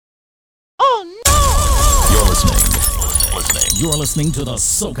You're listening to the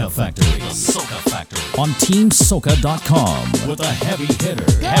Soca Factory. The Soca Factory on TeamSoca.com with a heavy hitter,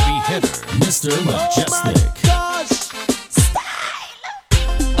 Mr. Mejustik.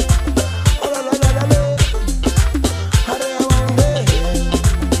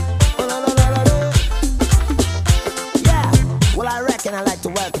 I'd like to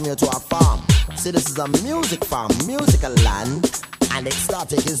welcome you to our farm. See, this is a music farm, musical land, and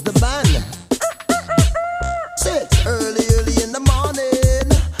Exotic is the band. See, it's early in the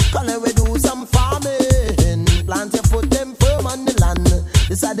morning, gonna we do some farming. Plant your foot, them firm on the land.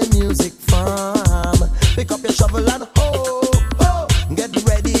 This is the music farm. Pick up your shovel and hoe, get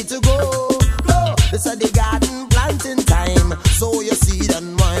ready to go. This is the garden planting time. Sow your seed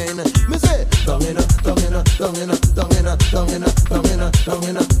and wine. Me say, down in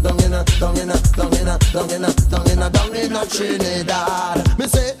Trinidad. Me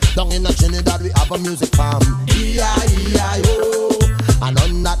say, down in Trinidad we have a music farm. E-I-E-I-O. And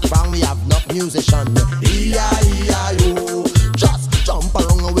on that farm we have enough musician. E-I-E-I-O. Just jump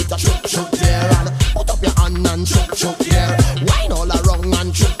around with a shook there and put up your hand and shook there. Wine all around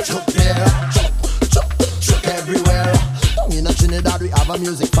and shook there. Shook everywhere. Down in Trinidad we have a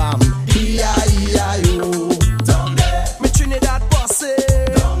music farm. E-I-E-I-O. Down there, me Trinidad bossy.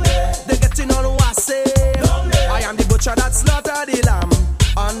 Down there, they getting on wassy. I am the butcher that slaughter the lamb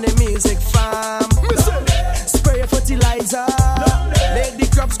on the music farm. Spray your fertilizer, make the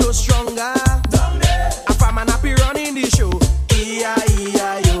crops go stronger. A farmer happy running the show.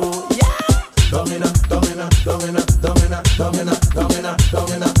 E-I-E-I-O, yeah. Down in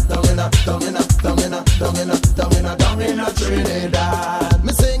Trinidad.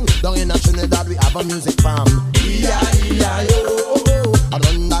 Me sing, down in Trinidad we have a music farm. E-I-E-I-O. And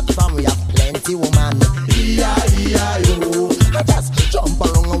on that farm we have plenty woman. E-I-E-I-O. I just jump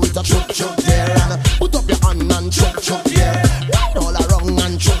around with a chuck there and put up your hand and chuck there. Ride all around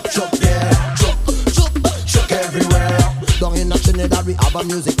and chuck there. Chuck everywhere. Down in Trinidad we have a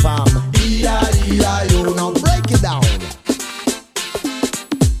music farm. E-I-E-I-O. Now break it down.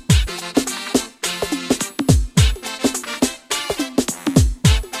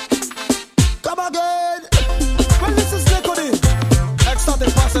 Come again. Well, this is Nicody.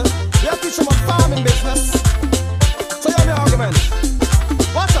 Exotic person. We are teaching about farming business. So you have your argument.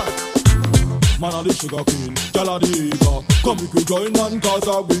 What's up? Man of the sugar queen, girl of the acre. Come we could join and cause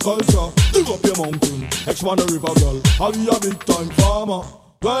a big culture. Dig up your mountain, expand the river girl. I'll be a big time farmer.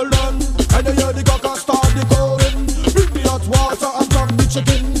 Well done, and you hear the cocker start the crowing. Bring the hot water and plug the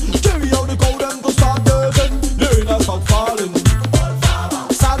chicken. Carry out the cow them to start building. The rain has stopped falling.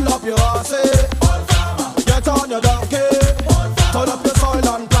 Saddle up your horse, get on your donkey. Turn up your soil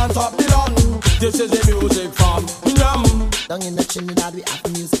and plant up the land. This is the music farm. Yum. Down in Trinidad we have a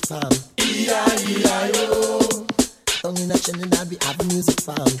music farm. E-I-E-I-O. Down in Trinidad we have a music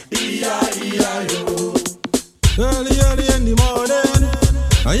farm. E-I-E-I-O. Early in the morning,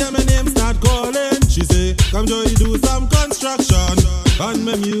 I hear my name start calling. She say, come join do some construction on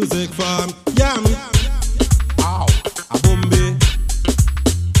my music farm. Yam, ow, a bombay.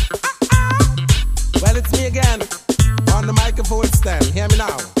 Well, it's me again on the microphone stand. Hear me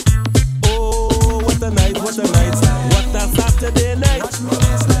now. Oh, what a night, what a night. What a Saturday night.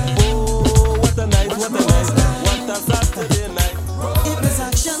 Oh, what a night, what a night. What a Saturday night. If it's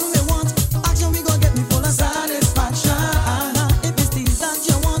action we want, action we gon' get me full of satisfaction. If it's things that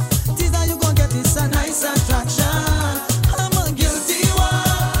you want, things that you gon' get is a nice attraction. I'm a guilty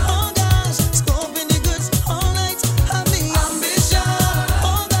one. Oh gosh, scoping the goods all night. Have the ambition.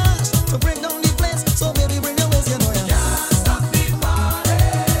 Oh gosh, to break down the place. So baby, bring your waist, you know ya. Can't stop the party.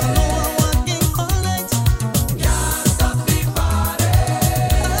 I know I'm working all night. Can't stop the party.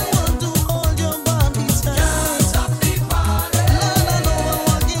 I want to hold your body tight.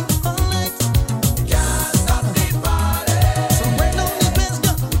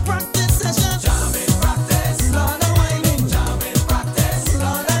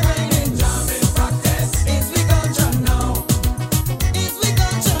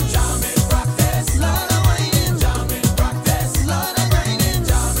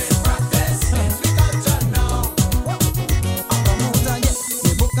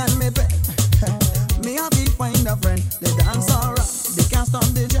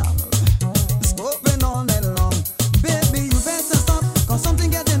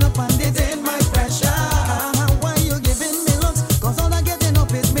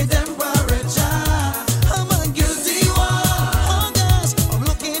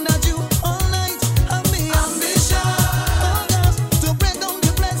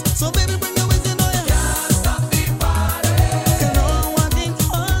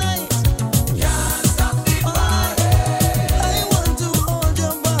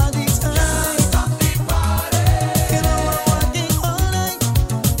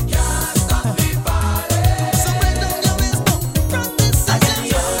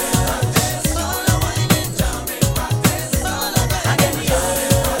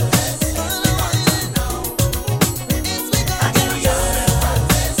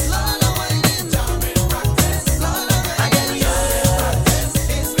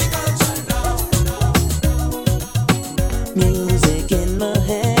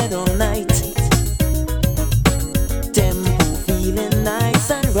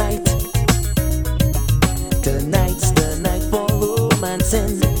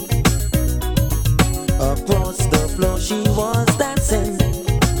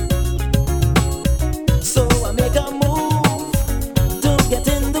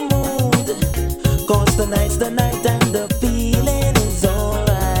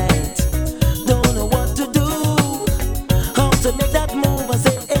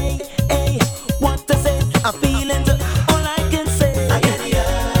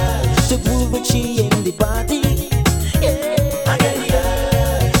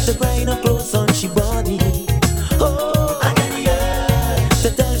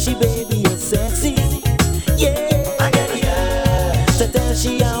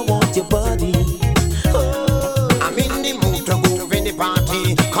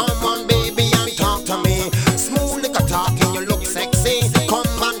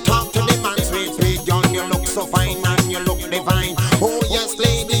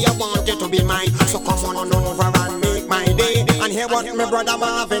 my brother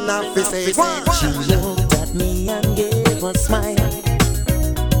Marvin have to say. She looked at me and gave a smile.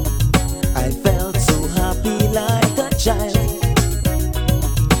 I felt so happy like a child.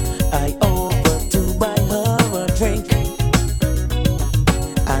 I offered to buy her a drink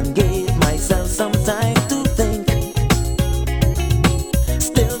and gave myself some time to think.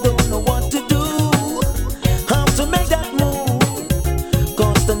 Still don't know what to do, how to make that move.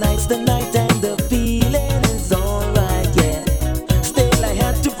 Cause tonight's the night and the feeling is alright, yeah. Still I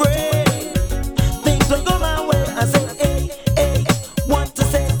had to pray, things will go my way. I say, hey, what to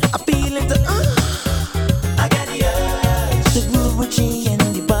say? I feel it, I got the urge to groove with she in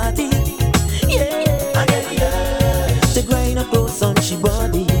the body, yeah. I got the urge to grind her close on she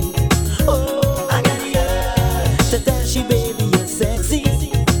body. Oh, I got the urge to tell she baby you're sexy,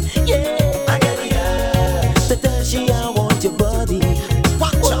 yeah. I got the urge to tell she I want your body.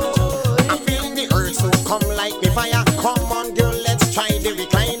 Watch out, I feel the urge so come like the fire. Come on girl, let's try the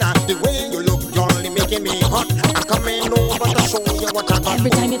recliner. The way you look, you're only making me hot. I'm coming over to show you what I got.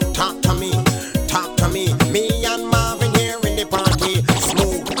 Every time you talk to me. Me and Marvin here in the party.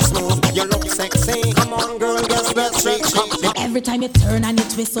 Smooth, you look sexy. Come on girl, just let's shake. Every time you turn and you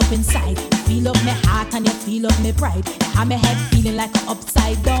twist up inside, you feel up my heart and you feel up my pride. You have my head feeling like an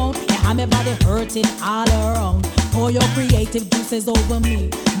upside down. You have my body hurting all around. Pour your creative juices over me.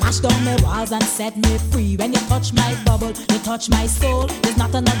 Mash down my walls and set me free. When you touch my bubble, you touch my soul. There's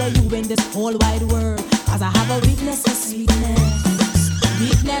not another you in this whole wide world. Cause I have a weakness for sweetness.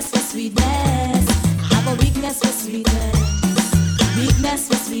 Weakness for sweetness. I have a weakness for sweetness. Weakness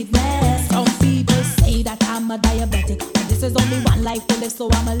for sweetness. Some people say that I'm a diabetic, but this is only one life to live, so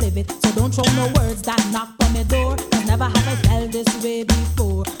I'ma live it. So don't throw no words that knock on my door, cause never have I felt this way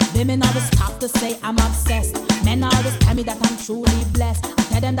before. Women always stop to say I'm obsessed. Men always tell me that I'm truly blessed. I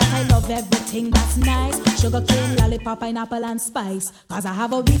tell them that I love everything that's nice. Sugar cane, lollipop, pineapple and spice. Cause I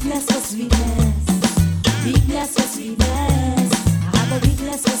have a weakness for sweetness. Weakness for sweetness. I have a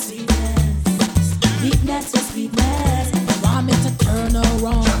weakness for sweetness. Weakness for sweetness. You want me to turn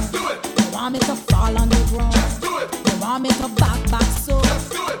around? Just do it. You want me to fall on the ground? Just do it. You want me to back so?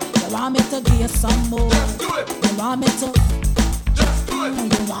 Just do it. You want me to give some more? Just do it. You want me to? Just do it.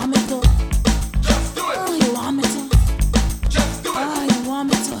 You want me to? Just do it. You want me to? Just do it. You want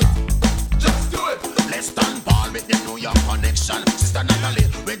me to? Just do it. Let's stand Paul with the New York connection. Sister Natalie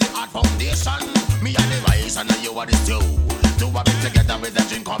with the art foundation. Me and the rice and you are the stew. Do a bit together with the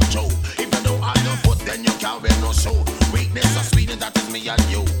drink come true. If you don't have no foot, then you can't wear no shoe. Weakness or sweetness, that is me and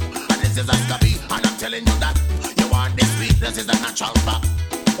you. And this is a scabby, and I'm telling you that. You want this sweetness is a natural fact.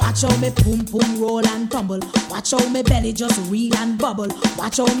 Watch how me boom boom roll and tumble. Watch how me belly just reel and bubble.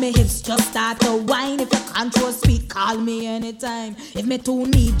 Watch how me hips just start to whine. If you control speed, call me anytime. If me two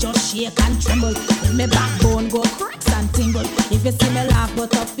knee just shake and tremble. If me backbone go cracks and tingle. If you see me laugh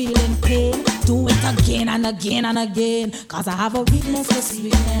but I'm feeling pain, do it again and again and again. Cause I have a weakness for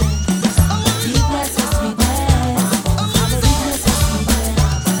sweetness. Weakness for sweetness. I have a weakness for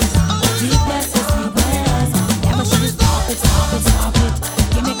sweetness. Weakness for sweetness. Never should stop it, stop it, stop it.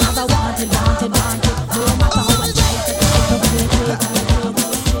 Give me cause I want it, want it, want it. No matter how I try to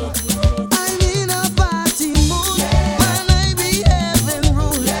I'm in a party mood, man, I be having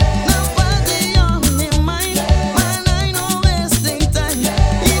rules. Nobody on me mind, man, I no wasting time.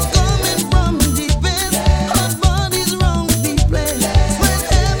 It's coming from the base, hot body's wrong the place. Sweat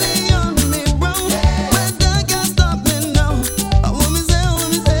heavy on me brown,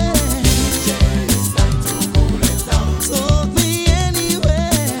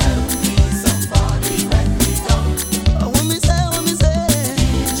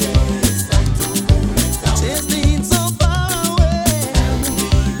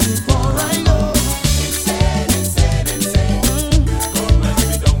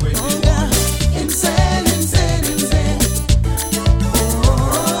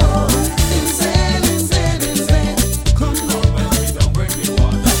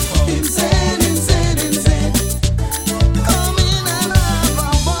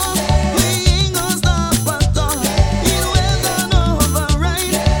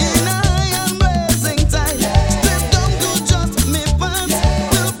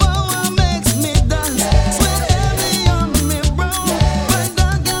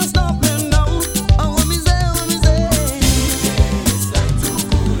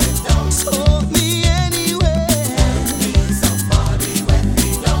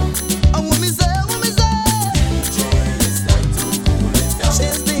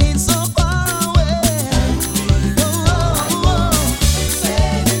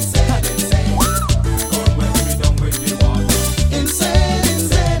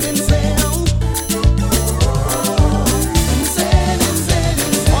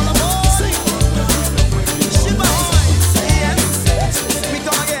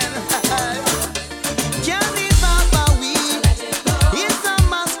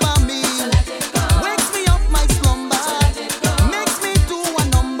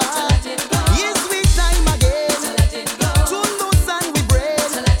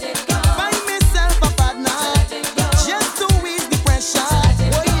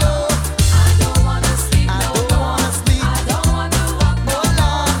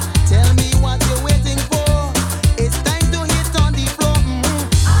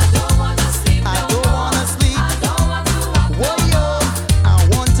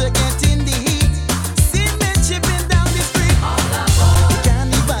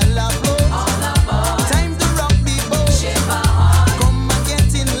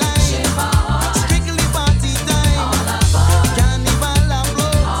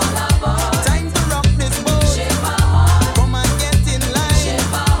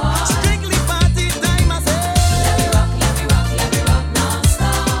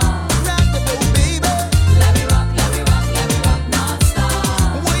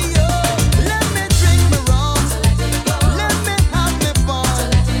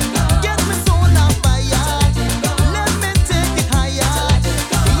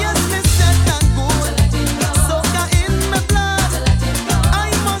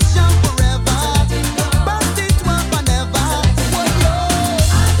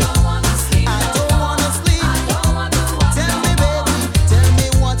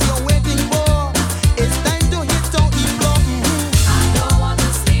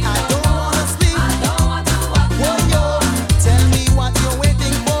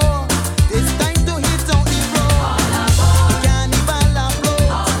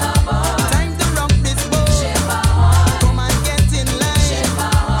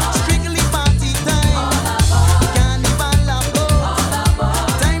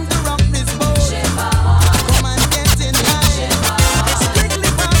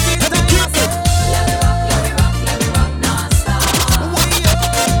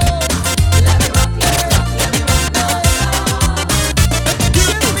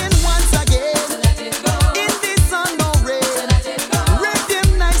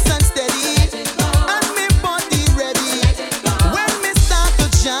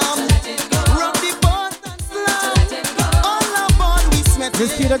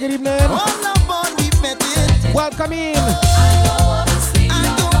 Miss Peter, good evening. Welcome in.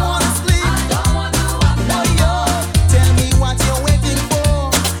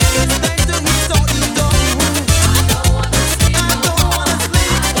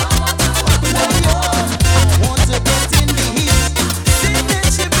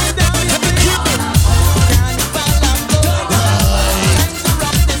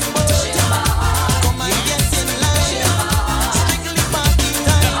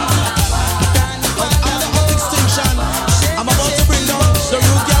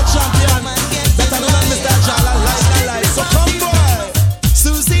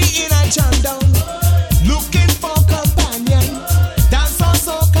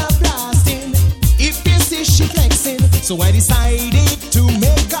 So I decided to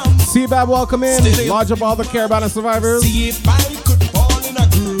make a C-Bab, welcome in. Lodge up all the Carabana survivors. See if I could fall in a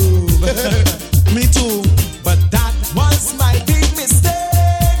groove. Me too. But that was my big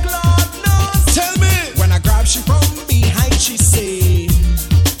mistake, Lord knows. Tell me. When I grabbed she from behind, she said,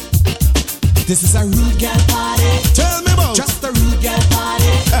 this is a rude girl party. Tell me about. Just a rude girl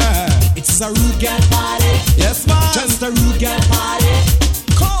party. It's a rude girl party. Yes, man. Just a rude girl party.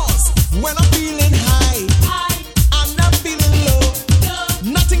 Cause when I'm feeling high,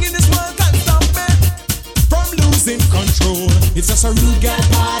 in control. It's just a rude girl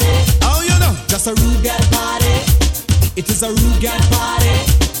party. Oh, you know, just a rude girl party. It is a rude girl party.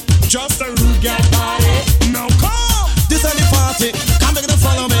 Just a rude girl party. Now come. This is the party. Come back and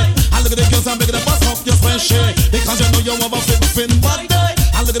follow me. I look at the girls and make the bus up your friend shake. Because you know you have a fin one day.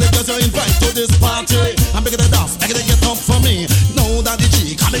 I look at the girls you invite to this party. I'm making the dance, make it get up for me. Know that the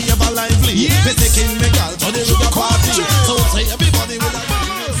G can be ever lively. Yes. Be taking me girl to the rude party. So say everybody will have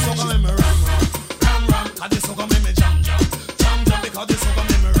so come in ram. Cause this so come in me jam jam. Jam jam because this so come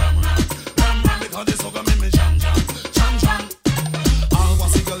in me ram ram. Ram ram because this so come in me jam jam. Jam jam. All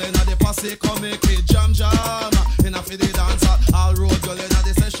was the girl inna the posse come make it jam jam. Inna fi the dancer. All road girl inna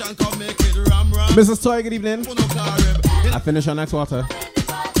the session come make it ram ram. Mrs. Toy, good evening. I finish on next water.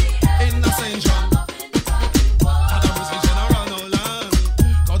 In the Ascension. Other music general no land.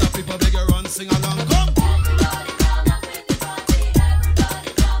 Cause the people beg you run sing along. Come.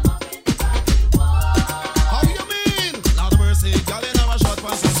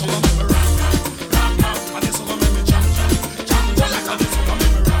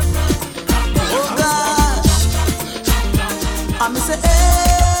 I'm say, hey,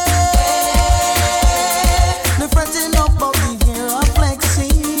 me fretting up about the hair of flex.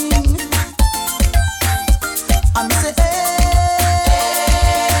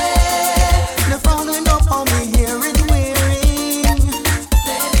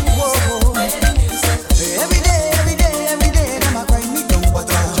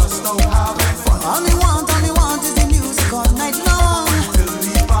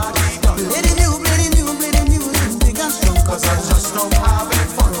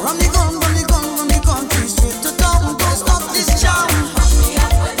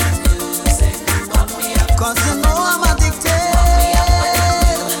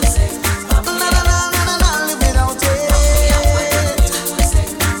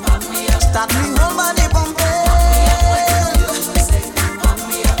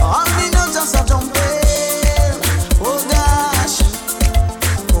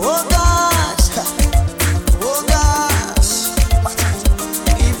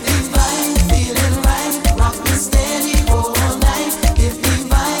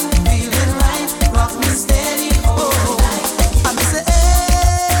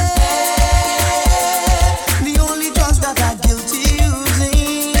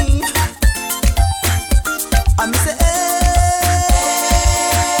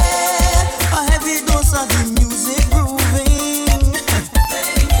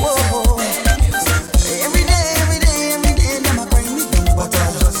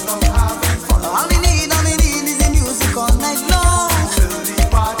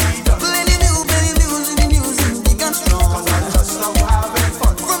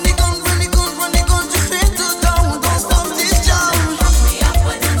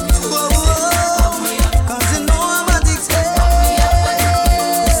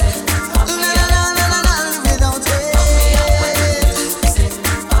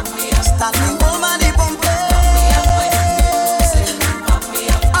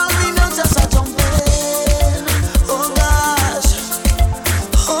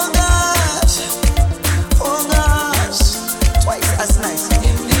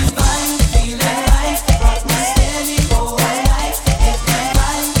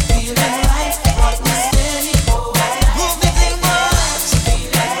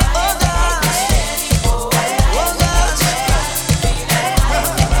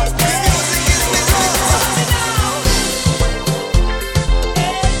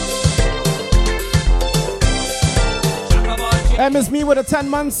 Miss Me with a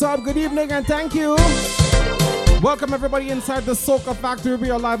 10-month sub. Good evening and thank you. Welcome everybody inside the Soca Factory. We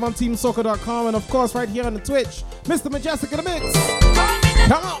are live on TeamSoca.com and of course right here on the Twitch. Mr. Mejustik in the mix.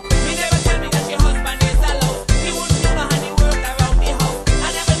 Come on.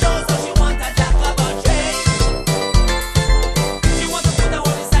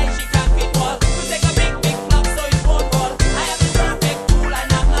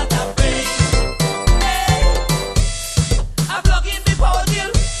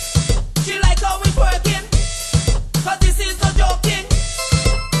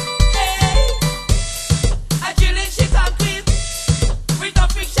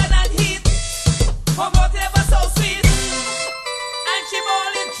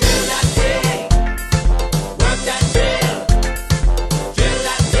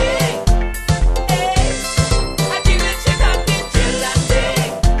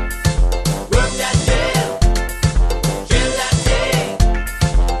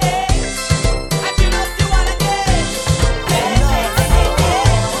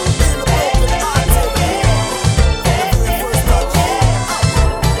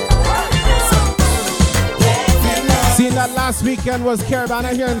 Last weekend was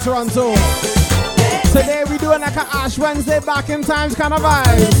Caravana here in Toronto. Today we doing like a Ash Wednesday back in times kind of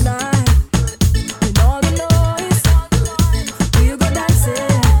vibe.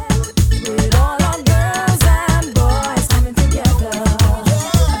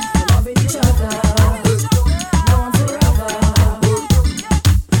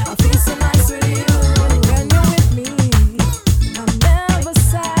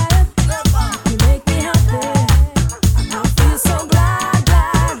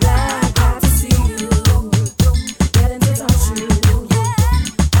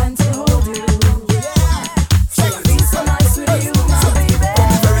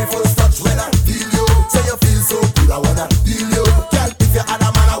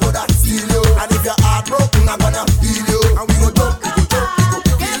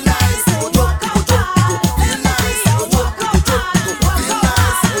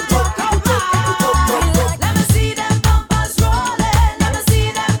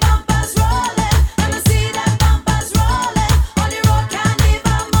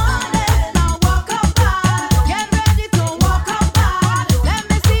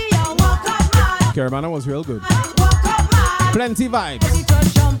 Caravana was real good. Plenty vibes.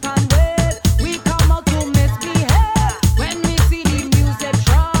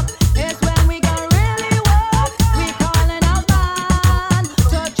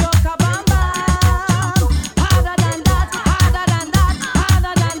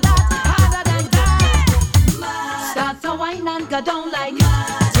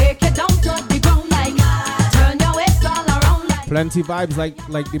 Plenty vibes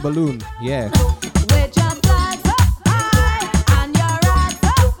like the balloon, yeah.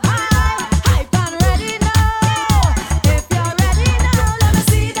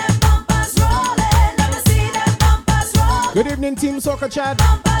 Good evening, Team Soca Chat.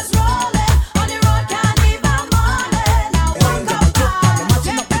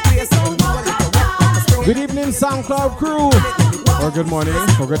 Good evening, SoundCloud crew. Or good morning,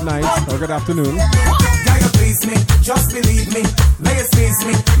 or good night, or good afternoon. Please me, just believe me. May you squeeze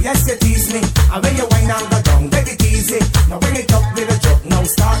me, yes you tease me. And when you wind and go down, take it easy. Now bring it up with a joke. Now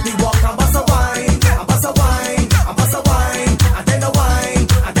start the walk and bust a wine, and bust a wine, and bust a wine, and then a wine,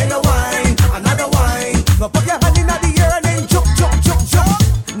 and then a wine, another wine. Now put your hand in the air and then jump, jump, jump, jump.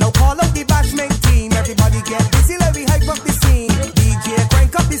 Now call up the bashment team. Everybody get busy, let me hype up the scene. DJ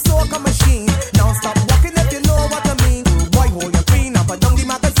crank up the soca machine. Now stop walking if you know what I mean. Boy, hold your queen up and down the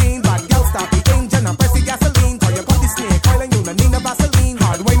magazine. Bad girl start the engine and press the gasoline. Call you got the snake oil and you no need no Vaseline.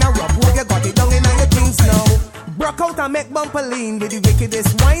 Hard wine and rub, you got it down in your jeans now. Broke out and make bumper lean. With the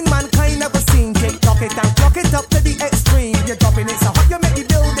wickedest wine mankind never seen. TikTok it and clock it up to the extreme. You're dropping it so hot you make the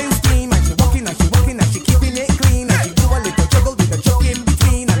building steam. And she walking and she keeping it clean. And she do a little juggle with a joke in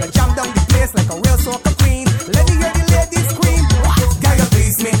between. And I jam down the place like a real soca queen. Let me hear the ladies scream. Girl, you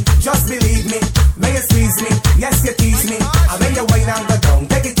please me, just believe me. May you squeeze me, yes you tease me. And when you wine and go down,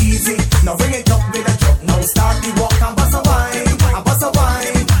 take it easy. Now bring it up with a joke. Now start the walk and bust a wine, and bust a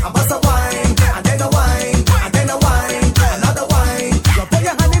wine, and bust a wine, and then a wine, and then a wine, another wine. You put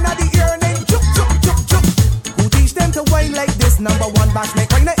your hand in the air and then jump, jump, jump, jump. Who teach them to wine like this? Number one bash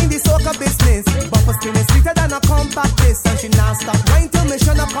make wine in the soca business. Bumper spinning sweeter than a compact disc. And she now stop wine till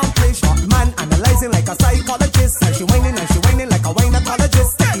mission accomplished. Man analyzing like a psychologist. And she whining like a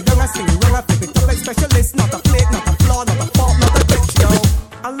winecologist. Take it down and swing it round and flip it up like specialist. Not a flake, not a flaw, not a fault, not a glitch, yo.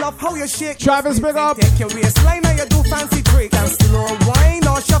 I love how you shake. Travis, big up. Take your waistline and you do fancy tricks. And slow wine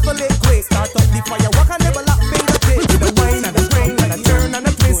or shuffle it quick. Start up the fire, walk and never lock fingertips. it with a wine and a spring and a turn and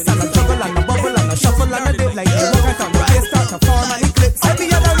a twist and a juggle and a bubble and a shuffle and a dip like the rocket on the face start to form an eclipse. Every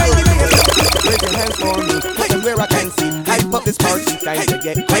other lady raise your hands for me, put them where I can see. Hype up this party, time to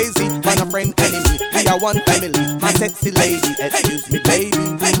get crazy. Man a friend, enemy, we are one family. My sexy lady, excuse me, baby.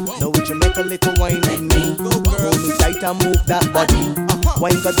 Know would you make a little wine with me? Hold me tight and move that body.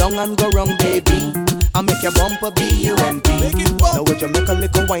 Wine go down and go wrong, baby. I make your bumper B-U-M-P. Now would you make a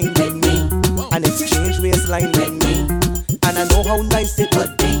little wine with me and exchange waistline with me? And I know how nice it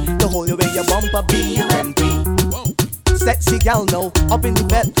would be to hold you with your bumper B-U-M-P. Sexy gal now, up in the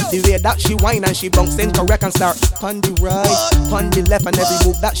bed. The way that she whine and she bounce in correct and start on the right, on the left, and every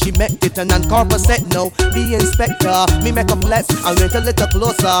move that she make it an encore set now. The inspector, me make a flex and went a little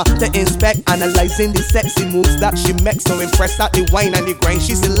closer to inspect, analyzing the sexy moves that she makes. So impressed at the wine and the grind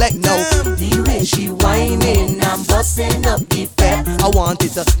she select now. The way she whining, I'm busting up the fat. I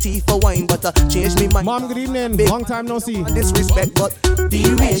wanted a tea for wine, but change me mind. Mom, good evening. Long time no see. Disrespect, but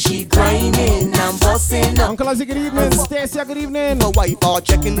the way she grinding, I'm busting up. Uncle Ozzy, good evening. Stacia, good evening. My wife all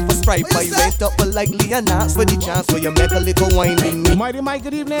checking for stripe. I went up politely and asked for the chance where you make a little wine with me. Mighty Mike,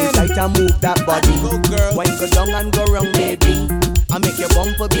 good evening. Tight and move that body. Go girl. Wine go down and go round, baby. I make your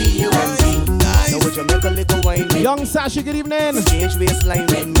bumper B-U-M-P. Now would you make a little wine with me? Young Sasha, good evening. Change waistline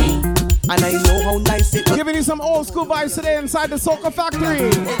with me. And I know how nice it is. Giving you some old school vibes today inside the Soca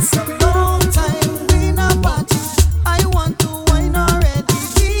Factory. It's a long time we not party. I want to wine already.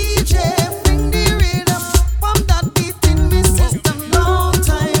 DJ, bring the rhythm. Pump that beat in me system. Long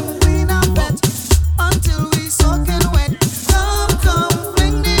time we not bet until we soaking wet. Come,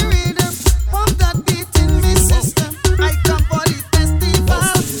 bring the rhythm. Pump that beat in me system. I come for the festival.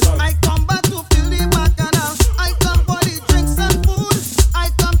 I come back to fill the bacchanal. I come for the drinks and food. I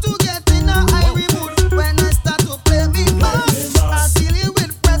come to get in a Irie mood. When I start to play me fast, I deal it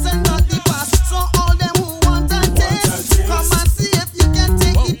with present, not the past. So all them who want a taste, come and see if you can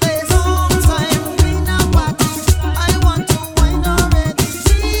take the place. Long time we not party. I want to wine already.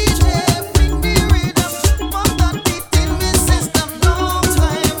 DJ, bring the rhythm. Pump that beat in me system. Long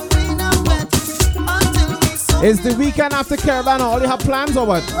time we not bet until we so. Is the weekend after Caravan? All you have plans or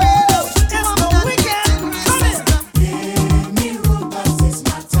what?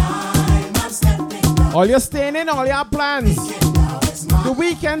 All you're staying in, all you have plans. The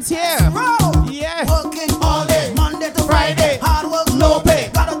weekend's here. Yeah. Working all day, Monday to Friday. Hard work, no pay.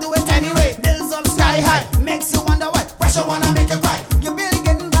 Gotta do it anyway. Bills up sky high. Makes you wonder why. Pressure wanna make it right. You're barely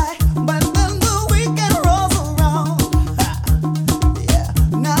getting by, but then the weekend rolls around. Yeah.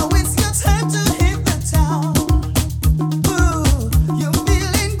 Now it's your time to hit the town. Ooh, you're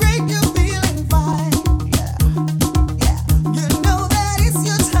feeling great, you're feeling fine. Yeah. Yeah. You know that it's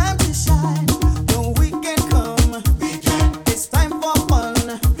your time to shine. The weekend come. It's time for fun.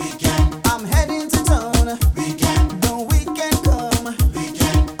 I'm heading to town. The weekend come.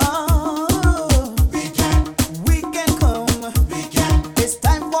 Oh, weekend come. It's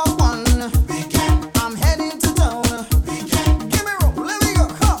time for fun. I'm heading to town. Give me room, let me go.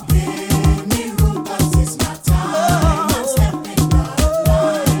 Come. Give me room, 'cause it's my time. I'm stepping out of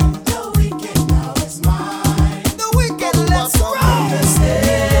line. The weekend now is mine. The weekend, let's roll.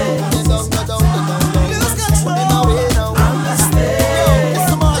 Lose control.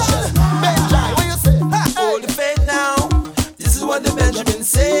 Hold the faith now. This is what the Benjamin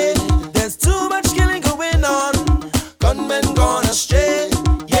said. There's too much killing going on. Gunmen gone astray.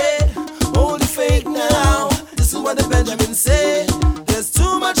 Yeah, hold the faith now. This is what the Benjamin said. There's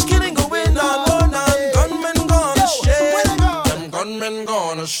too much killing going on. Gunmen gone astray. Them gunmen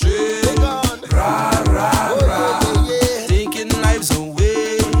gone astray. Rah, rah, rah. Taking lives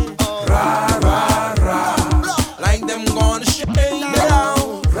away. Rah, rah, rah. Like them gone astray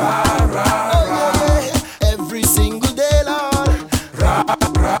now. Rah, rah, rah. Every single day, Lord.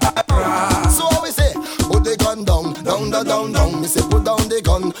 So I always say, put the gun down, down, down, down, down. Me say, put down the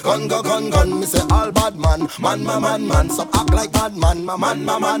gun, gun, gun, gun, gun. Me say, all bad man, man, man, man, man. Some act like bad man, man, man,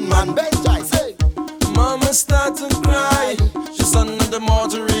 man, man, man. Benjai, say. Mama start to cry. She's under the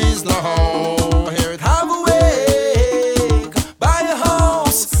mortuaries now. Hear it have a wake. Buy a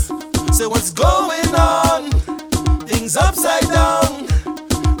house. Say what's going on. Things upside down.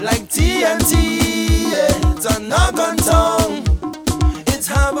 Like TNT. Yeah. It's a knock on tongue. It's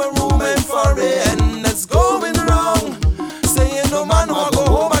have a room and for it. And that's going wrong. Saying no man will go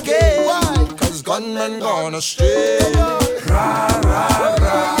home again. Why? 'Cause gunmen gone astray. Rah, rah,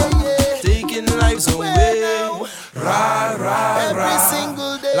 rah. Taking lives away. Rah, rah, Every rah.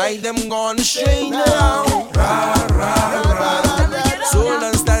 single day. Like them gone astray now. Rah, rah, rah. Soul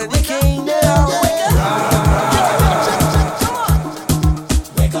and style decay now. Rah, rah, rah.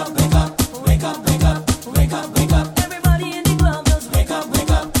 Wake up, wake up, wake up, wake up, wake up, wake up.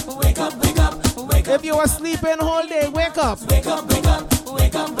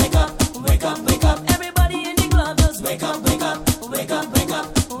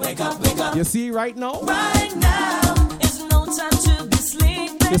 You see right now? Right now is no time to be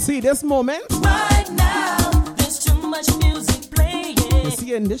sleeping. You see this moment? Right now, there's too much music playing. You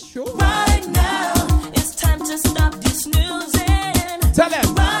see in this show? Right now, it's time to stop this snoozing. Tell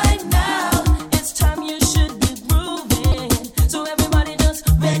them. Right now, it's time you should be grooving. So everybody just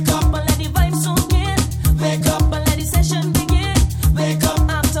wake up and let the vibe soak in. Wake up and let the session begin. Wake up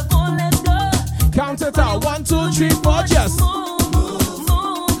after 4, let's go. Count it out. 1, 2, 3, 4, just.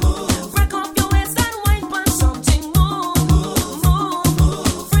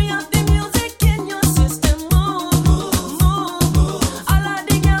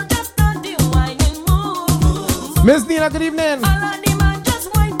 Miss Nina, good evening.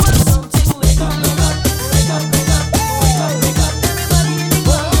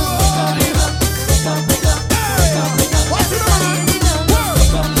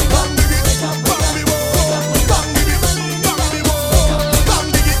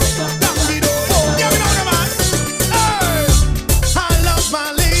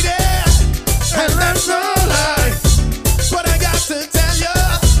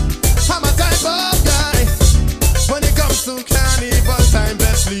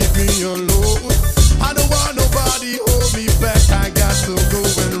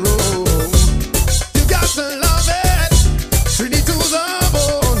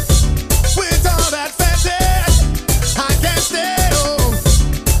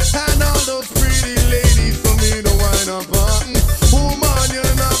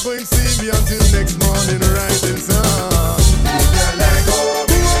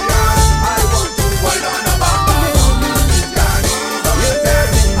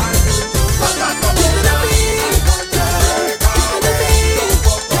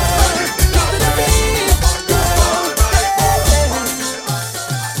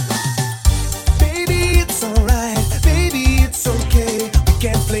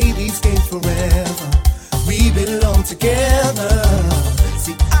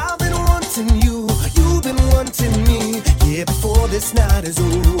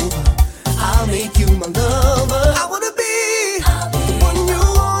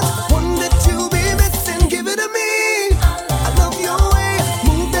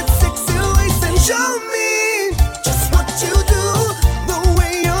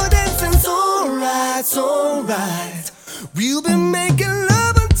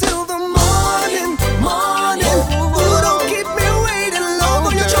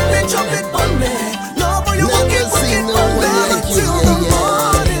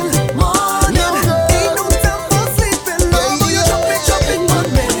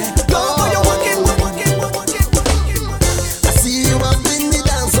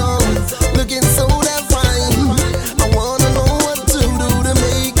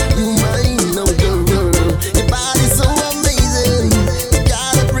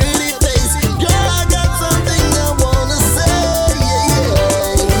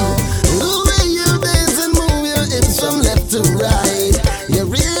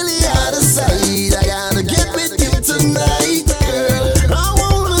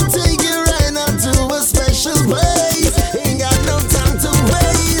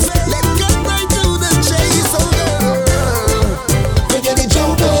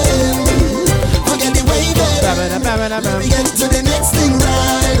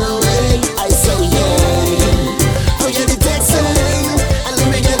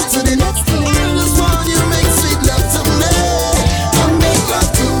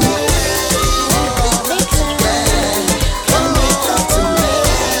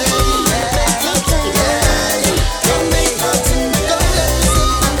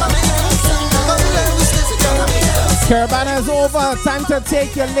 Caravana is over. Time to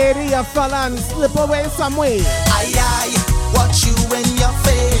take your lady, your fella, and slip away some way. I watch you in your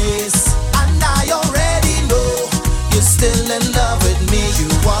face, and I already know you're still in love with me. You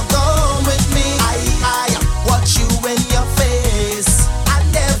are gone with me. I watch you in your face,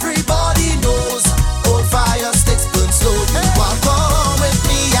 and everybody knows old fire sticks burn slow. You are gone with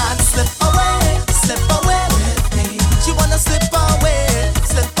me, and slip away with me. She wanna slip away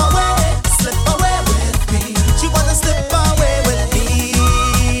with me. She wanna slip away with me,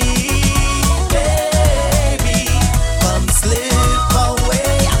 baby. Come slip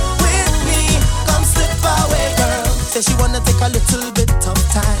away with me. Come slip away, girl. Say she wanna take a little bit of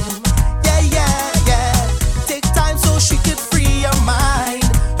time. Yeah. Take time so she could free her mind.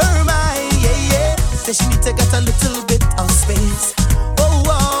 Yeah. Say she need to get a little bit of space.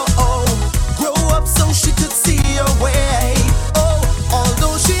 Oh. Grow up so she could see her way. Oh,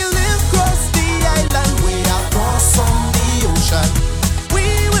 although she lived across the island, way across on the ocean, we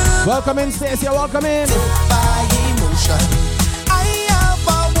will Welcome in, Stacey. Welcome in. by emotion. I have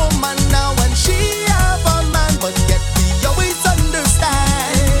a woman now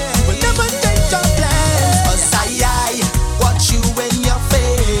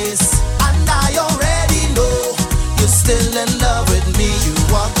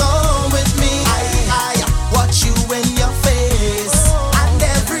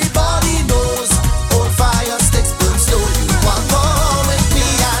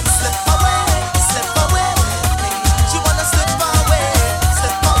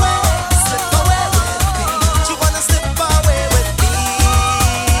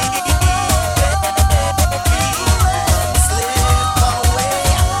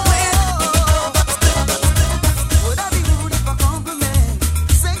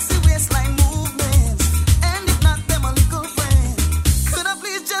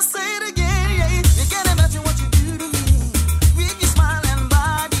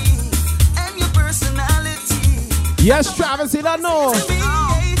Yes, Travis, you don't know. Every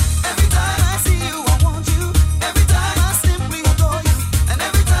time I see you, I want you. Every time I simply adore you. And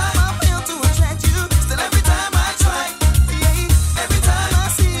every time I fail to attract you. Still every time I try. Yeah. Every time I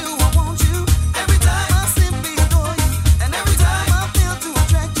see you, I want you. Every time I simply adore you. And every time I fail to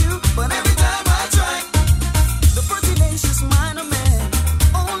attract you. But every time I try. The pertinacious mind of man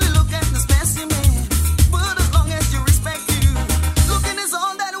only look at the specimen. But as long as you respect you, looking is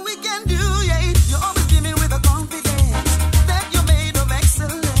all that we can do. Yeah. You always give me with a confidence that you're made of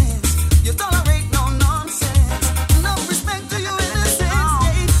excellence. You tolerate no nonsense. No respect to your innocence.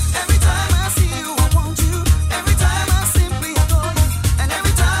 Yeah. Every time I see you, I want you. Every time I simply adore you. And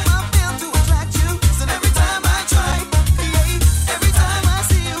every time I fail to attract you. So every time I try. Yeah. Every time I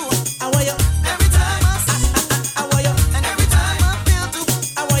see you, I want you. Every time I see you, I want you. And every time I fail to,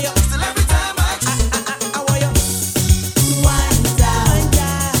 I want you. Still every time I try. I want you. Wind down,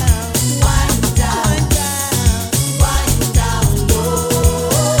 wind down, wind down low.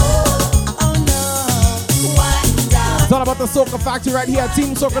 Oh no, wind down, It's all about the Soca Factory right here at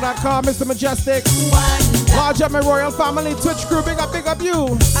TeamSoca.com. Mr. Mejustik. Large up my royal family, Twitch crew, big up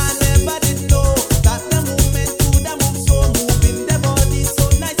you. I never did know that the movement could have moved so, moving the body so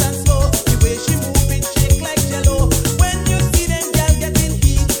nice and slow. The way she move it, shake like jello. When you see them girl getting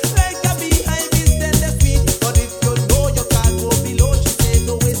heat, like a beehive is then the feet. But if you know you can't go below, she say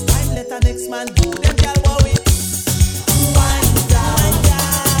no waste time, let the next man do them girl wow it. Wind down,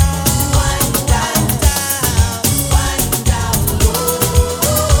 wind down, wind down, wind down low.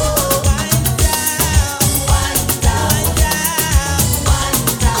 Wind down, wind down, wind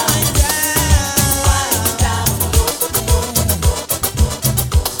down, wind down,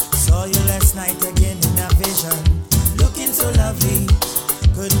 saw you last night again in a vision, looking so lovely.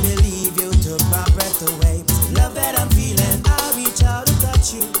 Couldn't believe you took my breath away. Love that I'm feeling. I reach out to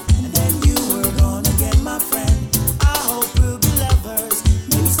touch you, and then you were gonna get my friend. I hope we'll be lovers,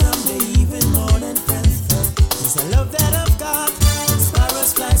 maybe someday even more than friends. It's the love that I've got.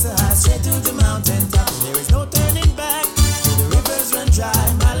 Sparrows fly so high, straight to the mountain top. There is no turning back. The rivers run dry.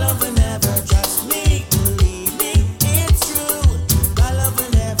 My love will never trust me. Believe me, it's true. My love will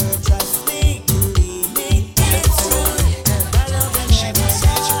never trust me. Believe me, it's true. My love will never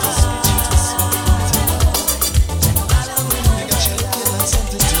trust me.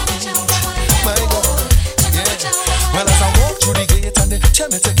 My God, yeah. Well, as I walk through the gate and they tell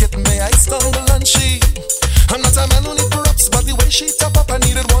me to get me, I stumble and she. I'm not a man who need props, but the way she top up, I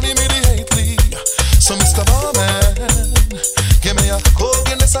needed one immediately. So, Mr. Barman, give me a cold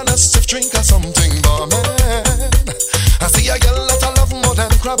Guinness and a stiff drink or something, barman. I see a girl that I love more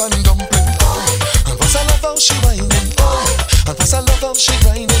than crab and dumpling. And plus I love how she whining. And plus I love how she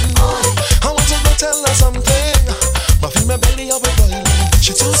grinding. I want to go tell her something, but feel my belly up with boiling.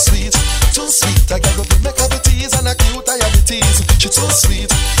 She too sweet, I got go make cavities and a cute diabetes. She too sweet,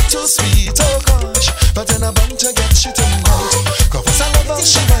 oh gosh. But then I bound to get shit in out. Cause plus I love how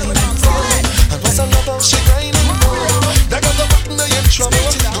she whining. And plus I love how she grinding. That got the button the in trouble.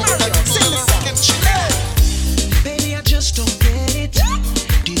 Baby, I just don't get it.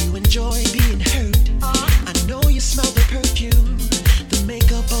 Do you enjoy being hurt? I know you smell the perfume, the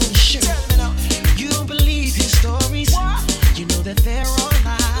makeup on the shirt. You don't believe his stories. You know that they're all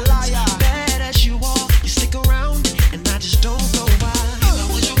lies. Bad as you are, you stick around, and I just don't know why. If I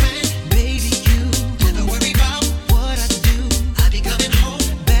was your man, baby, you never worry about what I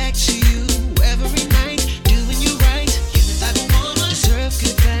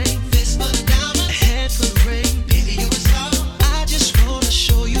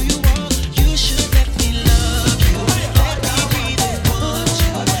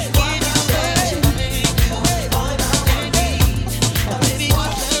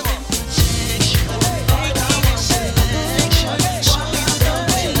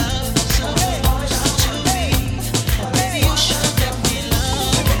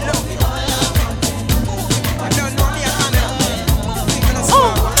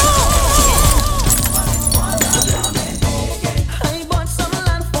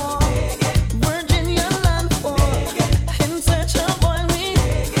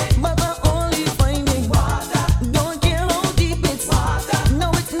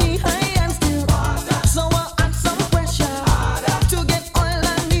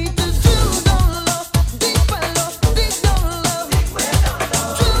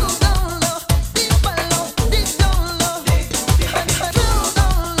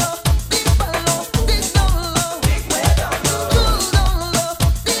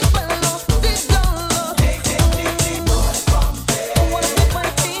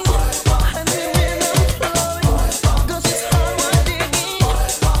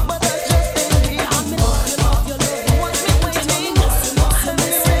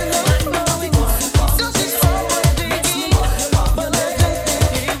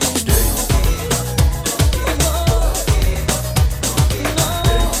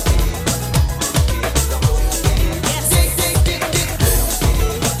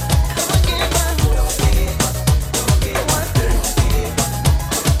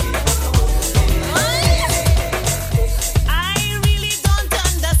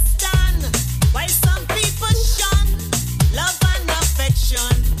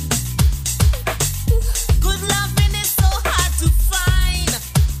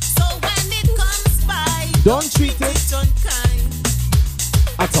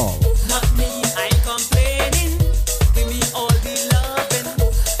That's all. Not me, I ain't complaining. Give me all the loving.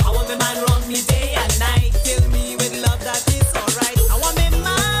 I want my man run me day and night. Kill me with love that is alright. I want my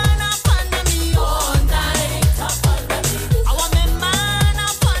man up under me all night. Up under me. I want my man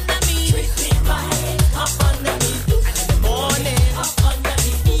up under me. Treat me right. Up under me. And in the morning up under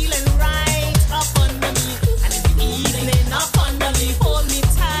me. Feeling right. Up under me. And in the evening up under me. Hold me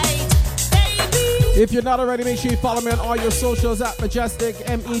tight, baby. If you're not already, make sure you follow me on all your socials at Mejustik,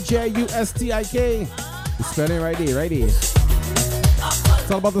 Mejustik. The spelling right there, right here.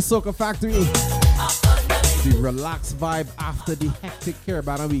 It's all about the Soca Factory. The relaxed vibe after the hectic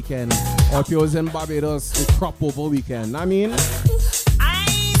Caribbean weekend. Or if you was in Barbados, the crop over weekend. I mean,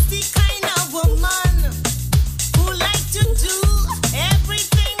 I'm the kind of woman who like to do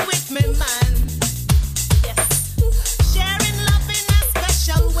everything with me man. Yes, sharing love in a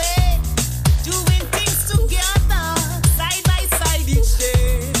special way, doing things together, side by side each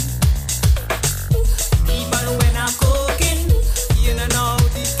day. Even when I'm cooking, you know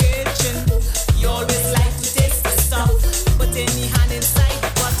the kitchen, you always like to taste the stuff, put any hand inside.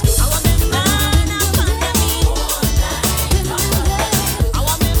 But I want me man up under me all night. I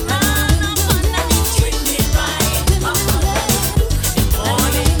want me man up under me, treat me right. Up under me, in the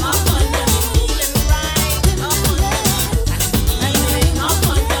morning up under me, feeling right. Up under me, and in the evening up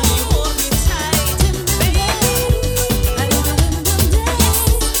under me, hold me tight, baby.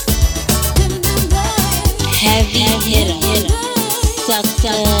 Heavy hitter,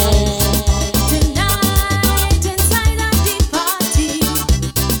 Soca. Tonight inside of the party.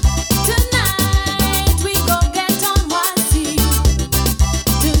 Tonight we gon' get on watty.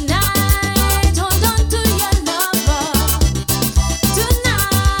 Tonight hold on to your lover.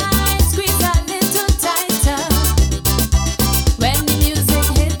 Tonight squeeze a little tighter. When the music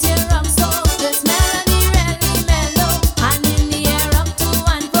hits your wrong soul, this melody really mellow. And in the air up to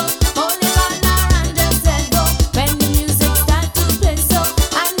and fro, hold it on and just let go. When the music start to play so,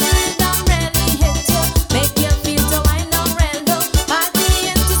 and the rhythm really hit you, make you feel to wind on real low, party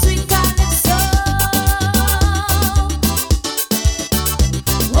into sweet calypso.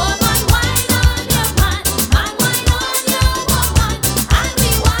 Woman, wine on your man, man wine on your woman, and be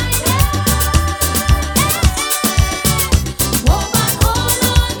whining. Woman, hold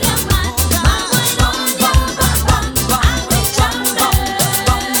on your man, man wine on your woman, and be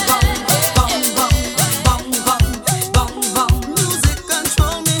Music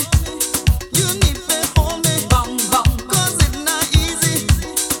control me. You need to hold me. Cause it's not easy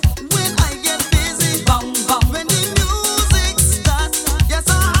when I get busy. When the music starts, yes,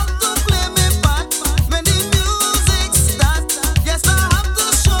 I have to play my part. When the music starts, yes, I have to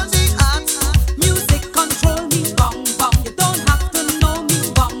show the art. Music control me. You don't have to know me.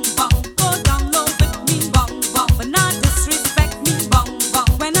 Go down low with me. But not disrespect me.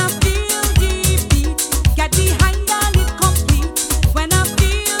 When I feel the beat, get behind and it complete. When I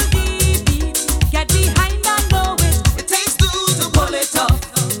feel the beat, get behind and know it. It takes two to pull it off.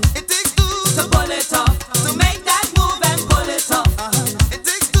 It takes two to pull it off. To make that move and pull it off. It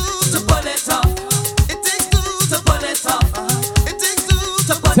takes two to pull it off. It takes two to pull it off. It takes two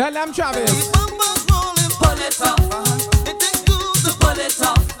to pull it off. tell them, Travis. Pull it off. It takes two to pull it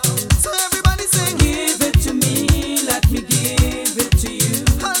off. So everybody sing, give it to me, let me give it to you.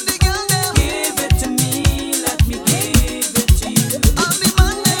 All the girls them, give it to me, let me give it to you. All the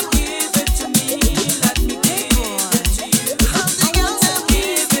man them, give it to me, let me give it to you. All the girls them,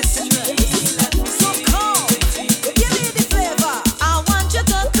 give it to me, let me give it to you. Give me the flavor. I want you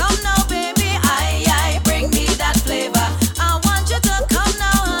to come now, baby. I bring me that flavor. I want you to come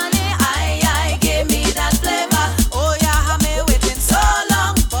now, honey. I give me that flavor. Oh yeah, have me waiting so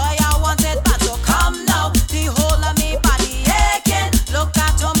long. Boy, I want it bad, so come now. The whole of me body aching. Look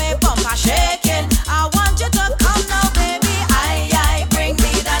at how me bumper shaking. I want you to come now, baby. I bring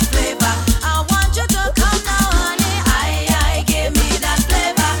me that flavor. I want you to come now, honey. I give me that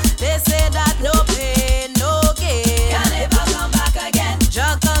flavor. They say that no pain, no gain. Can never come back again.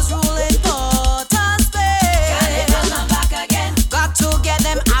 Juggers ruling Port of Spain. Can never come back again. Got to get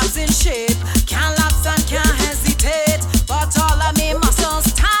them abs in shape. Can't lapse and can't hesitate. But all of me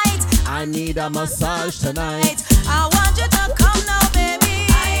muscles tight. I need a massage tonight. I want you to come now, baby.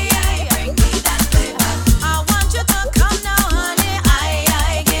 I bring me that flavor. I want you to come now, honey.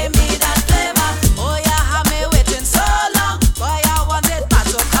 I give me that flavor. Oh yeah, have me waiting so long. Boy, I want it bad,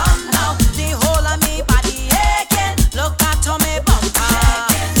 so come now. The whole of me body aching. Look at how me bumper.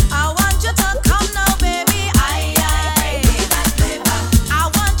 I want you to come now, baby. I bring me that flavor. I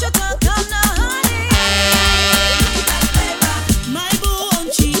want you to come now, honey. My bone,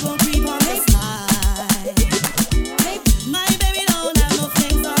 she gon' creep on the side.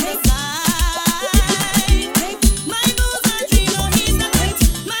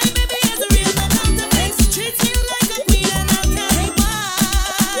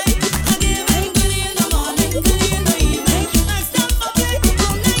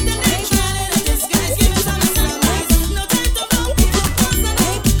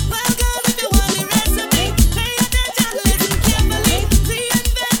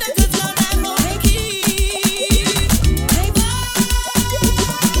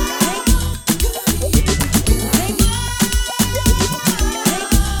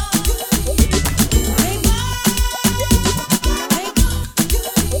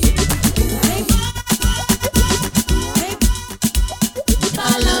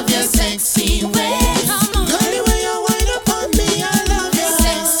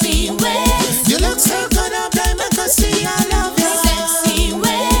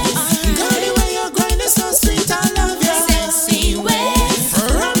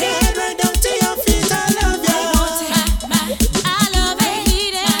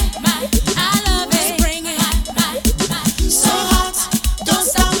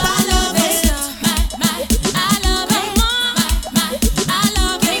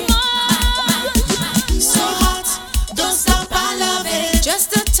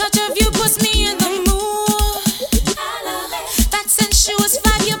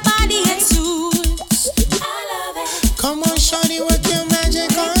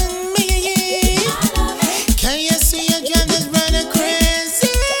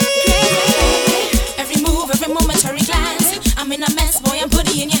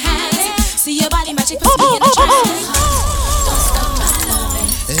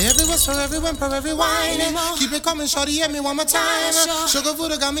 twist for everyone, for every wine. Keep it coming, shorty, hear me one more time. Sugar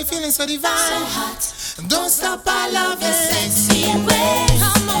voodoo got me feeling so divine. So hot. Don't stop, I love you. Sexy ways.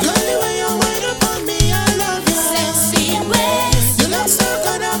 Girl, the way you wait upon me, I love you. Sexy ways. You look so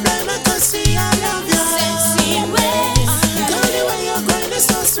good, I'm blind, I can see, I love you. Sexy ways. Girl, the way you grind is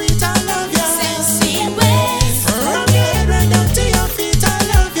so sweet, I love you. Sexy ways. From your head right down to your feet, I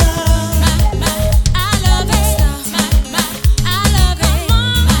love you. I love it. I love it.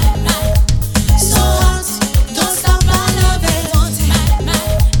 So hot, don't stop, I love it.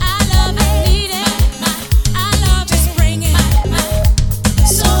 I love it. Need it. I love it. Just bring it.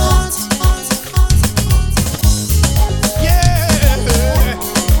 So hot, hot, hot, hot. Yeah.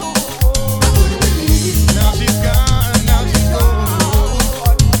 Now she's gone, now she's gone.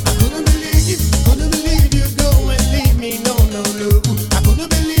 I couldn't believe you'd go and leave me, no, no, no. I couldn't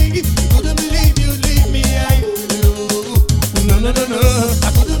believe you'd leave me, I no, no, no, no. I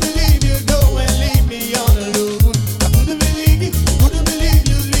couldn't believe you'd go and leave me all alone. I couldn't believe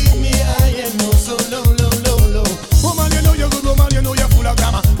you'd leave me, I am no, so low, low, low, low. Woman, you know you're good, woman, you know you're full of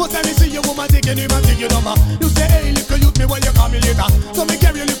glamour. First time you see your woman taking you, man, take your number. You say, hey, little youth, me when you call me later. So me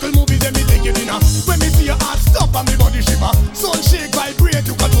carry a little movies, then me take you dinner. When me see your heart stop and me body shiver, sun shake, vibrate,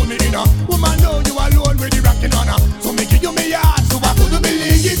 you control me inner. Woman, know you alone with the rocking on her. So me give you me heart, so I couldn't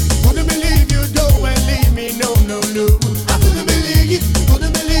believe you'd go and leave me, no, no, no. I couldn't believe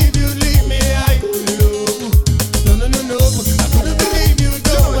you'd leave me, I no, no, no, no. I couldn't believe you'd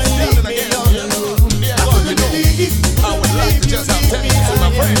go and leave me all alone. I couldn't believe I would like to just have 10 to my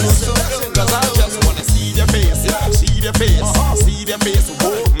friends, cause I just wanna see their face, see their face, see their face.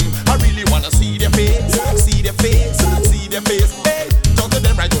 Whoa, I really wanna see their face, see their face, see their face. Hey, talk to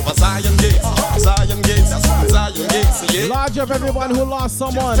them right over Zion Gates, Zion Gates, Zion Gates. Yeah. Large of everyone who lost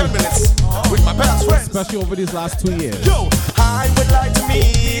someone, 10 minutes with my best friends. especially over these last 2 years. Yo, I would like to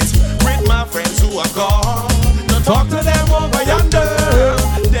meet with my friends who are gone. Don't talk to them over yonder,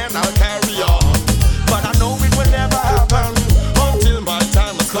 then I'll carry on. But I know it will never happen until my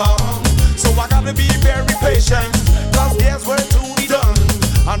time has come. So I gotta be very patient, cause there's work to be done.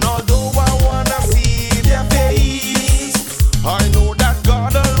 And although I wanna see their face, I know that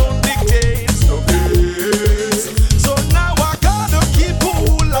God alone dictates the pace. So now I gotta keep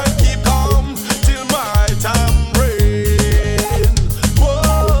cool and keep calm till my time reign.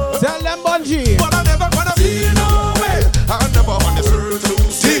 Whoa. Tell them, Bungie. But I never gonna feel no way. I never on this earth to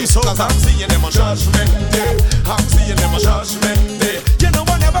stay. Cause I'm seeing them on judgment day. I'm seeing them on judgment day. You know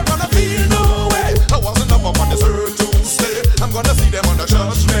I never gonna feel no way. I wasn't up on this earth to stay. I'm gonna see them on the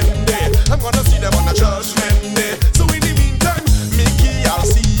judgment day. I'm gonna see them on the judgment day. So in the meantime, Mickey, I'll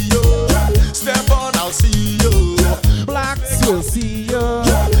see you. Stefan, I'll see you. Blacks will see you.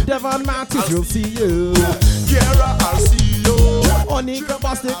 Devon Matthews will see you. Gera, I'll see you. Onika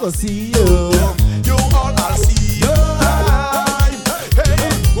Bostic will see you. You all, I'll see you. Hey,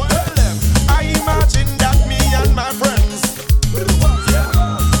 well, I imagine that me and my friends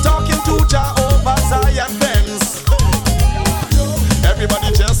talking to Jehovah Zion fence.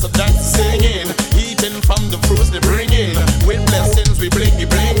 Everybody just dance, singing, eating from the fruits they bring in. With blessings we bring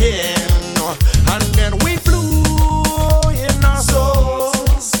in. And then we flew in our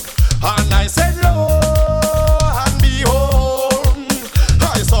souls. And I said, Lord, and behold,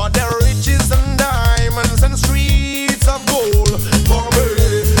 I saw the riches and diamonds and streets of gold. For me,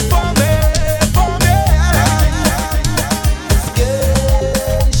 for me, for me.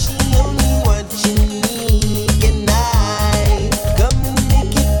 Girl, she only watching me. Can I come and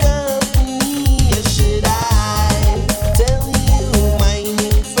make it company? Or should I tell you my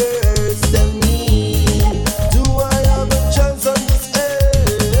name first? Tell me, do I have a chance on this earth?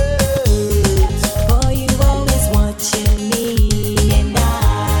 Boy, you always watching me, and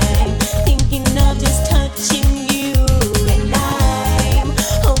I'm thinking of just touching you, and I'm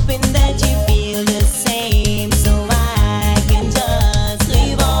hoping that you feel the same, so I can just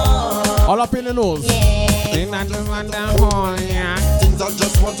leave on. All up in the nose. Things I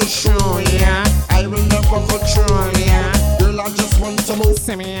just want to show ya. I will never control ya. Girl, I just want to move.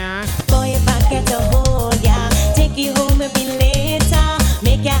 Boy, if I get to hold ya, take you home maybe later,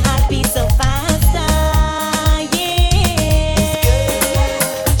 make your heart beat so faster, yeah.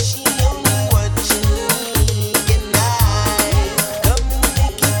 She only watching me. Can I come and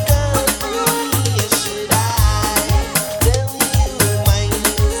make it company? Or should I tell you my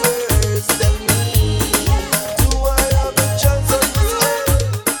name first? Tell me, do I have a chance on this earth?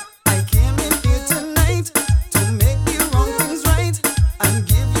 I came in here tonight to make the wrong things right and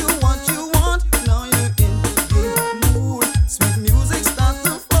give you one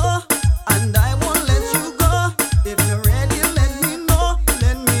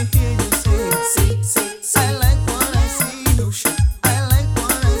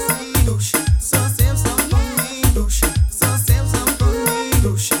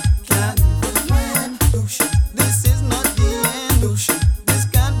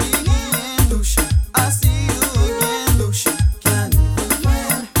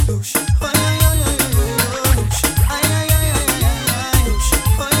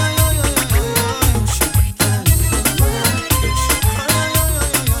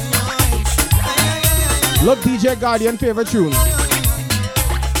Look, DJ Guardian favorite tune.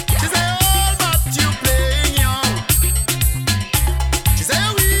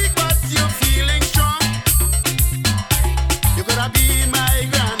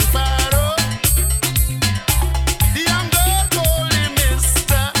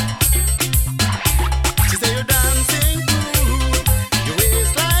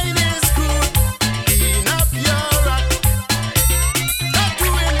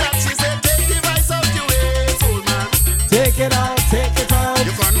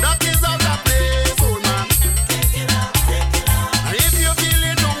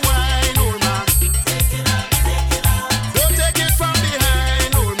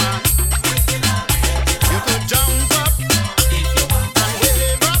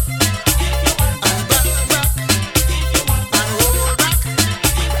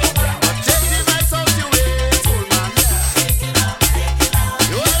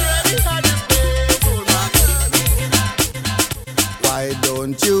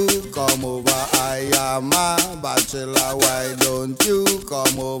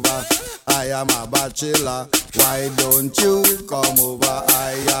 Why don't you come over?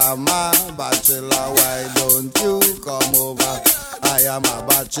 I am a bachelor. Why don't you come over? I am a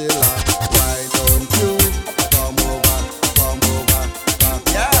bachelor. Why don't you come over? Come over.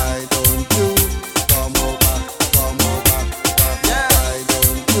 Why don't you come over? Come over. Why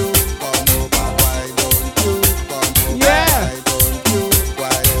don't you come over? Why don't you come over? Yeah.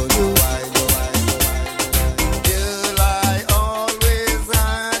 Why don't you? Girl, I always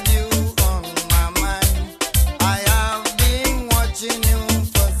had you on my mind. I have been watching you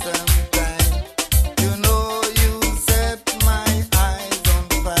for some time. You know you set my eyes on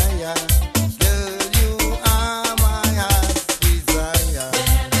fire. Girl, you are my heart's desire.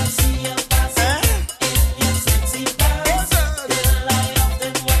 When I see your past in your sexy past, girl, I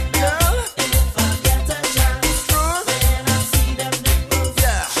often wonder if I get a chance. When I see them nipples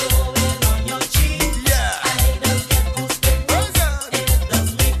showing on your cheek, I just get goosebumps. It does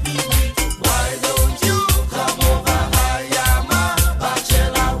make me weak. Why don't you come over? I am a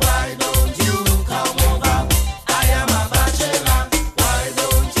bachelor. Why don't you come over? I am a bachelor. Why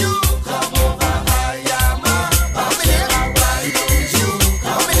don't you come over? I am a bachelor. Why don't you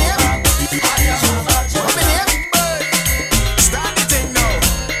come over? I am a bachelor. Start the thing now.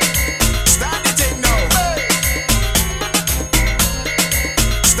 Start the thing now.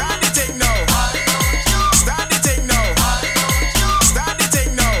 Start the thing now. Start the thing now. Start the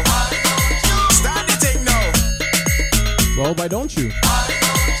thing now. Start the thing now. Well, why don't you?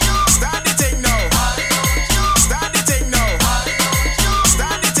 Start the thing now. Start the thing now.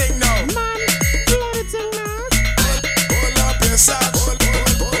 Start the thing now. Pull up your socks.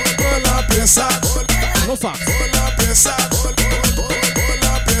 Pull up your socks. No socks. Pull up your socks. Pull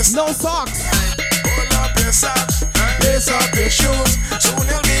up your socks. No socks. Pull up your socks. Lace up your shoes. Soon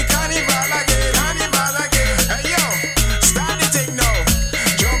it'll be carnival again. Carnival again. Hey yo, start the thing now.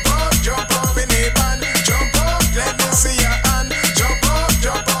 Jump up in the band. Jump up, let me see your hand. Jump up.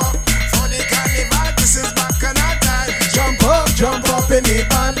 For the carnival, this is back on our time. Jump up in the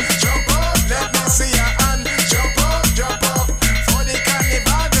band. Jump up, let me see your hand. Jump up. For the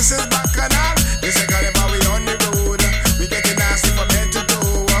carnival, this is back on our. This is carnival, we on the road. We getting nasty from head to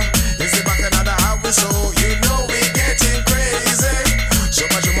toe. This is back another house, so you know we getting crazy. So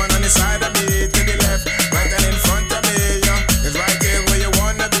much woman on the side of me, to the left, right and in front of me. It's right there where you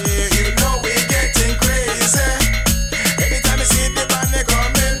wanna be. You know we getting crazy. Anytime you see the band they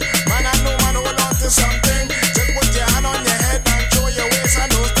coming, man I know man hold on to something. Just put your hand on your head and throw your waist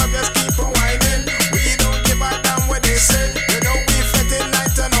and don't stop, just keep on whining. We don't give a damn what they say. You know we fetting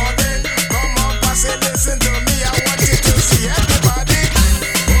night and all day. Come on, pass it, listen to me. I want you to see everybody.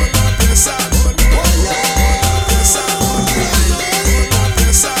 Pull up your socks. Pull up your socks. Pull up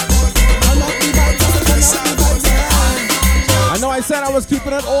your socks. I know I said I was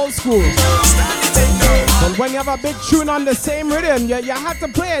keeping it old school. But when you have a big tune on the same rhythm, you have to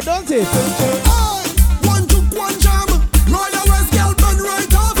play it, don't it? One took one jam, Royal West girl bend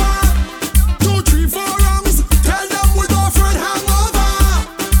right over. 2, 3, 4 rounds, tell them we go for a hangover.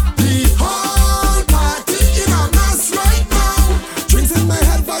 The whole party in a mess right now. Drinks in my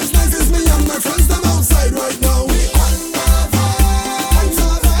head, vibes nice as me and my friends them outside right now. We on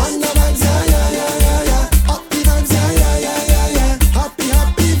the vibes, yeah. Up the vibes, yeah. Happy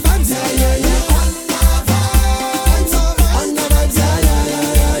vibes, yeah. On the vibes,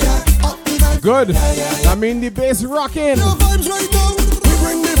 yeah. Up the vibes. Good. I mean the bass rocking. No vibes right now, we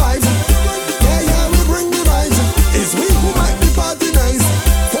bring the vibes. Yeah, we bring the vibes. It's we who make the party nice.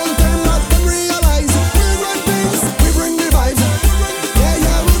 Full time not them realize. We run things, we bring the vibes.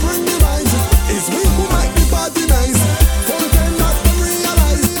 Yeah, we bring the vibes. It's we who make the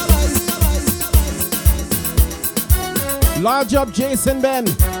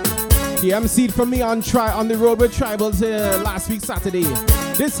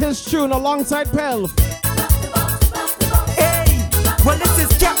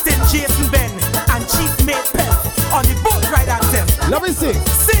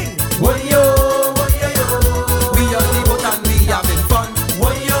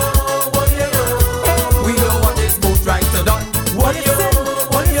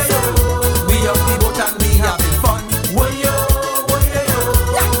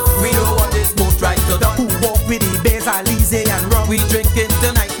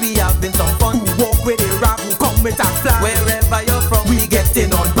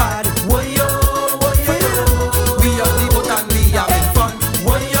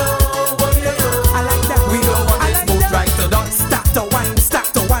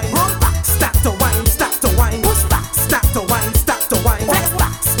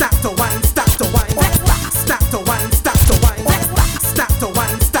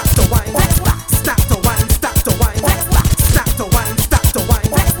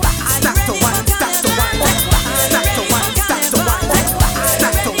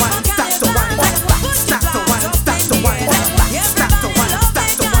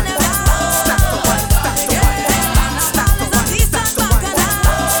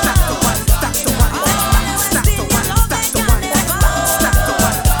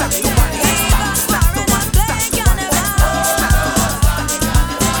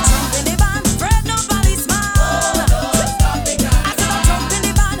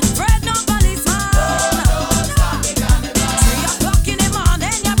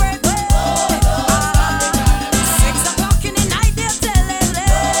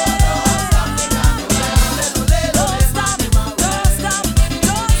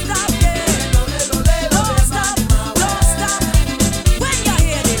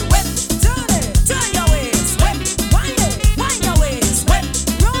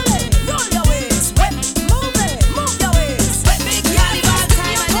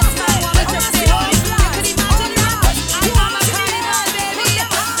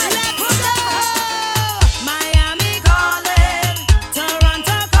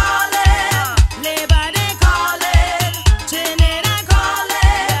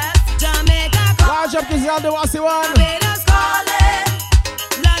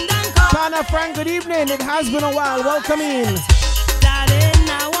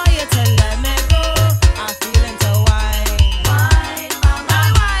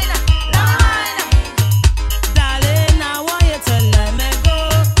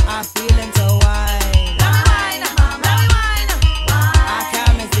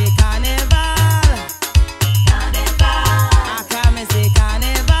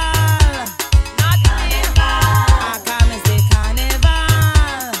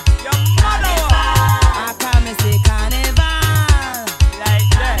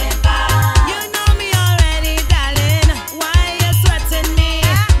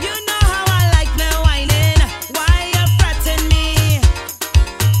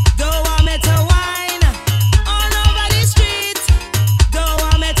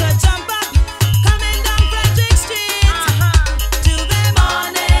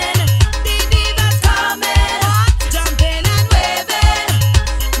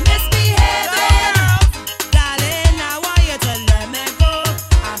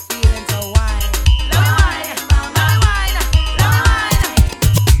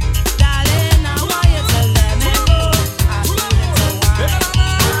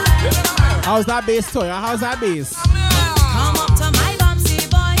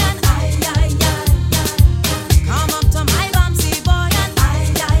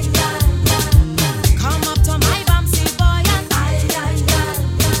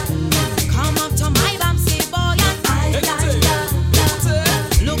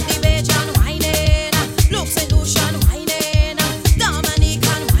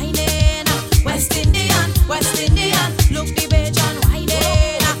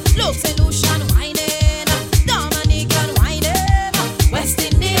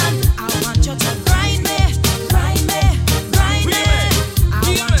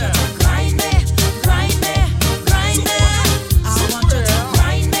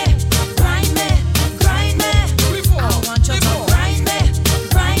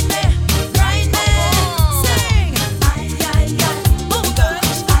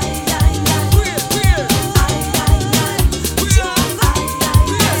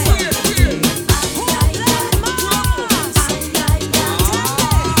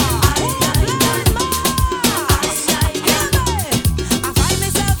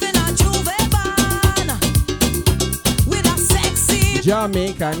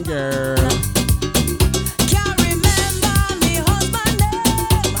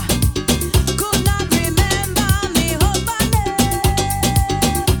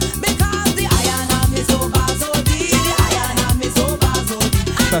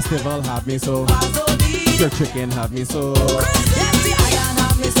Festival have me so. Your chicken have me so.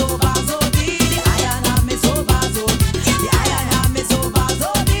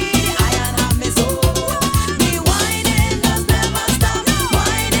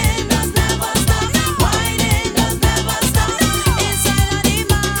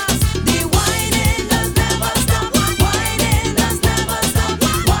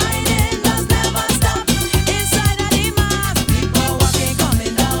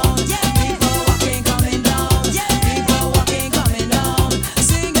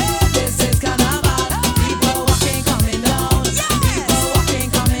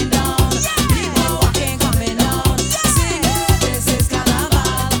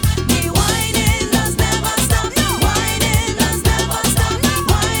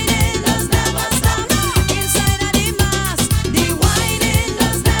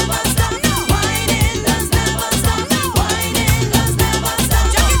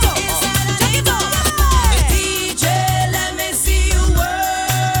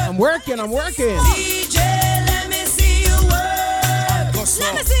 I'm working. DJ, let me see you work.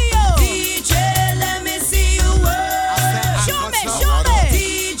 Let me see you. DJ, let me see you work. Show me.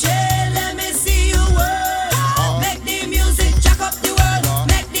 DJ, let me see you work. Make the music jack up the world.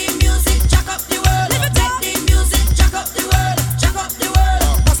 Make the music jack up the world. Make the music jack up the world. Jack up the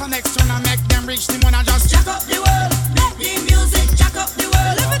world. What's the next one? I make them reach the one I just jack up the world. Make the music jack up the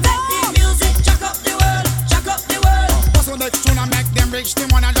world. Make the music jack up the world. Jack up the world. What's the next one? I make them reach the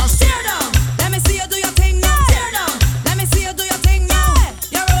one I just tear down. Let me see you do your thing now. Tear down. Let me see you do your thing now.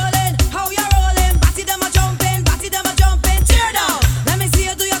 You're rolling, how you're rolling. Batty them a jumping, tear down. Let me see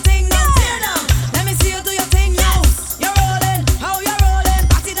you do your thing now. Tear down. Let me see you do your thing now. You're rolling, how you're rolling.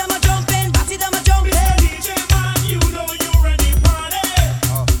 Batty them a jumping, DJ man, you know you ready party.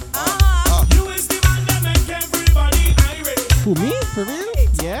 You is the man that make everybody irate. Who, me? For real?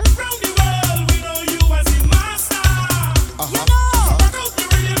 Yeah? Round the world, we know you as the master. You know. Rock out the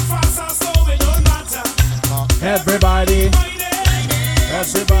rhythm faster, so it don't matter. Everybody.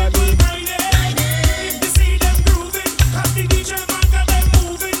 Everybody. If you see them grooving, cause the DJ man got them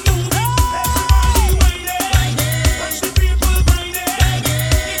moving. Everybody whining, watch the people whining.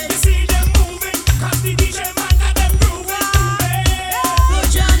 If you see them moving, cause the DJ man got them grooving. Put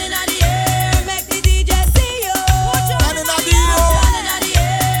your hand in the air, make the DJ see you. Put your hand in the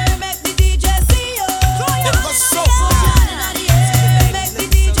air, make the DJ see you. Put your hand in the air, make the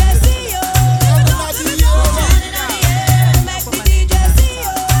DJ see you. Put your hand in the air, make the DJ see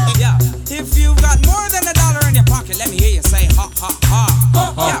you. Yeah, if you've got more than $1 in your pocket, let me hear you say ha ha ha.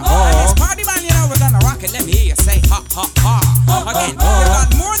 Yeah, this party man, you know we're gonna rock it. Let me hear you say ha ha ha. Again, you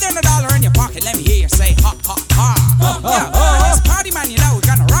got more than $1 in your pocket. Let me hear you say ha ha ha. Yeah, this party man, you know we're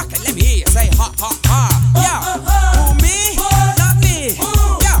gonna rock it. Let me hear you say ha ha ha. Yeah, who me? Not me.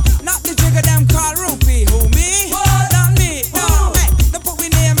 Yeah, not the jigger them call rupee. Who me? Not me. No, hey, don't put me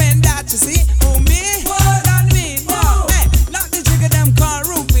name in that. You see? Who me? Not me. No, hey, not the jigger them call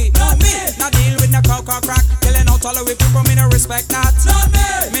rupee. No me. Not deal with no coca crack. Killing out all the way people me no respect that. Not me.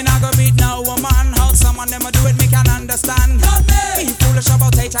 Me not go beat no woman. How someone them a do it me can understand. Not me. Be foolish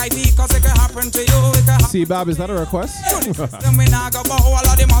about HIV cause it can happen to you. It can happen. See, Bob, is that a request? Then we not go bow all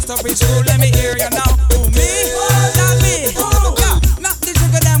of the masterpiece crew. Let me hear you now. Who me? Not me. Yeah, not the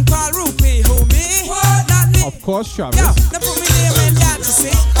jigger them call rupee. Who me? Not me. Of course, Travis. Yeah, they put me name in that you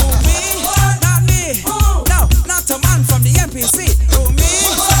see. Who me? Not me. No, not a man from the MPC. Who me?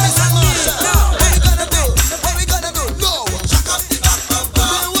 Not me. No, hey, What we gonna do? No. Chuck up the bum bum bum.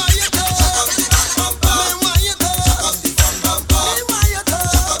 Man, why you go? Chuck up the bum bum bum. Man, why you go? Chuck up the bum bum bum. Man, why you go?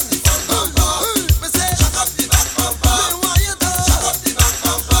 Chuck up the bum bum bum. Me say chuck up the bum bum bum. Man, why you go? Chuck up the bum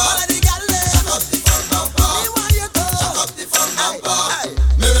bum bum. All of the gyal dem. Chuck up the bum bum bum. Man, why you go? Chuck up the bum bum bum.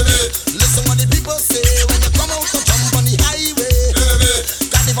 Listen what the people say when you come out to jump on the highway.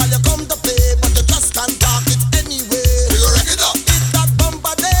 Carnival you come to play, but you just can't talk it anyway. We go wreck it up. It's that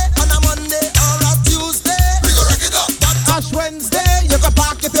bumper day on a Monday or a Tuesday. We go wreck it up. But Ash Wednesday, you can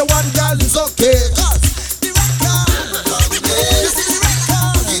park if you want, girl, it's okay. Cause the record, you see the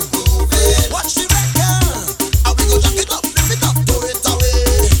record, keep moving. Watch the record, and we go jack it up, flip it up, throw it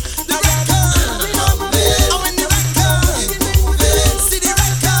away. The record, and when the record, keep moving. See the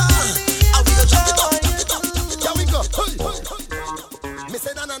record, and we go jack it up, jack it up, jack it up. Here we go. Me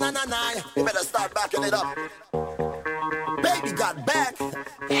say na na na na na, you better start backing it up. Baby got back.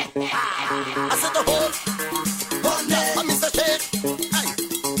 I said the whole one day. I miss the shake. Hey,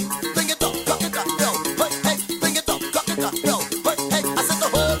 bring it up, cock it up, yo. Hey, bring it up, cock it up, yo. Hey, I said the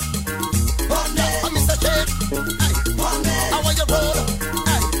whole one day. I miss the shake. Hey, one day. I want you roll.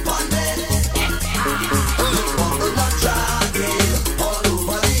 Hey, one day. Bubble and dragging all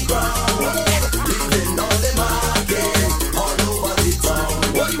over the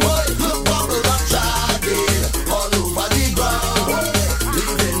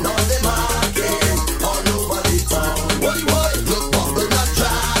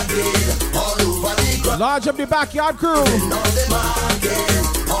Large up the backyard crew.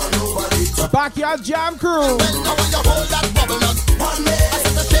 Backyard jam crew.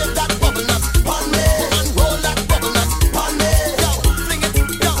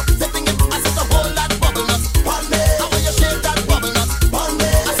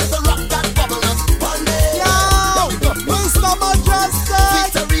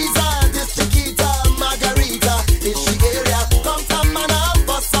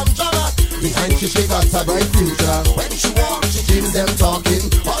 She got a bright future. When she walks, she dreams them talking.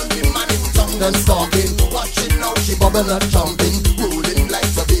 All the man in tongue and stalking. Watching now, she bubble and jumping. Rolling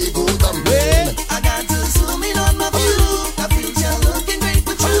like a big old dumpling. I got to zoom in on my view. I feel you looking great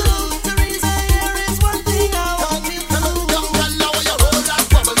for true. The reason here is one thing I want you to do. Young girl, now you roll that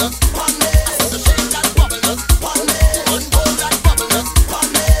bubble up. One day, I said to shake that bubble up. One day, unroll that bubble up.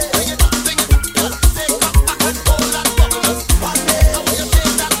 One day, bring it up, take up, back and roll that bubble up. One day, I want you to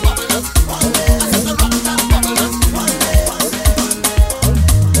shake that bubble up. One day.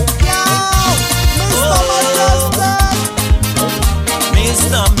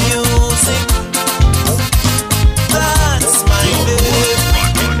 Mr. Music, that's my baby.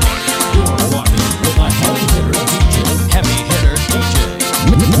 You're rocking with a heavy hitter DJ. Heavy hitter DJ.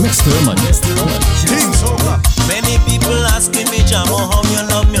 Mr. King Soca. Many people asking me, Jamo, how you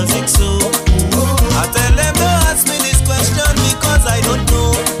love music so? I tell them don't ask me this question because I don't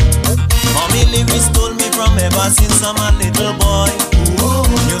know. Mommy lyrics told me from ever since I'm a little boy.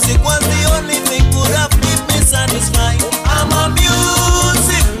 Music was the only thing could have made me satisfied. I'm a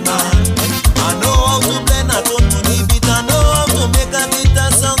music man. I know how to blend a tone to the beat. I know how to make a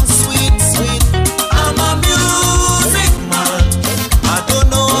guitar song sweet, sweet. I'm a music man. I don't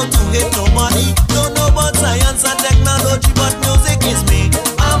know how to hate nobody. Don't know about science and technology, but music is me.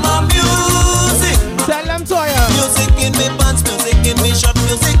 I'm a music man. Tell them to you. Music in me pants, music in me shirt,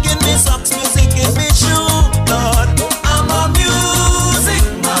 music in me socks, music in me shoe, Lord. I'm a music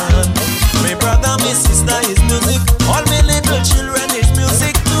man. My brother, my sister is music. All my little children is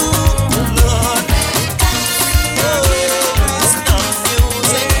music too, Lord. Oh, it's not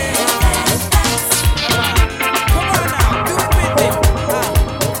music. Come on now, do it with me.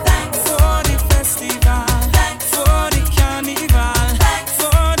 Thanks for the festival. Thanks for the carnival. Thanks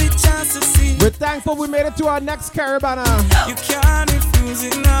for the chance to see. We're thankful we made it to our next Carabana. You can't refuse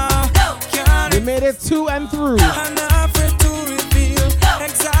it now. We made it to and through. I'm not afraid to reveal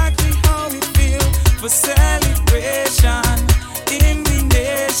exactly how we feel for celebration in the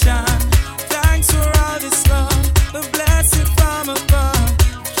nation. Thanks for all this love, a blessing from above.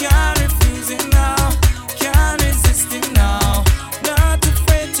 Can't refuse it now, can't resist it now. Not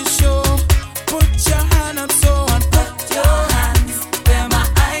afraid to show. Put your hand up so and put your hands where my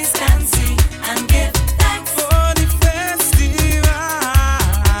eyes can see and give thanks for the festival.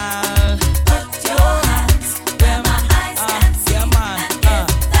 Put your hands where my eyes can see and give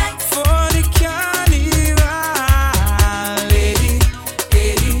thanks for the carnival.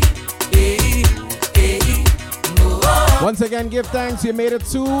 Once again, give thanks. You made it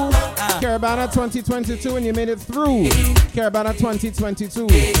to Carabana 2022 and you made it through Carabana 2022.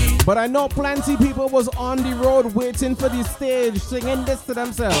 But I know plenty people was on the road waiting for the stage, singing this to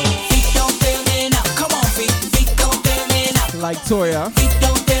themselves. Feet don't fail me now. Come on, feet don't fail me now. Like Toya. Feet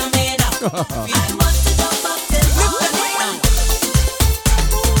don't fail me now. I want to jump up till morning.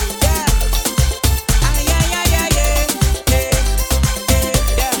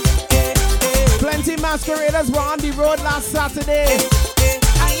 Plenty masqueraders were on the road last Saturday,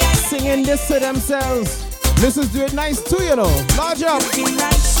 singing this to themselves. Missus do it nice too, you know. Large up.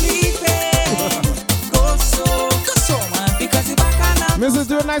 Missus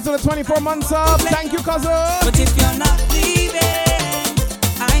do it nice for the 24 months up. Thank you, cousin. But if you're not leaving,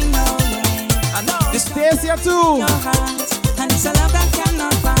 I know. This Stacy too. And it's a love that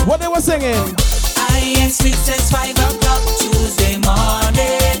cannot find. What they were singing? I ain't sleep since 5 o'clock Tuesday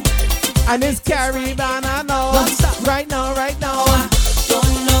morning. And it's Caribana now. Right now, right now.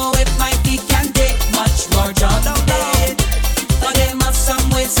 Don't know if my feet can take much more John Day. But they must some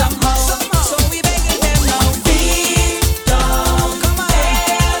way somehow. So we begging them now. Feet don't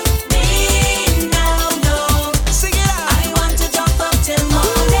fail me now, no. Sing it out. I want to jump up till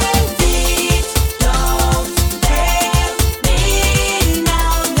morning. Feet don't fail me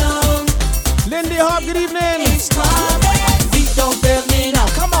now, no. Lindy Hop, good evening. It's coming. Feet don't fail me now.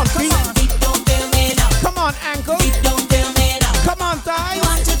 Come on, feet. Feet don't fail me now. Come on, ankle. Feet don't fail me now. Come on, thighs. I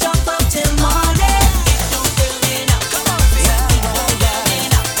want to jump up till morning. Feet don't fail me now. Come on, feet don't fail me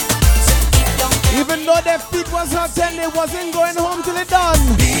now. Even though their feet was hurt and they wasn't going home till it done.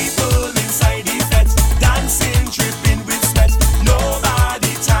 People inside the fence, dancing, tripping with sweat.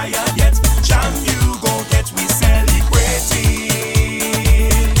 Nobody tired yet. Jam, you go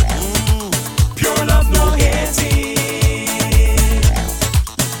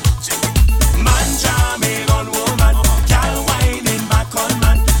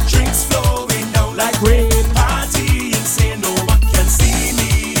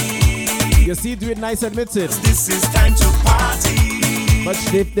nice admits it. This is time to party. But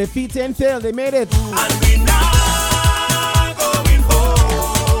their feet ain't failed, they made it. And we not going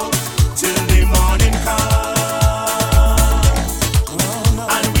home till the morning comes.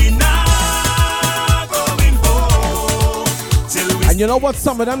 And we not going home till we. And you know what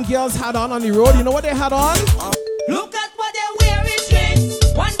some of them girls had on the road? You know what they had on? Look at what they're wearing, straight.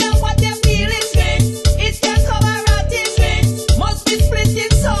 Wonder what they're feeling, straight. It's their cover out in straight. Must be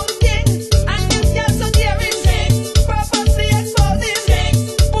splitting something. And them girls so daring, straight. Purposely exposing, straight.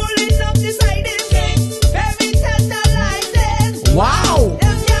 Pulling up the side, straight. Very tantalizing. Wow!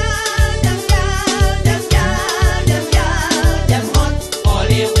 Them y'all, them hot. All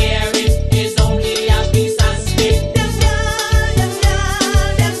they wearing is only a piece of stick. Them hot.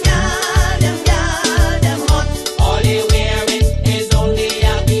 All they wearing is only a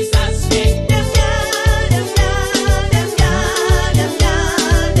piece of stick.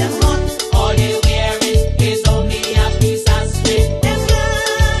 Them hot. All they wearing is only a piece of stick. Them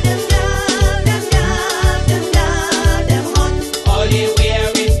hot. All they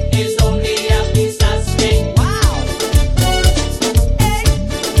wearing is only a piece of stick. Wow.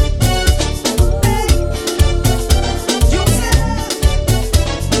 You said,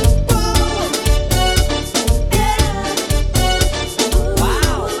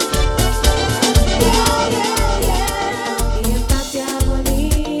 wow. If that's your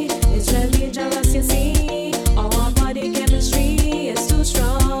harmony, it's really jealous, you see. Our body chemistry is too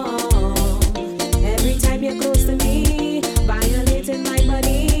strong. Every time you're close to me, violating my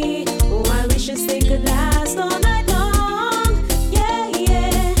body. Oh, I wish this thing could last all night long. Yeah,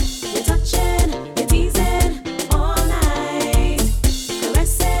 yeah. You're touching, you're teasing all night.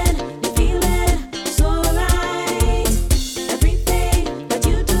 Caressing, you're feeling so right. Everything that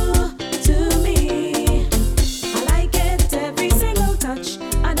you do to me, I like it every single touch.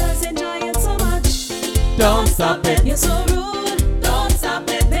 I just enjoy it so much. Don't stop it. You're so rude. Don't stop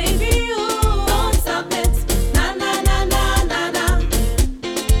it, baby. Ooh. Don't stop it. Na na na na na na.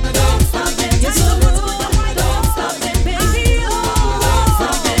 Don't stop it. You're so rude. Don't stop it, baby. Ooh. Don't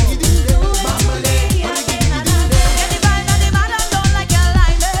stop it. Do it to me again. Na na. Get the vibe that the madam don't like your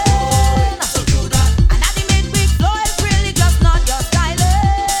lining. And that the mid-week flow is really just not your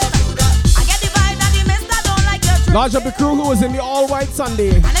styling. I get the vibe that the mister don't like your dress. Large up the crew who was in the all-white Sunday.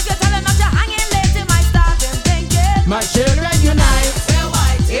 And if you're telling us you're hanging late, you might start thinking. My children unite.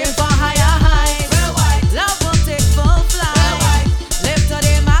 Aim for higher heights. Love will take full flight. Live to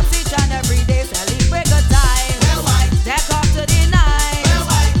the max each and every day. Celebrate good time. Deck off to the night.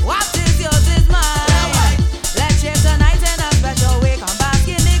 What is yours is mine. Let's share tonight in a special way. Come back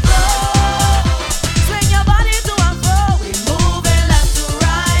in the glow. Swing your body to and fro. We moving left to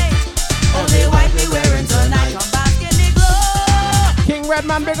right. Only white we wearing tonight. Come back in the glow. King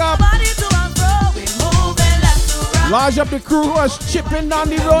Redman, big up. Body to and fro. We moving left to right. Large up the crew who was chipping down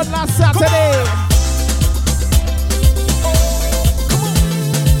the road last Saturday.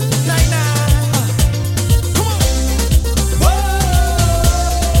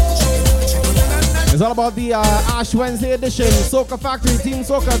 It's all about the Ash Wednesday edition. Soca Factory, Team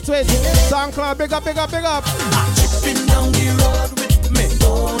Soca, Twitch, SoundCloud, big up, big up, big up. Chipping down the road with me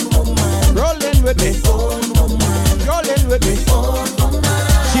own woman. Rolling with me, Own woman. rolling with me. Own woman.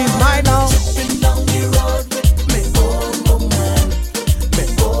 She's mine now. Chipping down the road with me own woman. Me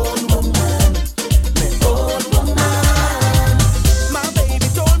own woman. Me own woman. My baby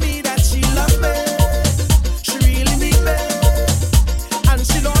told me that she loves me. She really needs me. And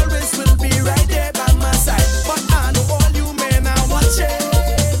she'll always will be right there by my side. But I know all you men are watching.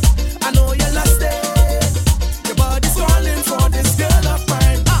 I know you're lost it. Your body's calling for this girl of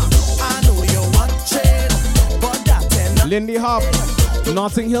mine. I know you're watching. But that ain't Lindy Hop,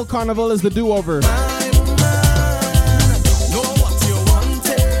 Notting Hill Carnival is the do-over. my woman. Know what you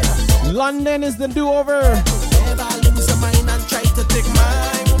wanted. London is the do-over. Never lose your mind and try to take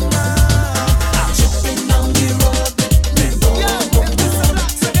my woman. I'm chipping down the road with me.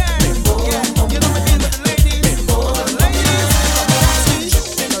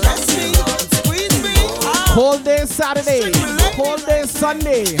 Cold day Saturday, cold day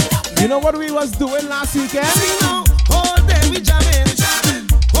Sunday. You know what we was doing last weekend? All day we jamming,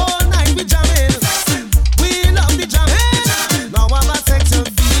 all night we jamming. We love the jamming. Now I'm a sexual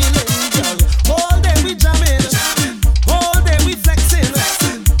feeling, girl. All day we jamming, all day we flexing.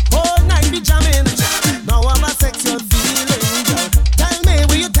 All night we jamming. Now I'm a sexual feeling, girl. Tell me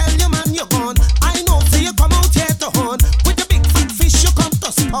will you tell your man you're gone? I know so you come out here to hunt. With the big fat fish you come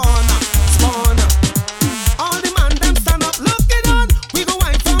to spawn. All the man them stand up, look it on. We go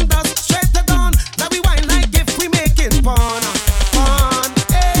wine from dusk straight to dawn. Now we wine like if we making porn.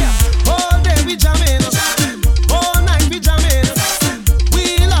 All day we jam.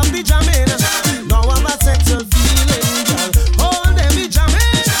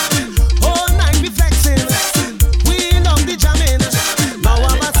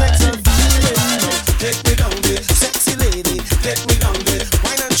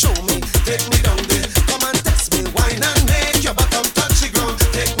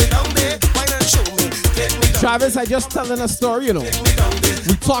 Travis, I just telling a story, you know.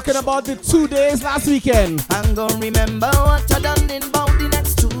 We talking about the 2 days last weekend. I'm gonna remember what I done in about the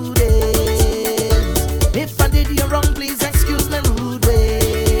next 2 days. If I did you wrong, please excuse me rude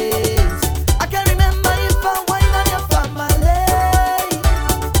ways. I can remember if I wine on your family.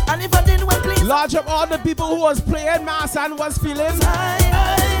 And if I didn't, well, please. Large up all the people who was playing mass and was feeling.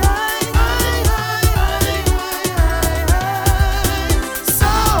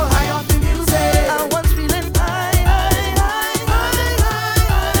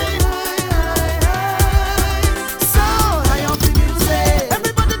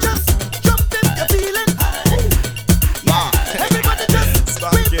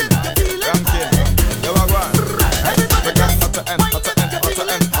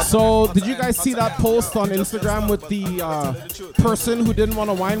 So, did you guys see that post on Instagram with the person who didn't want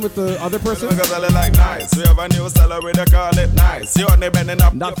to wine with the other person?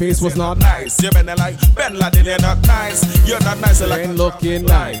 That face was not nice. You're bending like Ben Laden, you're not nice. You're not nice, you like ain't looking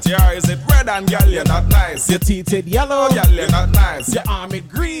nice. Your eyes it red and girl, you're not nice. Your teeth it yellow, girl, you're not nice. Your arm it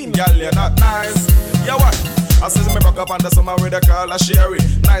green, girl, you're not nice. Yeah, what? I says me broke up under summer with a girl a Sherry.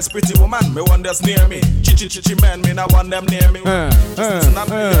 Nice pretty woman, me want this near me. Chi man, me not want them near me. Not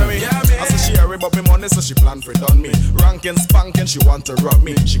near me. Yeah, I say Sherry, but me money, so she plan for it on me. Ranking, spanking, she want to rock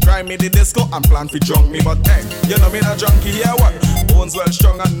me. She cry me the disco and plan for drunk me. But hey, you know me not junkie, yeah what? Bones well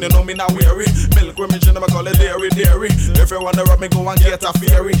strong and you know me not weary. Milk with me, you never call it dairy. If you wanna rob me, go and get a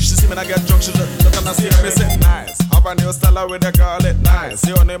fairy. She see me not get drunk, she just look and see me say nice. Have a new style with a call it nice.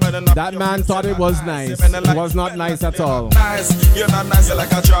 That man thought it was nice. It was not nice at all. Nice, you're not nice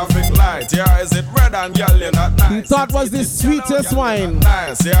like a traffic light. Your eyes it red and girl, you're not nice. He thought was the sweetest wine.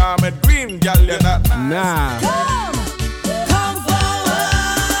 Nice, your arm it green, girl, you're not nice. Nah. Come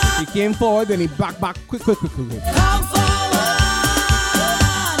forward. He came forward and he back quick. Come forward.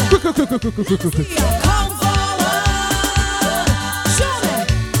 Quick. Come forward. Show me,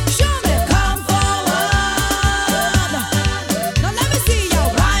 come forward. Now let me see you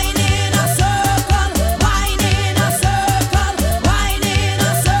wine in a circle, wine in a circle, wine in a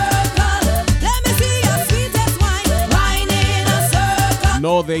circle. Let me see your sweetest wine, wine in a circle.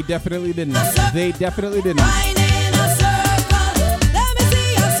 No, they definitely didn't. They definitely didn't. Wine in a circle. Let me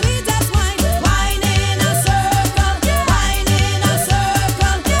see your sweetest wine, wine in a circle, wine in a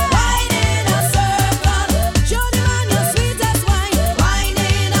circle, wine in a circle. Show the man your sweetest wine, wine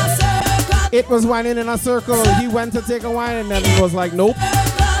in a circle. It was whining in a circle. He went to take a wine and then it was like, nope.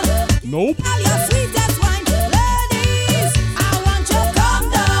 Nope. All your sweetest wine, ladies. I want you to come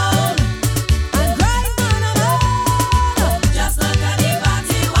down and grind on a man. Just look at the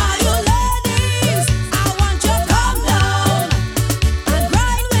party while you ladies. I want you to come down and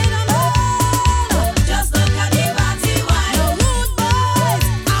grind with a man. Just look at the party while you rude boys.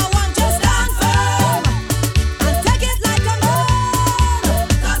 I want you to stand firm and take it like a man.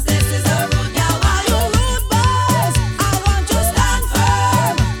 'Cause this is a rude girl while you rude boys. I want you to stand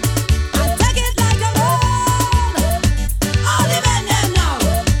firm and take it like a man. All the men them now.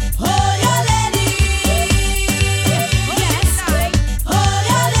 Hold your lady. Yes, hold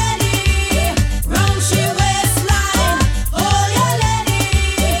your lady. Round she waistline. Hold your lady.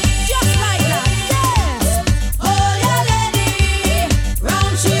 Just like that. Yes. Hold your lady.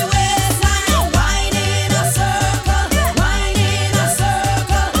 Round she waistline. Wine in a circle. Wine in a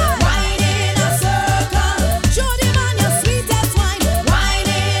circle. Wine in a circle. Show the man your sweetest wine. Wine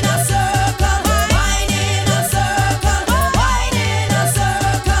in a circle. Wine in a circle. Wine in a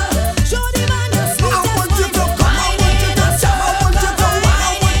circle. Show the man your sweetest wine. Wine in a circle.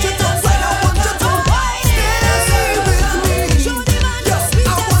 Wine in a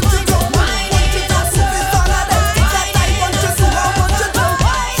circle. Wine in a circle.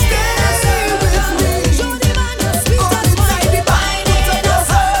 Show the man your sweetest wine. Wine in a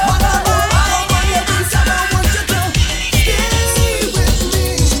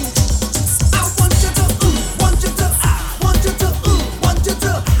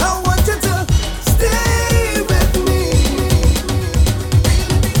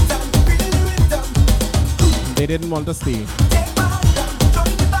circle. They didn't want to stay.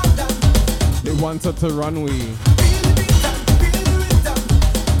 They wanted to run away.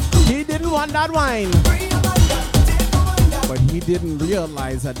 He didn't want that wine. But he didn't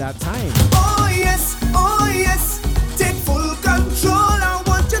realize at that time. Oh yes, take full control. I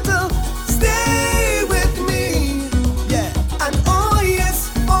want you to stay with me. Yeah, and oh yes,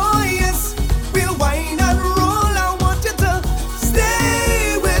 we'll wine and roll. I want you to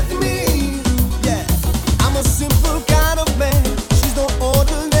stay with me. Yeah, I'm a simple kind of man. She's no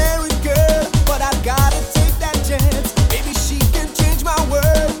ordinary girl, but I gotta take that chance. Maybe she can change my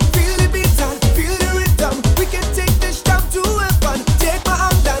world. Feel the beat and feel the rhythm. We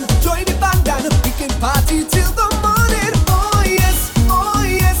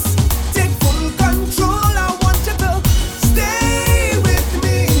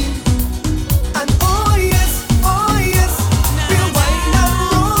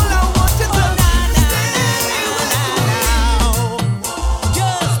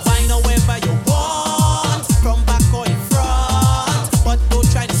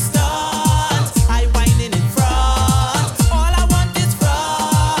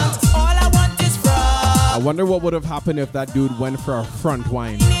Wonder what would have happened if that dude went for a front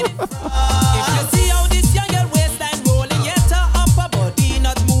wine. If you see how this young girl waistline rolling, yet her upper body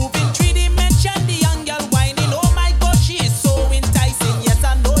not moving. 3D the young girl whining. Oh my God, she is so enticing. Yes,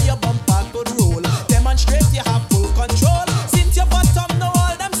 I know your bumper could roll. Demonstrate you have full control. Since your bottom know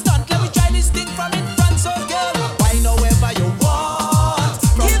all them stunt, let me try this thing from in front. So girl, wine however you want.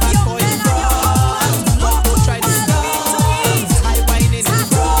 From back for in front. Love to try this dance. High wine in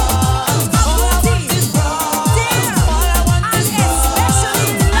front. All I want is front. All I want is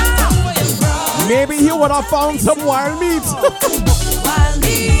front. Maybe he would have found some wild meat. Wild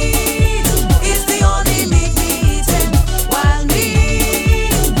meat is the only meat we eatin'. Wild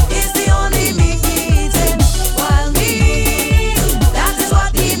meat is the only meat we eatin'. Wild meat, that is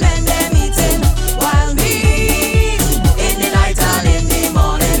what the men them eatin'. Wild meat in the night and in the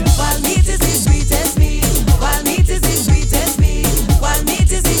morning. Wild meat is the sweetest meat. Wild meat is the sweetest meat. Wild meat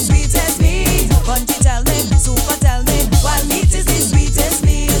is the sweetest meat. Bunty tell me, Super tell me. Wild meat is the sweetest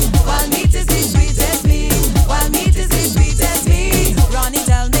meat. Wild meat is the sweetest meat. Wild meat is the sweetest meat. Ronnie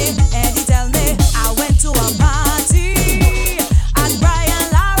tell me, Eddie tell me. I went to a party at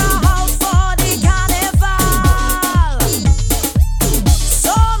Brian Lara house for the carnival.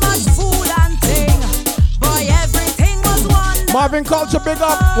 So much food and thing, boy, everything was wonderful. Marvin Culture, big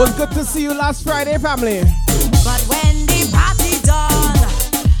up. Was good to see you last Friday, family. But when the party done,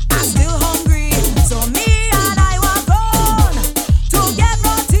 I'm still hungry. So me and I were gone to get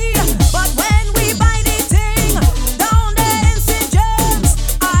roti. But when we buy the thing down there in St. James,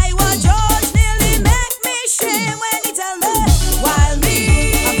 I was George nearly make me shame when he tell me wild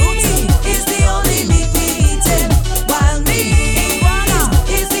meat is the only meat we eatin'. Wild meat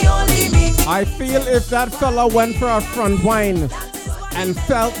is the only meat. I feel if that fella went for a front wine and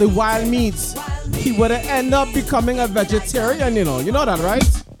felt the wild meats, he would have ended up becoming a vegetarian, you know. You know that,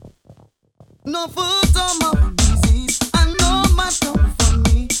 right? No food on my disease, and no matter for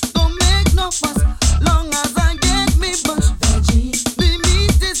me. Don't make no fuss, long as I get me bush veggie. The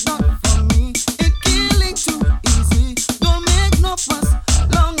meat is not for me, it killing too easy. Don't make no fuss,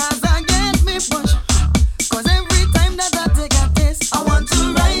 long as I get me bush. 'Cause every time that I take a taste, I want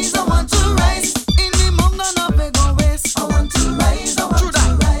to rise, I want to rise. In the mountain of a go waste, I want to rise, I want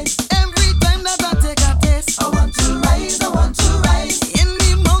to rise. Every time that I take a taste, I want to rise, I want to rise. In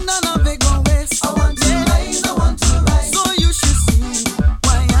the mountain of a go waste, I want to rise, I want to rise. So you should see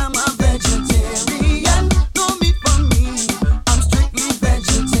why I'm a vegetarian. No meat for me, I'm strictly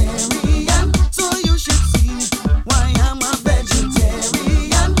vegetarian. So you should see why I'm a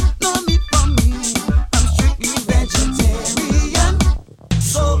vegetarian. No meat for me, I'm strictly vegetarian.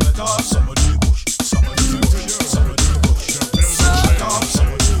 So Let off some of the bush, some of the bush, some of the bush. Let off some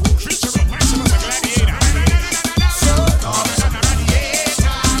of the bush. Featuring Maximus the Gladiator. Let off some of the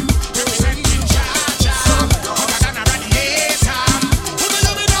radiator. Representing Jaja. Hotter than a radiator. Who do you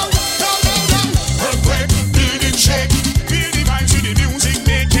know? Earthquake, building shake. Feel the vibes with the music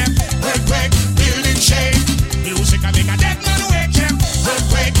make it. Earthquake, building shake. Music a make a dead man wake him.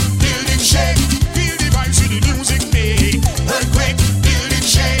 Earthquake, building shake. Feel the vibes with the music make. Earthquake, building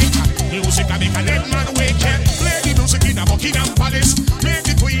shake. Music a make a dead man wake him. Play the music in a Buckingham Palace. Make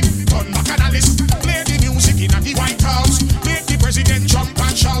the Queen turn back and Alice. Play the music in a the White House. Make the President jump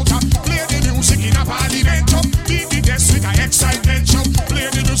and shout. Play the music in a Parliament. Beat the desk with a excitement. Play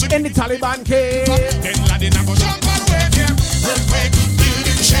the music In the Taliban cave. then Laden a go jump and wake him. Earthquake,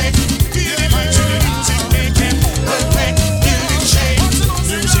 building shake. Feel the vibes with the music make him. Earthquake, building shake.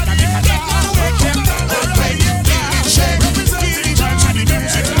 Music a make a dead man wake him. Earthquake, building shake. Feel the vibes with the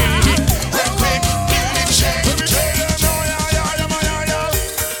music make him. Earthquake, building shake.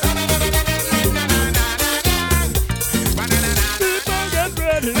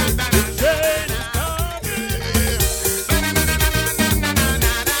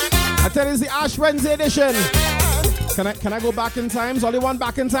 I tell you, it's the Ash Wednesday edition. Can I go back in times? Only one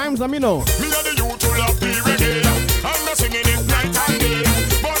back in times? Let me know. Me and the youth who love the reggae. I'm not singing it night and day.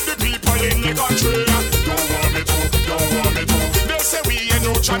 But the people in the country don't want me to, don't want me to. They say we ain't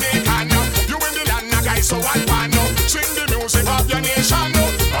no Jamaican. You in the land, a guy so one pan. Sing the music of your nation.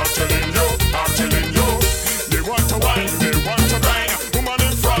 I'm telling you. They want to wine, they want to grind. Woman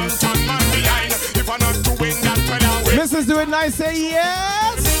in front and man behind. If I'm not doing that, when I win. Mrs. Do It Nice, say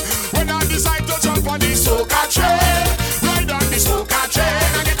yes. When I decide to jump on the soca train, ride on the soca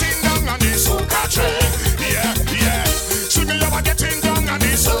train, and getting down on the soca train. Yeah. See me over getting down on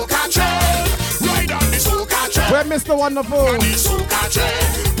the soca train, ride on the soca train. Where Mr. Wonderful? On the soca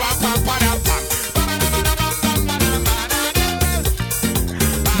train. Pam, pam, pam, pam.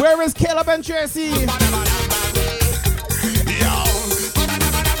 Where is Caleb and Tracy?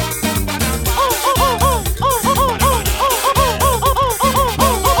 Oh,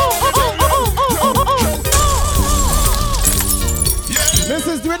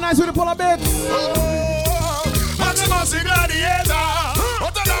 nice with the pull a bit.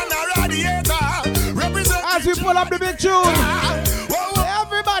 As we pull up the big tune,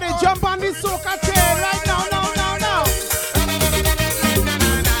 everybody jump on this soca train right now, now.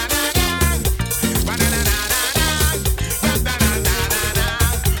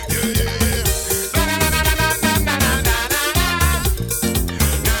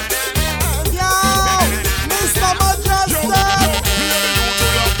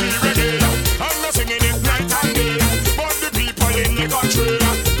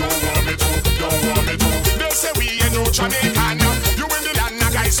 Jamaican, you in the land, a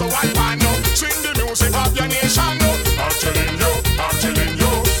guy so alpano. Sing the music of your nation. I'm telling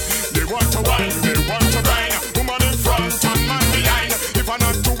you, they want to wine, they want to grind. Woman in front and man behind. If I'm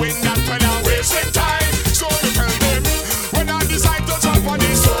not doing that, well I'm wasting time. So you tell them when I decide to jump on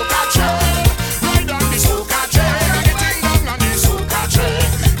the soca train, ride on the soca train, getting down on the soca train.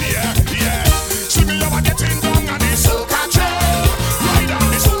 Yeah. See me over getting down on the soca train, ride on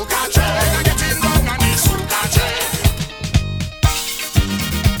the soca train, getting down on the soca train.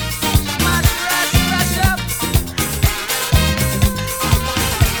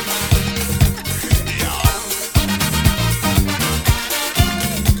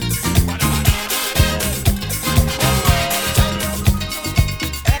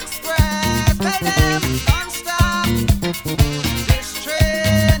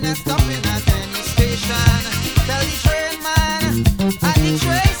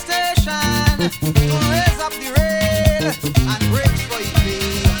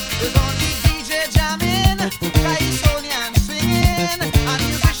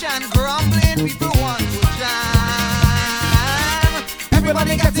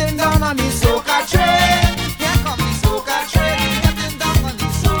 Everybody getting down on the soca train. Here come the soca train. Getting down on the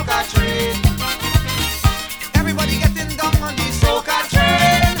soca train. Everybody getting down on the soca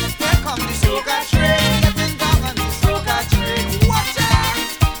train. Here come the soca train. Getting down on the soca train. Watch out!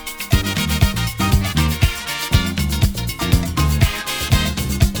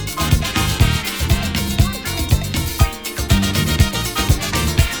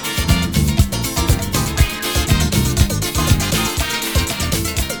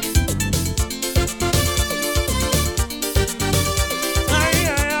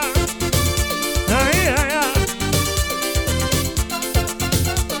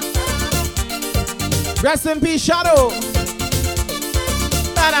 Rest in peace, Shadow.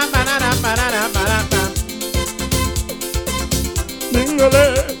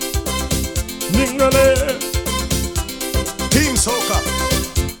 Ningale. Team Soca.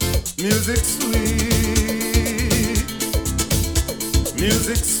 Music sweet.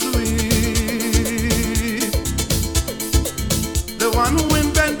 Music sweet. The one who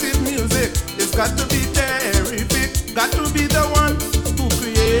invented music has got to be terrific. Got to be the one who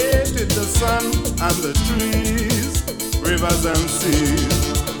created the sun and the trees, rivers and seas.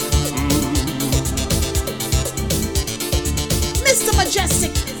 Mr.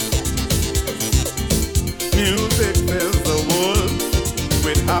 Mejustik. Music fills the world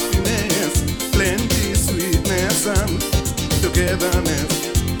with happiness, plenty, sweetness and togetherness.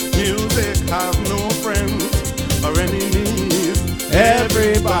 Music have no friends or enemies.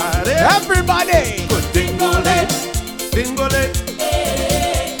 Everybody, good dingole, dingole,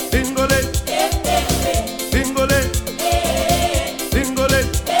 dingole, dingole, dingole.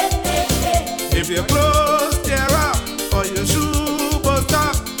 If your clothes tear up or your shoe bust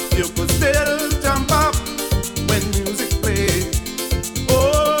up, you could still jump up when music plays.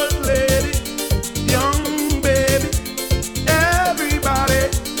 Old lady, young baby, everybody,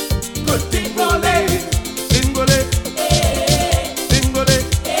 good dingole, dingole, dingole,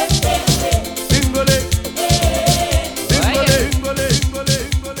 dingole, dingole, dingole,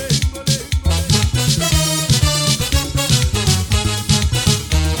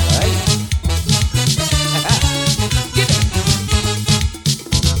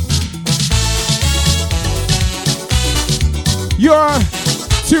 You're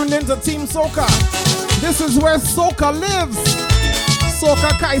tuned into Team Soca. This is where Soca lives.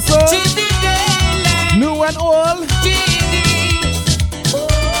 Soca Kaiser. New and old.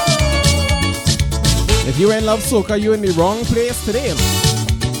 If you ain't love Soca, you're in the wrong place today.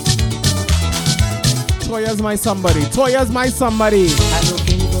 Toya's my somebody. Toya's my somebody. I'm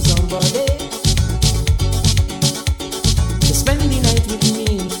looking for somebody to spend the night with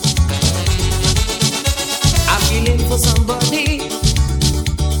me. I'm feeling for somebody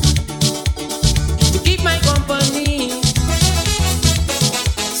to keep my company.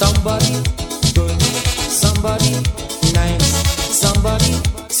 Somebody good, somebody nice, somebody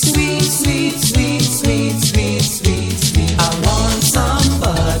sweet, sweet, sweet, sweet, sweet, sweet, sweet. I want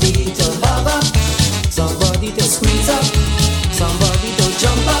somebody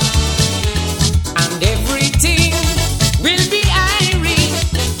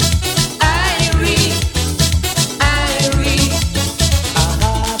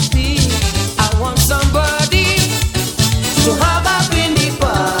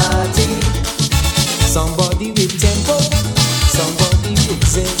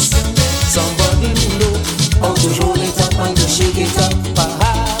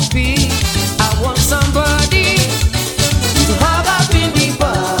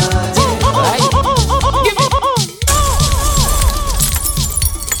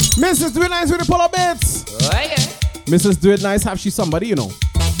Mrs. Do It Nice with the pull-up bits. Oh, yeah. Mrs. Do It Nice have she somebody, you know.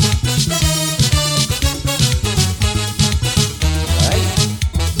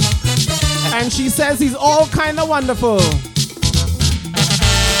 And she says he's all kind of wonderful.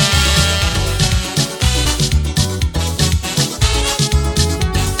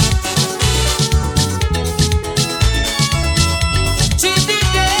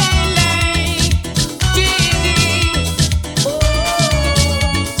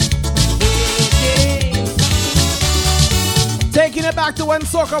 Taking it back to when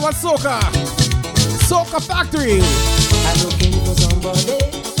Soca was Soca. Soca Factory. I'm looking for somebody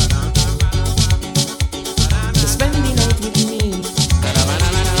to spend the night with me.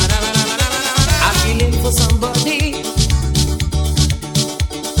 I'm feeling for somebody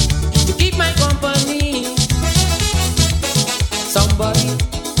to keep my company. Somebody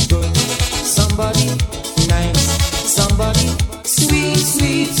good, somebody nice, somebody sweet,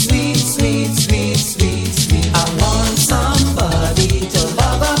 sweet, sweet, sweet, sweet, sweet, sweet. I want somebody to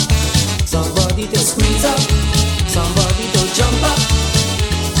love up, somebody to squeeze up, somebody to jump up,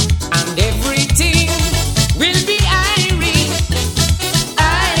 and everything will be irie,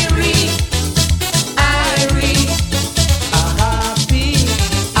 irie, irie. Happy.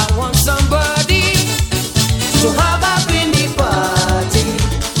 I want somebody to have up in the party,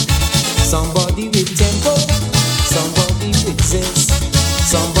 somebody with tempo, somebody with zest,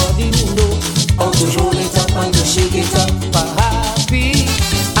 somebody who know how to roll it up and to shake it up. Happy.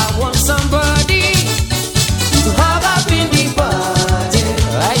 I want somebody to have up in the party.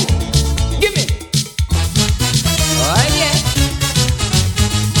 Right? Give me. Oh yeah.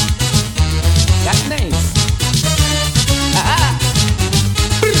 That's nice. Ah.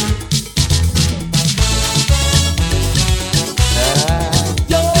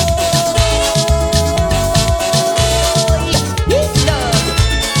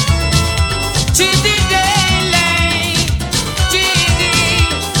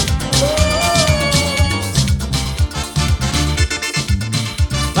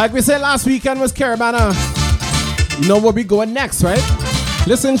 Like we said last weekend was Caravana. You know where we going next, right?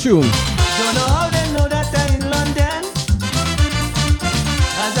 Listen, tune. Don't know how they know that I'm in London.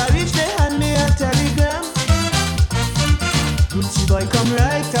 As I reach, they hand me a telegram. Gucci boy come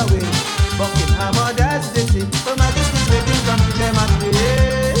right away. Buckingham or that's the thing. For my distance waiting, come to them and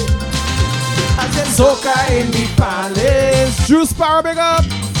play. I said Soca in the palace. Drew Sparrow, big up.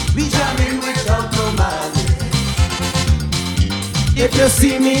 we jamming without no malice. If you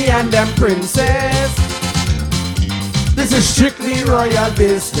see me and them princess, this is strictly royal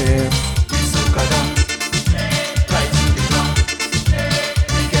business. We soca down, right to the ground.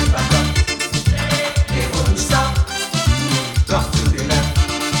 We get back up, they won't stop. Rock to the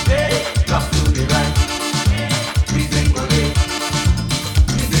left, rock to the right. We drink ole,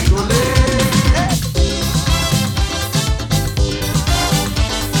 we drink ole.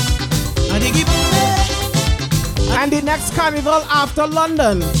 And they give And the next carnival after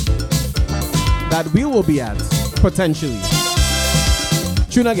London that we will be at, potentially.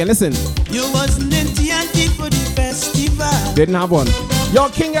 Tune again, listen. you wasn't in TNT for the festival. Didn't have one. Yo,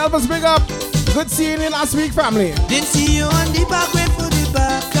 King Elvis, big up. Good seeing you last week, family. Didn't see you on the parkway for the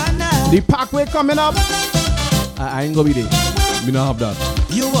bacchanal. The Parkway coming up. I ain't gonna be there. We don't have that.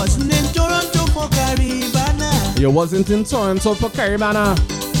 You wasn't in Toronto for Caribana. You wasn't in Toronto for Caravana.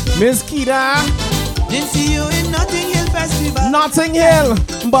 Miss Kida. Didn't see you in Notting Hill Festival. Notting Hill.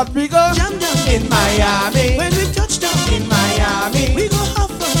 But we go Jam down in Miami. when we touch down In Miami. we go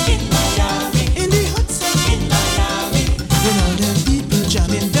have fun in Miami. In the hot sun in Miami. When all the people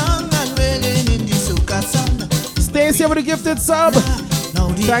jamming down and wailing in the soca sound. Stacey with a gifted sub. Now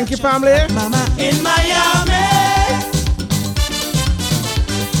the Thank you, family. mama in Miami.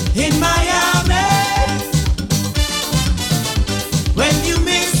 In Miami. When you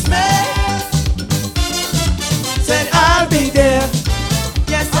miss me, said I'll be there.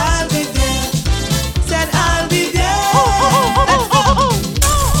 Yes, I'll be there. Said I'll be there.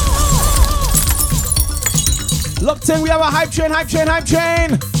 Look, Ting, we have a hype train, hype train, hype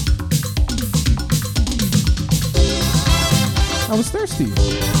train. I was thirsty.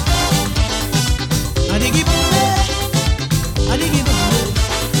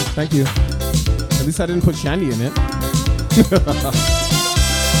 Thank you. At least I didn't put shandy in it.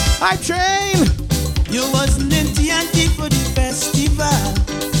 Hype train. You wasn't in TNT for the festival.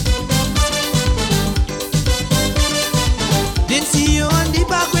 Didn't see you on the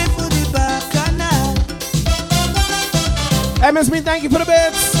parkway for the bacchanal. MS, thank you for the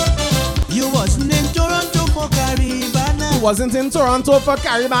bits. You wasn't in Toronto for Caribana. You wasn't in Toronto for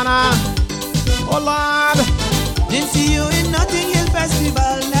Caribana. Oh, Lord. Didn't see you in Notting Hill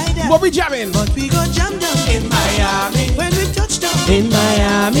Festival night. What we jamming? But we go jam down in Miami. When we touch down in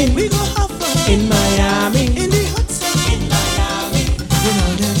Miami, we go have fun in Miami, in the hot sun in Miami. When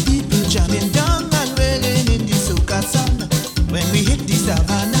all the people jamming down and wailing in the soca sun. When we hit the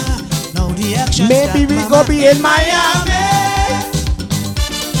savannah, now the action maybe we go be in Miami.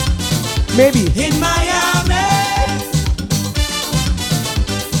 Maybe in Miami.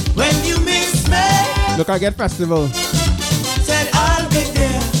 When you miss me, look, I get festival. said I'll be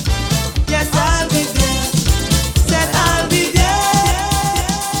there. Yes, I'll be there. Said I'll be there.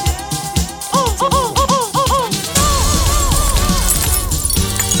 Oh, oh, oh, oh, oh,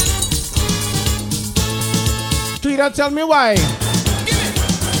 oh. Twitter, tell me why.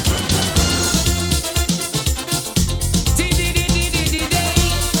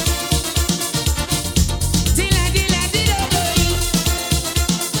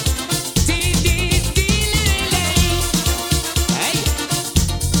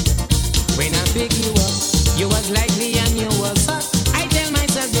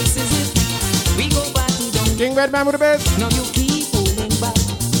 King Redman with the best. Now you keep holding back,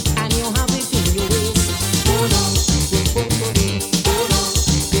 and you have it in your waist. Hold on.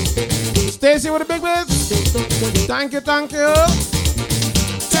 Stacy with the big bits. Thank you, thank you.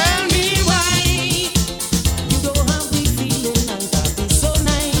 Tell me why you don't have the feeling and that is so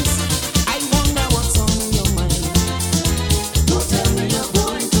nice. I wonder what's on your mind. Don't tell me you're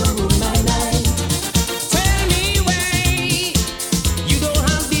going to ruin my night. Tell me why you don't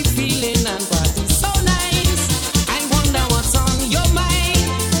have the feeling and that is so nice. I wonder what's on your mind.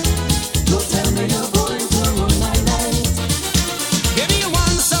 Don't tell me you're going to ruin my night. Maybe you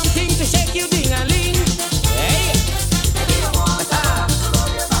want something to shake you ding-a-ling. Hey. Maybe you want a man to roll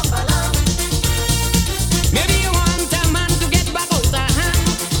your bumper. Maybe you want a man to get back out of hand.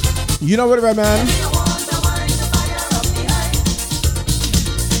 You know what, Redman?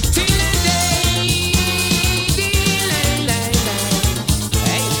 Till the day,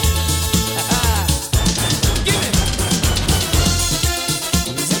 hey, give it.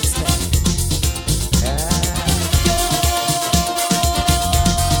 Music step.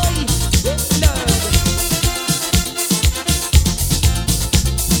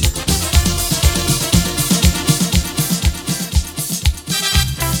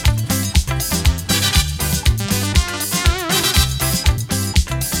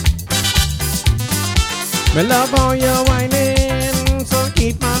 Me love how you're whining, so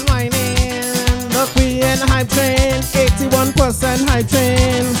keep on whining. The Queen hype train, 81% hype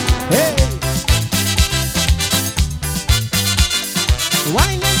train. Hey,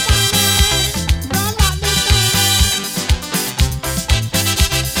 whining,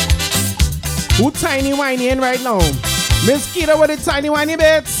 who tiny whining right now? Miss Keita with the tiny whiny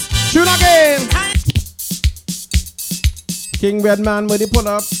bits. Tune again. King Redman with the pull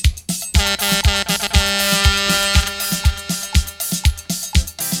up.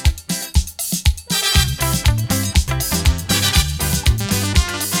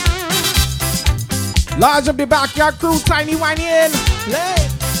 Large up the backyard crew, tiny whiny in.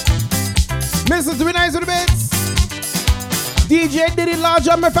 Mrs. Doing Nice with the bits. DJ Diddy, large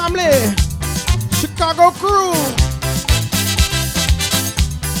up my family. Chicago crew.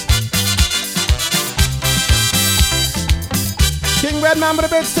 King Redman with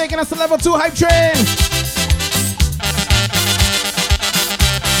the bits, taking us to level 2 hype train.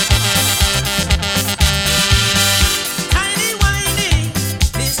 Tiny whiny,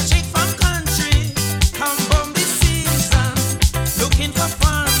 this chick from country, come from the season, looking for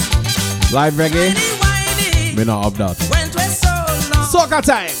fun. Live reggae. Tiny whiny, Me not up that. went away so long. Soca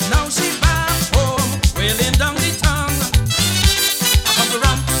time. Now she back home, wailing down the tongue. I come to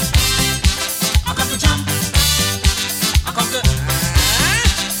rump, I come to jump, I come to.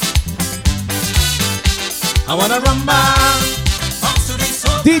 I wanna run back to the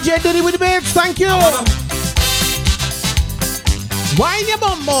soul. DJ Diddy with the bits, thank you. Wine your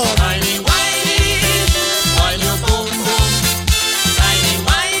bum bum. Whiny, whiny, whine your boom boom. Whiny,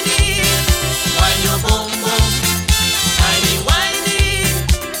 whiny, whine your boom boom. Whiny, whiny,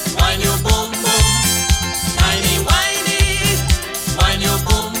 whine your boom boom. Whiny, whiny, whine your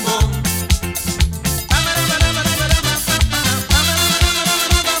boom boom.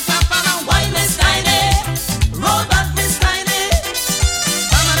 Whine Miss Tiny, roll back Miss Tiny.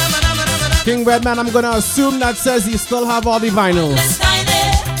 King Redman, I'm gonna assume that says he still have all the vinyls. Miss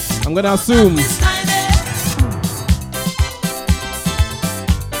Tiny, I'm gonna assume. Miss Tiny.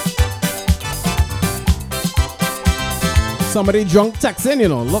 Somebody drunk texting, you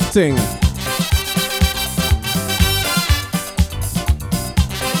know, look thing.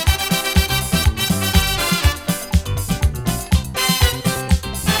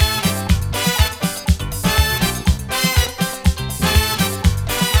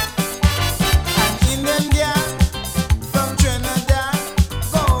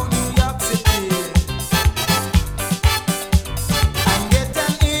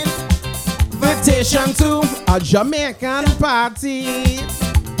 invitation to a Jamaican party.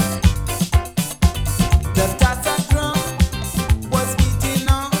 The Tata drum was beating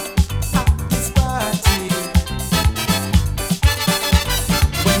on at this party.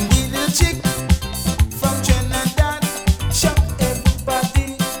 When the little chick from Trinidad shocked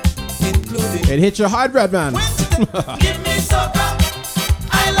everybody, including. It hit your hard, red man. Give me soca,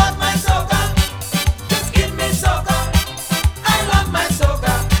 I love my soca. Just give me soca, I love my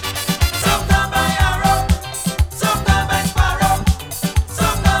soca. Soca by Arrow, soca by Sparrow,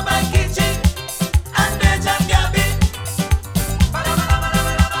 soca by Kitchen, and Dejan Gabby.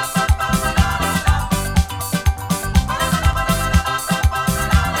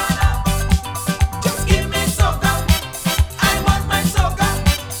 Just give me soca, I want my soca.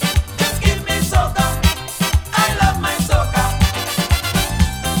 Just give me soca, I love my soca.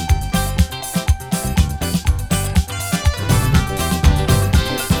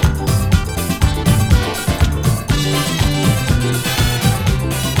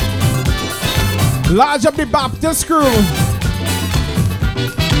 Large up the Baptist crew.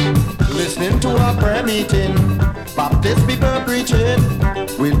 Listening to a prayer meeting, Baptist people preaching,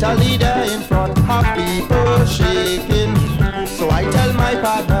 with a leader in front of people shaking. So I tell my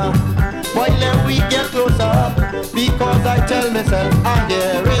partner, why let we get closer? Because I tell myself I'm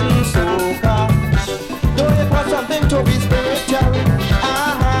hearing soca. Though it was something to be spiritual,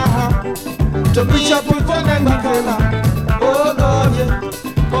 to preach up with one and oh Lord, yeah,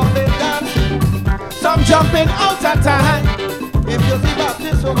 for they dancing, some jumping out of time. If you see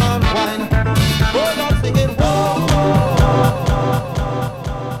Baptist woman wine, oh Lord, singing whoa.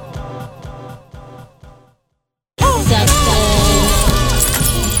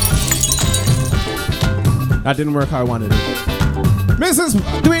 That didn't work how I wanted it. Mrs.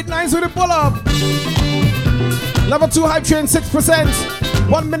 Do it nice with a pull up. Level 2 hype train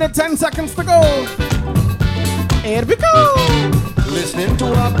 6%. 1 minute 10 seconds to go. Here we go. Listening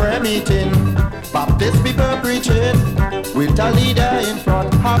to a prayer meeting, Baptist people preaching, with a leader in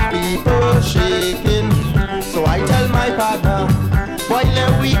front of people shaking. So I tell my partner, why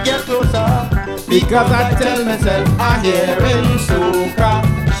let we get closer? Because I tell myself I'm hearing soca.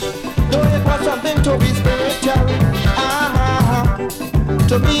 Though it was something to be spiritual,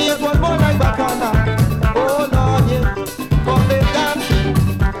 to me it was more like bacana. Oh Lord, yeah, for they dancing,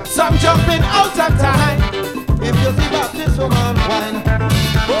 some jumping out of time. If you see Baptist woman wine,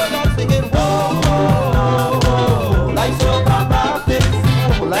 oh Lord, singing whoa, whoa, whoa, like soca Baptist,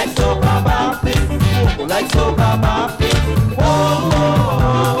 whoa, like soca Baptist, whoa, like soca Baptist, whoa,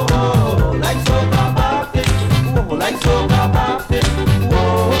 whoa, whoa, like soca Baptist, whoa, like soca Baptist,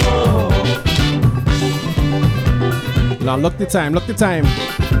 whoa. Now look the time, look the time.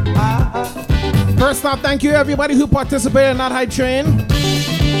 First off, thank you everybody who participated in that hype train.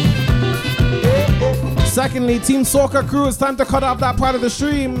 Secondly, Team Soca crew, it's time to cut off that part of the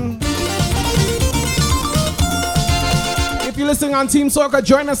stream. If you're listening on Team Soca,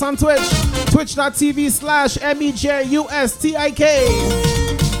 join us on Twitch. Twitch.tv/MEJUSTIK.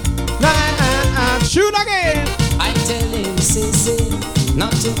 Shoot again. I tell him, say,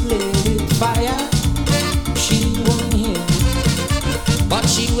 not to play with fire. She won't hear, but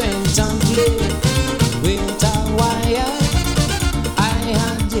she went and played with a wire. I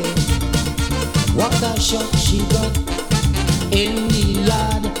had it. What a shock she got in the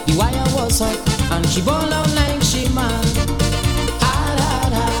yard. The wire was hot and she balled out like she mad.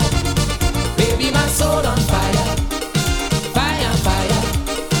 Hard. Baby, my soul on fire. Fire, fire.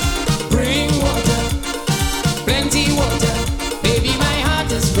 Bring water, plenty water. Baby, my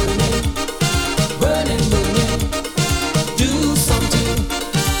heart is burning. Burning. Do something,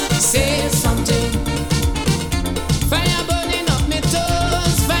 say something. Fire burning up my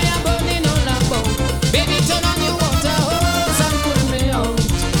toes, fire burning all about. Baby, turn on your water hose and pull me out.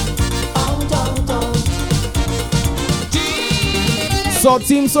 So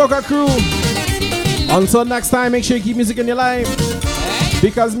Team Soca crew, until next time, make sure you keep music in your life.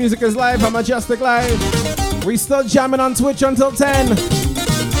 Because music is live and Mejustik live. We still jamming on Twitch until 10.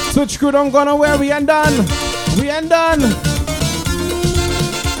 Twitch crew don't go nowhere, we ain't done. We ain't done.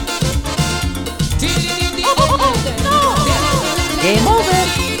 Game over.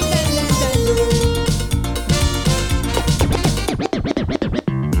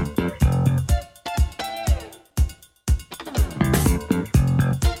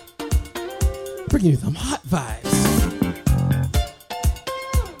 Bringing you some hot vibes.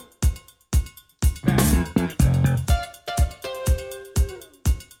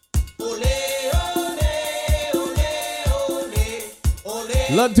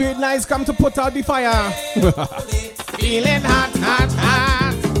 Let's do it nice, come to put out the fire. Feeling hot, hot,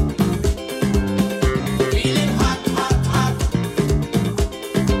 hot.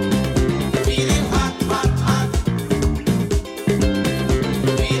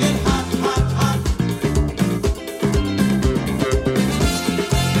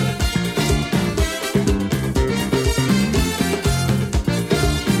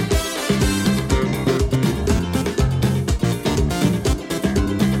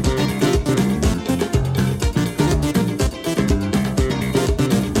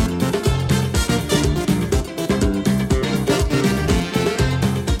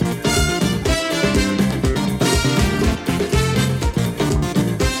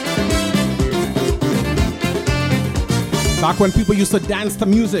 when people used to dance to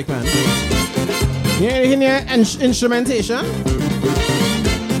music, man. You hear instrumentation?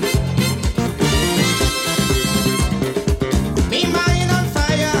 Me mind on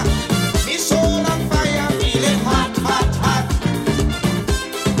fire, me soul on fire, feeling hot, hot, hot.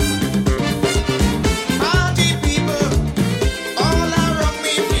 Party people, all around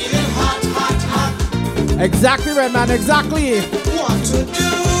me feeling hot, hot, hot. Exactly right, man, exactly. What to do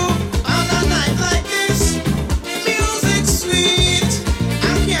on a night like this? Music sweet, I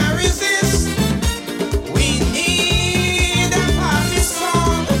can't resist. We need a party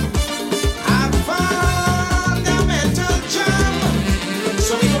song, a fundamental jam.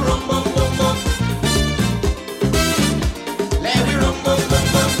 So we go rum bum bum bum. Let we rum bum bum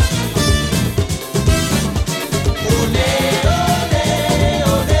bum. Ole ole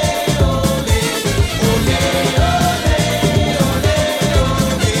ole ole ole ole.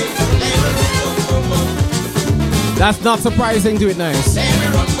 That's not surprising, do it nice. Let we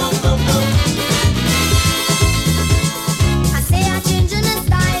rum bum bum bum. I say I changing the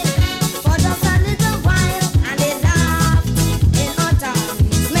style for just a little while, and they laugh in utter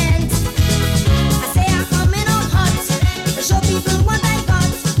amusement. I say I'm coming on hot to show people what I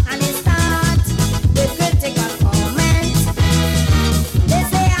got, and they start with critical comments. They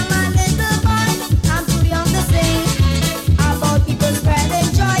say I'm a little boy, I'm too young to sing about people spreading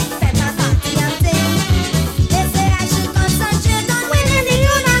joy, better party and sing. They say I should concentrate on winning the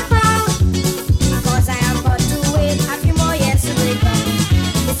lunar crowd, because I am but to wait a few more years to break down.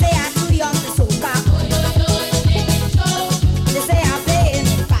 They say I'm too young to soca. They say I'm playing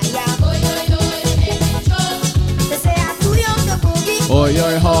fire. They say I'm too young to boogie. Oh,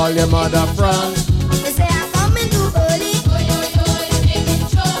 you're all your mother from. They say I'm coming too early.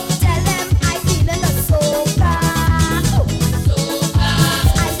 Tell them I feeling the soca.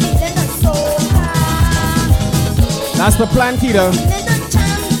 I feeling the soca. That's the plan, Keita. Feeling the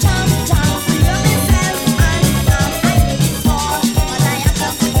jam, jam, jam. Feel myself and jam. I need more, but I am the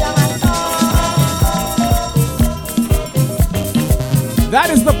freedom at all. That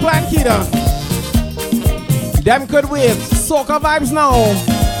is the plan, Keita. Them could wait. Soca vibes now.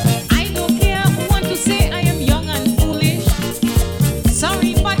 I don't care who want to say I am young and foolish.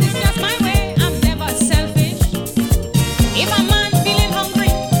 Sorry, but it's just my way. I'm never selfish. If a man feeling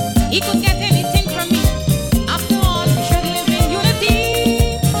hungry, he could get anything from me. After all, we should live in unity.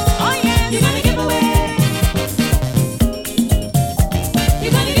 Oh yes, you're gonna give away.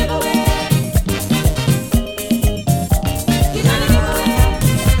 You're gonna give away. You're gonna give away.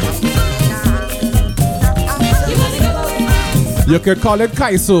 You're gonna give away. You could call it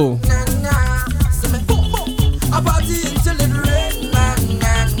Kaisu. I party until it rain, na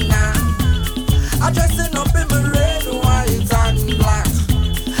na na. I dressing up in my red, white and black.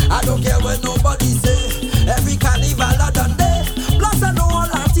 I don't care what nobody say. Every carnival I done day. Plus I know all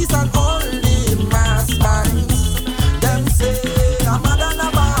artists and all the mass bands. Them say I'm mad and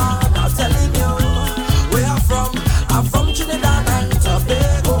I'm bad. I'm telling you where I'm from. I'm from Trinidad and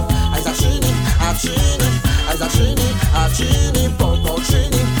Tobago. I's a Trini, a Trini, I's a Trini, a Trini, Popo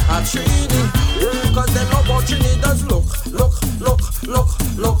Trini, a Trini. Cause they know how Trini does look.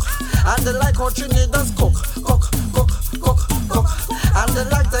 And they like how Trini does cook. And they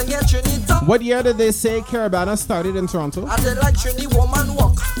like to hear Trini talk. What year did they say Caravana started in Toronto? And they like Trini woman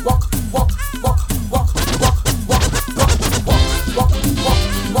walk.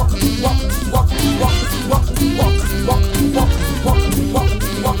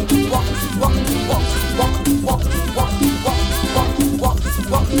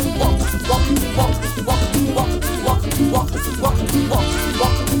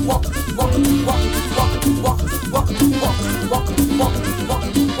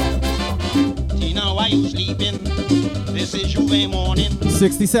 Tina, why you sleeping? This is Juve morning.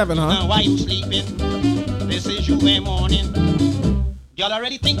 67, huh? Now why you sleeping? This is Juve morning. Y'all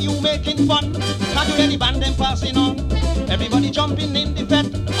already think you making fun. Can't you really band them passing on? Everybody jumping in the bed,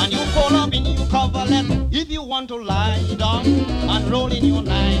 and you pull up in your coverlet. If you want to lie down and roll in your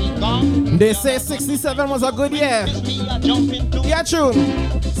nightgown. They say 67 was a good year. Yeah, true.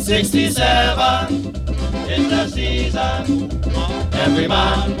 67 is the season. Every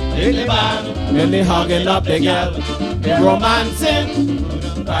man in the band, really hugging up the girl. they romancing,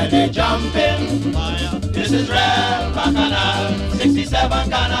 while they jumping. This is real Bacchanal, 67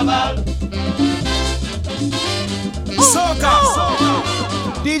 Carnival. Soca!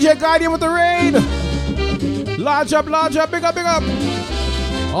 DJ Guardian with the raid. Large up, big up, big up.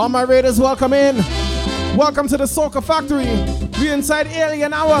 All my raiders, welcome in. Welcome to the Soca Factory. We inside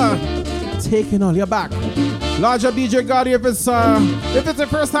Alien Hour. Taking all your back. Large up DJ Guardian. If it's the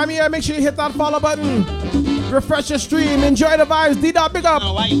first time here, make sure you hit that follow button. Refresh your stream. Enjoy the vibes. D-Dot, big up.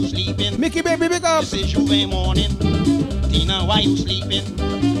 Tina, why you sleeping? Mickey Baby, big up. This is Juve morning. Tina, why you sleeping?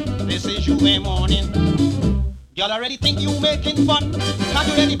 This is Juve morning. Y'all already think you making fun? Can't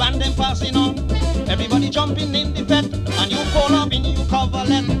you really band them passing on? Everybody jumping in the bed, and you pull up in your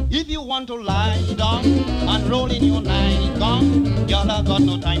coverlet. If you want to lie down and roll in your nightgown, y'all have got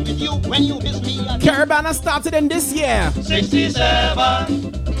no time with you when you miss me again. Caravana started in this year.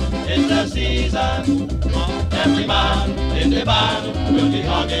 67 is the season. Every man in the band will be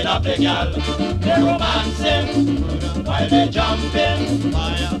hugging up the gal. They're romancing while they jumping.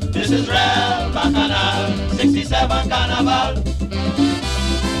 This is real bacchanal, 67 carnival.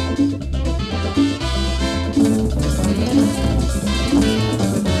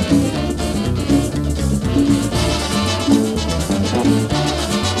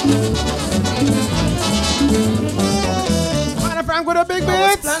 Frank with a big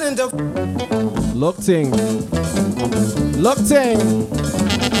bit. Look ting. Look ting.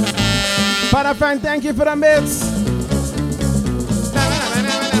 Father Frank, thank you for the bits.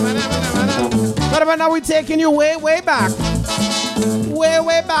 But now we're taking you way, way back. Way,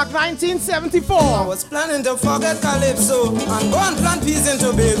 way back, 1974. I was planning to forget Calypso and go and plant peas in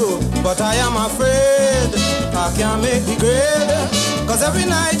Tobago, but I am afraid I can't make the grade. Cause every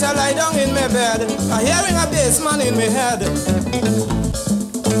night I lie down in my bed, I hearing a bass man in my head.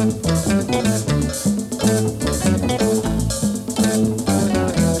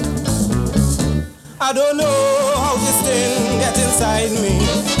 I don't know how this thing gets inside me,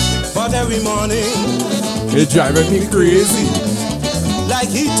 but every morning it's driving me crazy. Like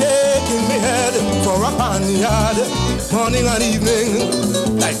he taking me head for a panyard, morning and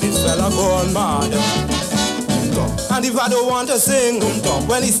evening, like this fella gone mad. And if I don't want to sing,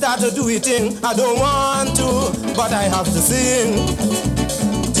 when he start to do it thing, I don't want to, but I have to sing.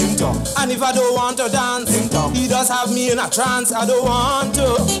 And if I don't want to dance, he does have me in a trance. I don't want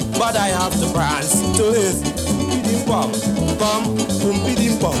to, but I have to prance to his pidim pom, pom,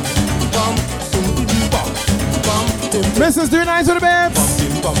 pidim pom, pom, pidim pom, pom. Mrs. 39 to the bed. Pom,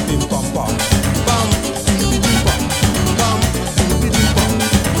 pom, pom, pom, pom, pidim pom, pom, pidim pom,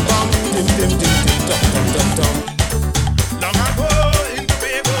 pom, tim, tim, tim, tim, tom, tom, tom. Long ago in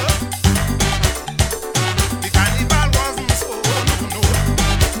Tobago, the carnival wasn't so no.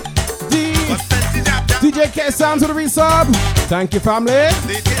 DJ K sound to the resub. Thank you, family.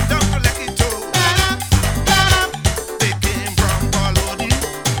 They came down to Lucky Toe. They came from Balloon,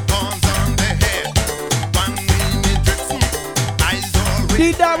 horns on their head. One minute Dixon, eyes always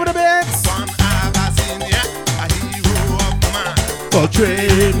Deep down with the bits. One Abyssinia, a hero of man.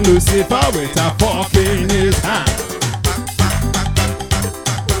 Portrayed Lucifer with a fork in his hand.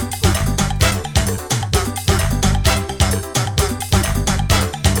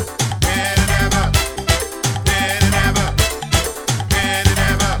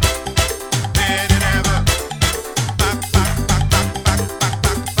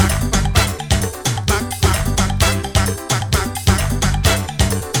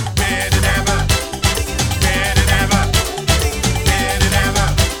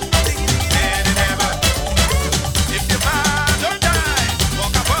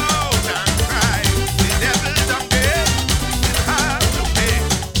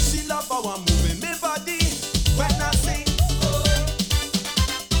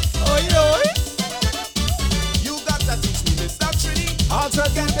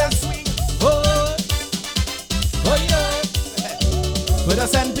 With a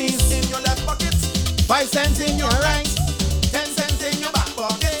cent piece in your left pocket, 5 cents in your right, 10 cents in your back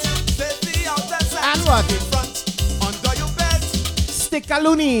pocket, 50 out that side, and what? in front, under your bed. Stick a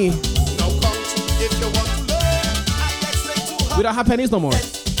loony. Now count if you want to learn. I explain to her. We don't have pennies no more.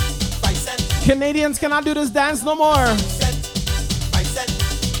 5 cents. Canadians cannot do this dance no more. 5 cents,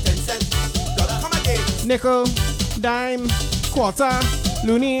 10 cents, dollar, come again. Nickel, dime, quarter,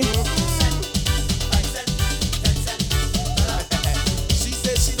 loony.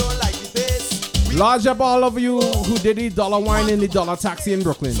 Large up all of you who did the dollar wine in the dollar taxi in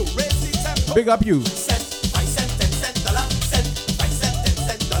Brooklyn. Big up you.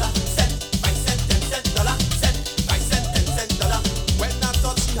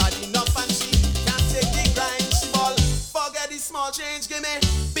 Small change, give me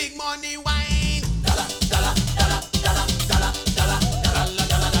big money wine. Dollar, dollar, dollar, dollar, dollar, dollar, dollar,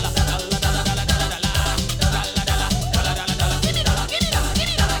 dollar, dollar,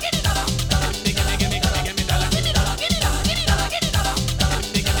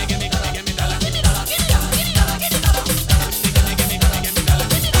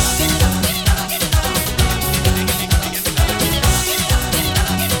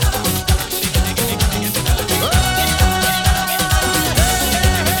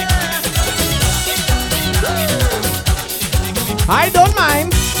 I don't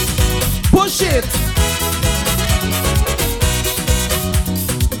mind. Push it.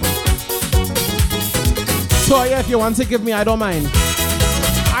 So yeah, if you want to give me, I don't mind.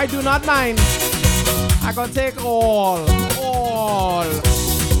 I do not mind. I gonna take all. In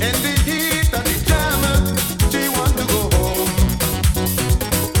the heat of the jam, she want to go home.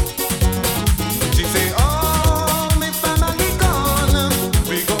 She say, oh, me family gone,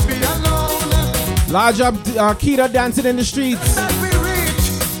 we gon' be alone. Large up Keita dancing in the streets. As we reach,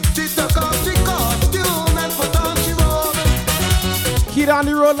 she took off the costume and put on she robe. Keita on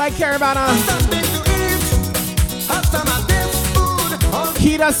the road like Caravana. Something to eat, have some of this food.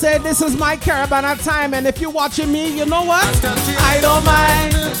 Keita said, this is my Caravana time, and if you're watching me, you know what? I don't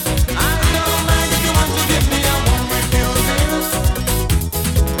mind. I don't mind if you want to give me a one refusing.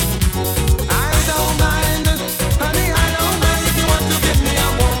 I don't mind, honey, I don't mind if you want to give me a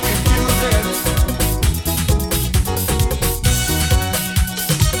one refusing.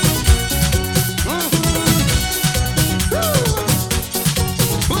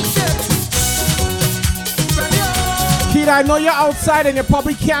 Keita, I know you're outside and you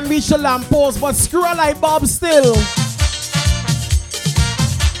probably can't reach the lamppost, but screw a light bulb still.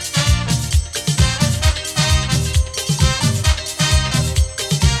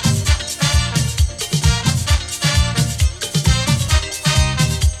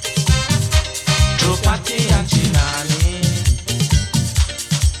 Chopati and Chinani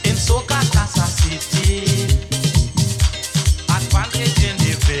in Soca Casa City. Advantage in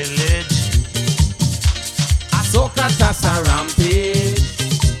the village. Soca Casa Rampage.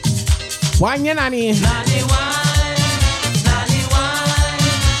 Wine your nanny. Nanny wine, nanny wine,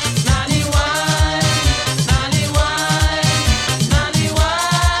 nanny wine, nanny wine, nanny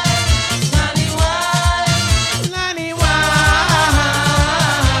wine, nanny wine, nanny wine.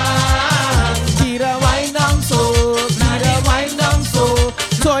 Keita wine down so, Keita wine down so,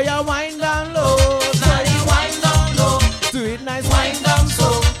 Toya wine down low, Nanny wine down low, do it nice wine down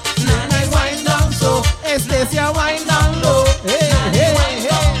so, nice wine down so, Estacia wine down low, hey, hey, hey,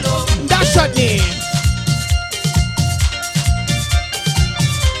 that shot me.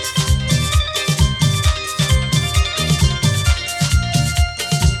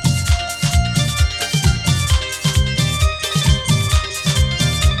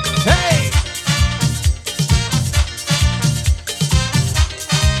 Hey!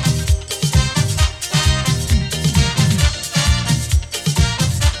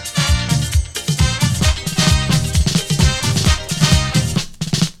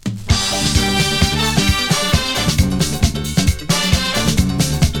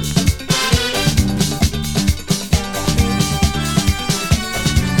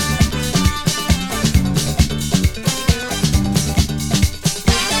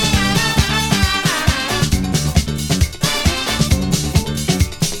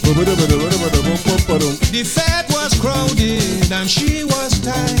 The fat was crowded and she was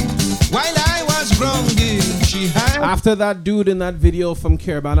tight. While I was grounded, she had. After that dude in that video from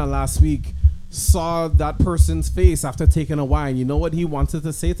Caravana last week saw that person's face after taking a wine, you know what he wanted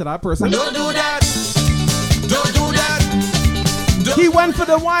to say to that person? Don't do that. Don't do that. He went for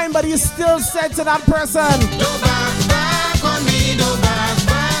the wine, but he still said to that person, Don't back on me. Don't back.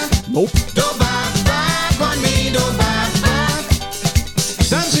 nope. Don't back on me. Don't back.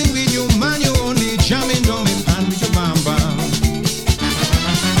 Dancing with you, man, you only jamming down in hand with your bam bam.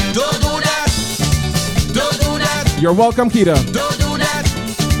 Don't do that. Don't do that. You're welcome, Keita. Don't do that.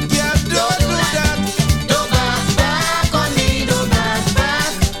 Yeah, don't do that. Don't back on me. Don't back.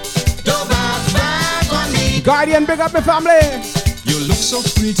 Don't back on me. Guardian, big up your family. You look so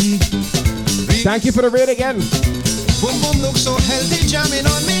pretty. Thank you for the raid again. Boom boom look so healthy, jamming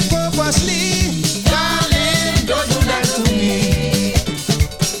on me purposely. Darling, don't do that to me.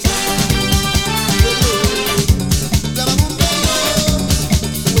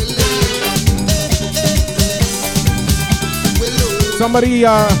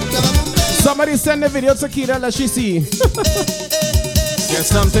 Somebody send the video to Keita, let she see. Get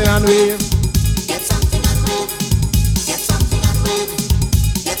something and wave. Get something and wave. Get something and wave.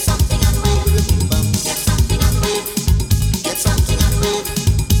 Get something and wave. Get something and wave. Get something and wave.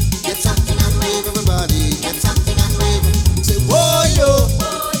 Get something and wave. Everybody, Get something and wave. say, whoa yo,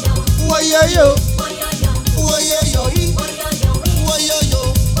 whoa yo yo, whoa yo yo, whoa yo yo.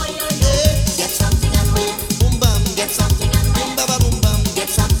 Get something and wave. Boom bam, Get something and boom wave. baba boom bam. Get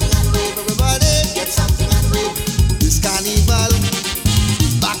something and wave. Everybody, Get something and wave. this carnival,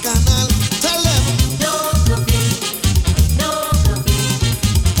 bacchanal.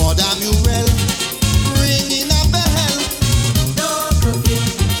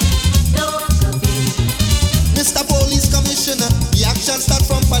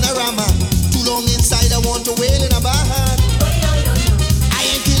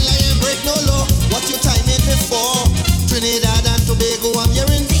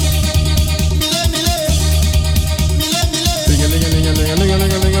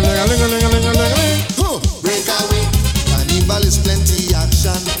 plenty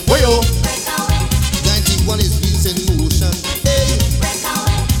action. Wayo. 91 is wheels in motion. Hey,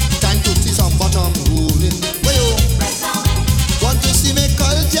 time to see some bottom rolling. Wayo, want to see me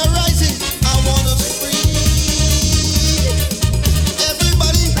culture rising? I wanna free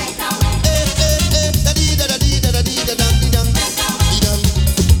everybody. Hey, hey, hey, da dee da da dee da da dee da dum dee dum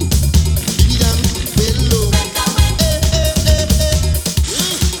dee dum below. Hey, hey, hey, hey.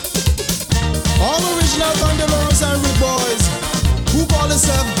 All original bandoleros and rude boys who call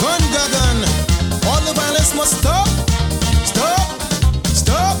themselves gun gagan. All the violence must stop. Stop.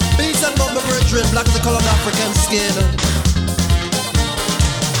 Stop. Beats and bumper brethren, black is the color of African skin.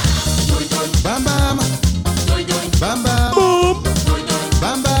 Bam bam. Bam bam. Boom.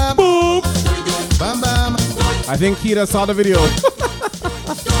 Bam bam. Boom. Bam bam. I think Keita saw the video.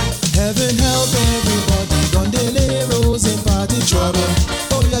 Heaven help everybody. Gondeleros in party trouble.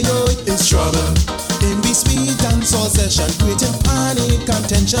 Oh yeah, yo, it's trouble. In we sweet and soul session, creating panic and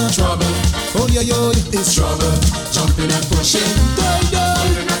tension. Trouble. Oh yeah, yo, it's trouble. Jumping and pushing. Die,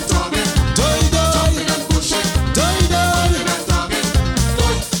 die. Die, die. Die, die.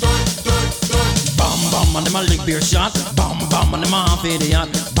 Bam bam and them a lick beer shot. Bam bam and them a half idiot.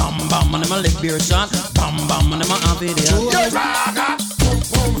 Bam bam and them a lick beer shot. Bam bam and them a half idiot. Raga, boom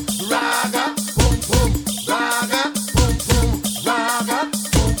boom, raga, boom boom, raga, boom boom, raga,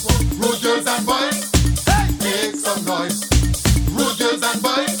 boom boom. Rude girls and boys, hey, make some noise. Rude girls and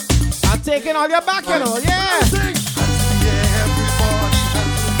boys, I'm taking all your back, you know, yeah. sing. Yeah, everybody,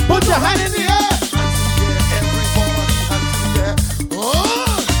 Put your hand in the air. everybody,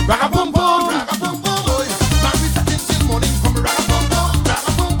 oh, Raga boom boom. raga boom boom, boy. Man, we setting till morning, come raga boom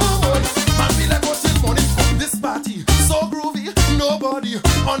boom, boy. Man, we let go till morning, come this party, so groovy, nobody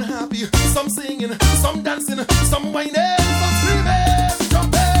unhappy. Some singing, some dancing, some whining, some screaming,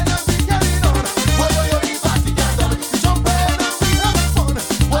 jumping and we carrying on. Why yo the party get on? We jumping and we having fun.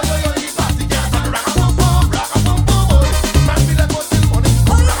 Why yo the party get on? Raga boom boom, boy. Man, we let go till morning,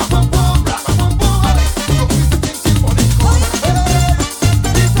 come raga boom boom, boy. So we setting till morning, come hey,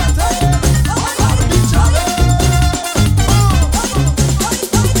 this a time, all of each other.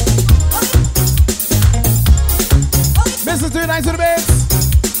 Mrs. Too Nice with the Bits.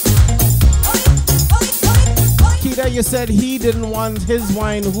 Keita, you said he didn't want his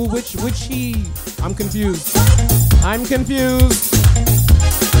wine. Who? Which he? I'm confused. I'm confused.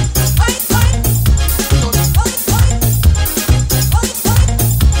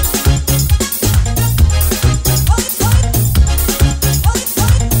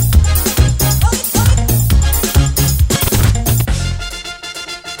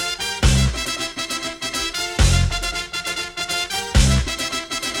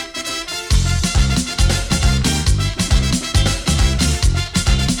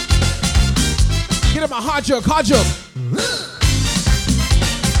 Get him a hot jug, hot jug.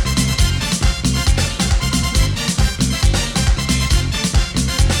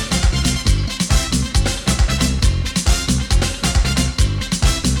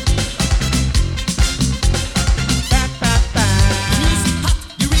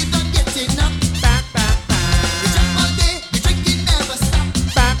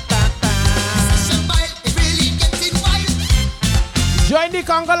 Join the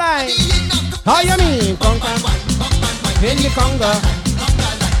conga line. How you mean, conga? In the conga.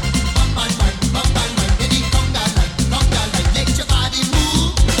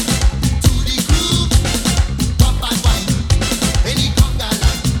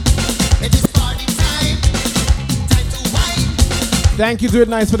 Thank you, Do It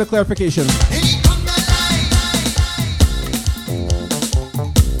Nice, for the clarification.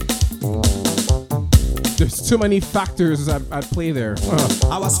 There's too many factors at play there.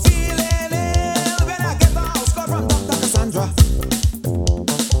 I was feeling ill when I get the house call from Dr. Cassandra.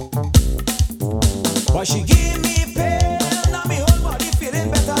 But she gave me pill, now my whole body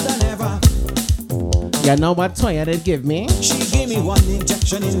feeling better than ever. You know what toy did give me? She gave me one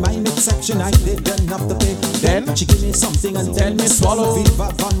injection in my midsection, I didn't have to pay. Then she gave me something and tell me swallow.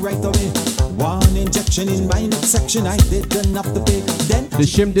 Fever gone right away. One injection in my midsection, I didn't have to pay. Then the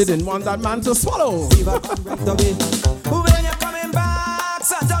shim didn't want that man to swallow. Fever gone right away. When you're coming back,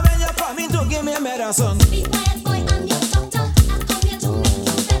 Santa, when you're coming to give me a medicine. Be quiet, boy, I'm your doctor. I come here to make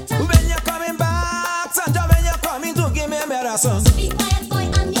you better. When you're coming back, Santa, when you're coming to give me a medicine. Be quiet, boy,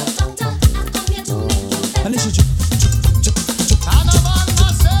 I'm your doctor. I come here to make you better. And listen,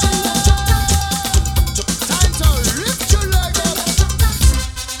 Time to lift your leg up.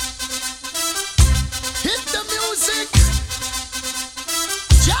 Hit the music.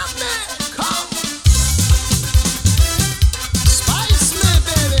 Jam me, come. Spice me,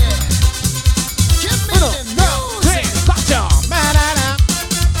 baby. Give me the music. Doctor, man.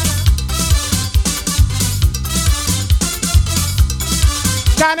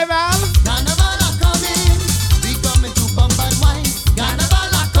 Carnival. Carnival are coming. We coming to bump and wine. Carnival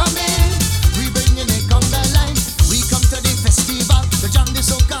are coming. We bringing it on the line. We come to the festival. The jam the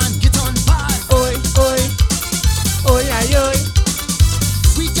soca and get on fire. Oi, oi. Oi, ay, oi.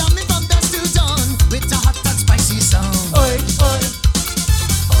 We jamming from dusk till dawn with a hot and spicy sound. Oi, oi.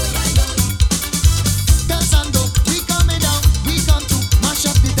 Dance and go. We coming down. We come to mash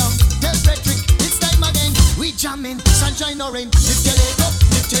up the town. Tell Frederick it's time again. We jamming. Sunshine or rain. Lift your leg up.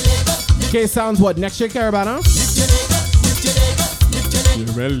 Lift your leg up. Okay, sounds what? Next year, Caravana? Lift your leg up. Lift your leg up. Lift your leg.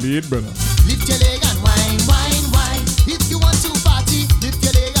 You're well lead, brother. Lift your leg and wine, wine, wine. If you want to party, lift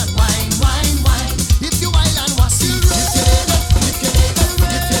your leg and wine, wine, wine. If you wild and wassy, lift your leg up, lift your leg up,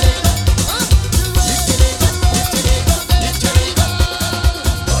 lift your leg up. Lift your leg up, lift your leg up, lift your leg up.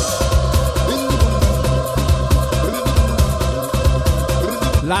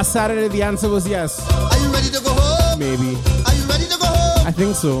 Last Saturday, the answer was yes. Are you ready to go home? Maybe. Are you ready to go home? I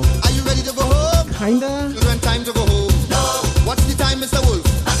think so. Are you ready to go home? Kinda. Children, time to go home. No. What's the time, Mr. Wolf?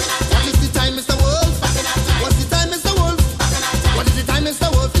 What is the time, Mr. Wolf? What's the time, Mr. Wolf? What is the time,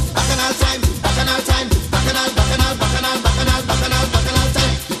 Mr. Wolf? It's bacchanal time. Bacchanal time. Bacchanal, bacchanal, bacchanal, bacchanal, bacchanal, bacchanal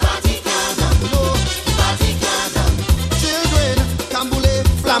time. The party can't done. No, the party can't done. Children, cambule,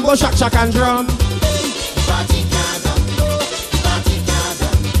 Flambo, shak, shak, and drum. Hey, the party can't done. No, the party can't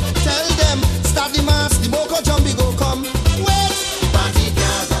done. Tell them, start the mass, the Boko Jumbie go come. Wait, the party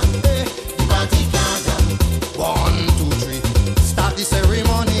can't done. Hey, the party can't done. 1, 2, 3, start the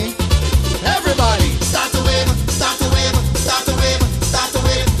ceremony. Everybody, start to wave, start to wave, start to wave, start to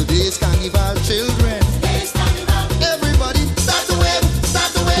wave. Today's carnival, children. Today's carnival. Everybody, start to wave,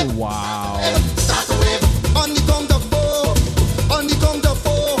 start to wave. Wow. Start to wave. On the count of 4, on the count of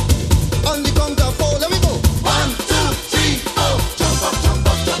 4, on the count of 4. Let me go. 1, 2, 3, 4. Jump up, jump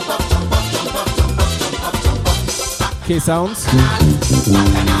up, jump up, jump up, jump up, jump up, jump up, jump up. Okay, sounds.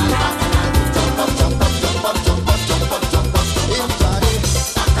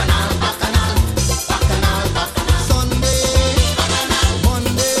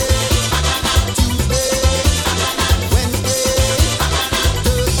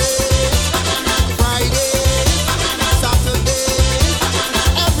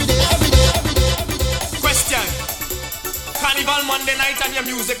 Question. Carnival Monday night and your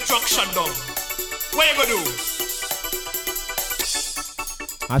music truck shut down. What you gonna do?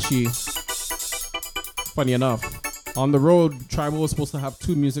 Actually, funny enough, on the road, Tribal was supposed to have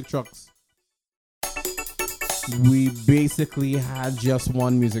 2 music trucks. We basically had just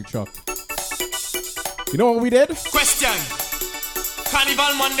 1 music truck. You know what we did? Question.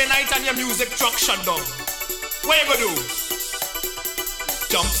 Carnival Monday night and your music truck shut down. What you gonna do?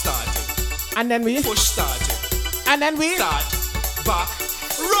 Jump started. And then we push started. And then we start back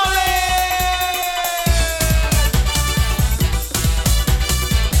rolling.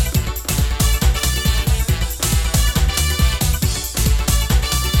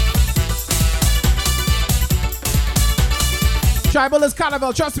 Tribal is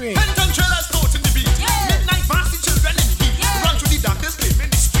carnival, trust me. Penton trailers caught in the beat. Midnight mass, the children in the heat. Run through the darkness, claim in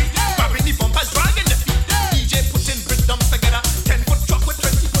the street. Grabbing the bumpers, dragging the feet. DJ putting rhythms together. 10-foot truck with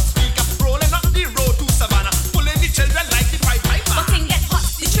 20-foot speaker. Rolling up the road to Savannah. Pulling the children like the Pied Piper. But thing get hot,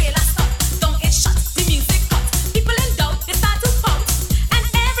 the trailer stop. Don't get shut, the music cut. People in doubt, they start to pout. And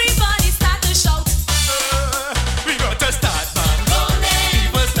everybody start to shout. We got to start back rolling.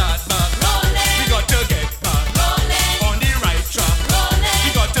 People start back rolling. We got to get back rolling. On the right track rolling.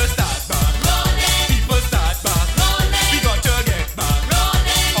 We got to start back rolling. People start back rolling. We got to get back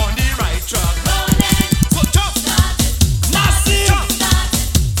rolling. On the right track rolling. So jump, Massive. jump,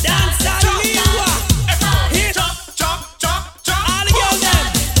 Dance and Liwa. hit, jump, jump, jump, jump. All the girls them.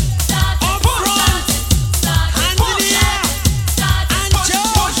 Up front. Hands in the air. And jump.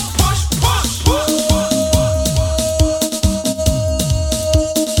 Push, push, push, push.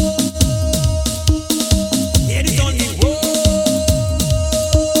 Hear the sound give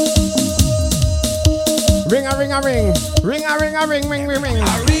Ring a ring a ring. Ring a ring a ring, ring, ring, ring. a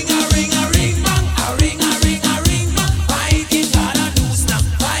ring, a ring, a ring, bang. A ring, a ring, a ring, bang. Viking got a new slang.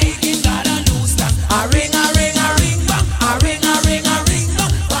 Viking got a new slang. A ring, a ring, a ring, bang. A ring, a ring, a ring,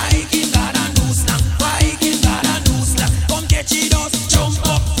 bang. Viking got a new slang. Viking got a new slang. Come catch it us, jump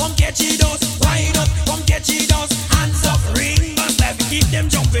up. Come catch it us, wind up. Come catch it us, hands up. Ring, bang, let me keep them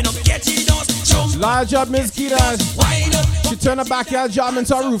jumping up. Catch it us, jump. Large job, Miss Kita. Wind up. She turned her backyard jam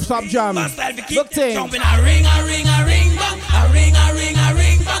into a rooftop jam. Look thing. Jumping a ring, a ring, a ring, bang. A ring, a ring, a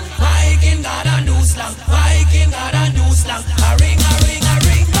ring, bang. Viking got a new slang. Viking got a new slang. A ring, a ring, a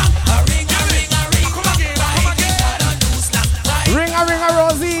ring, bang. A ring, a ring, a ring, bang. Viking got a new slang. Ring a ring a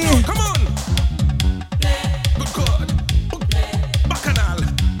Rosie. Come on. Good God. Bacchanal.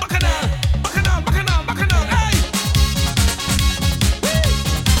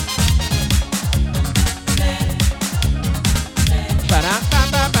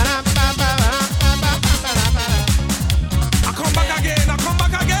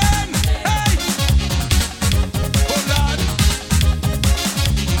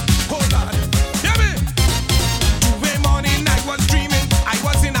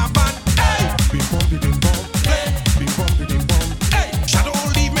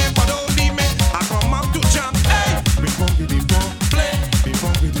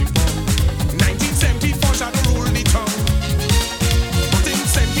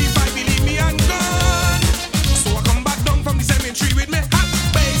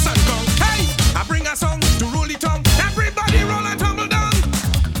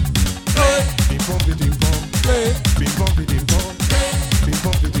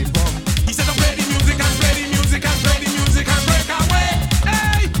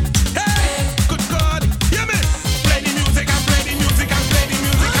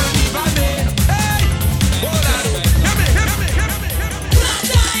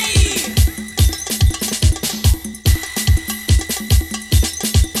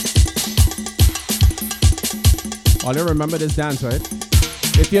 All you remember this dance, right?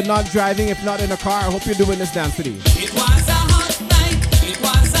 If you're not driving, if not in a car, I hope you're doing this dance today. It was a hot night, it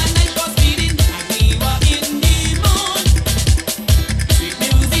was a night for speeding, and we were in the mood. Sweet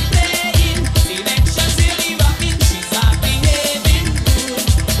music playing, selections really rocking, she start behaving good.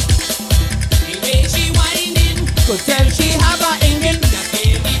 The way she whining, could tell she have a engine. The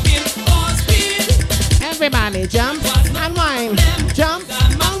baby bill for speed. Everybody jump and whine, jump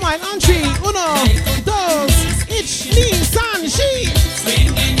and whine on 3, 1, 2, it's me, son, she.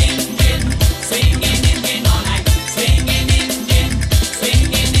 Swinging engine all night. Swinging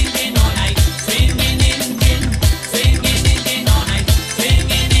engine all night. Swinging engine all night.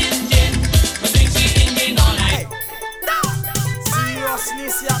 Swinging engine, swing she engine all night.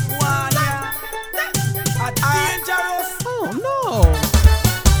 Seriousness, ya one, yeah. A dangerous. Oh no.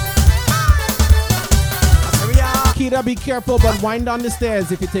 Kida, be careful, but wind down the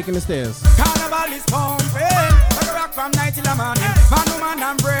stairs if you're taking the stairs. Carnival is pumping, like a rock from night till the morning. Man, woman,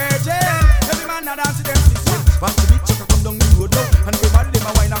 and virgin. Every man that dance to them this way. But the big chopper come down the road now, and everybody them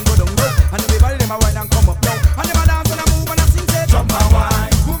a wine and go down now, and everybody them a wine and come up now, and them a dance and a move and a sing say jump and wine,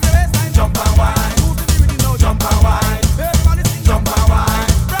 move your waistline, jump and wine, move to the rhythm now, jump and wine. Everybody sing jump and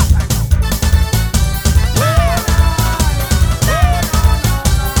wine.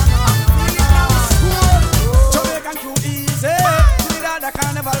 Jamaican crew easy, Trinidad a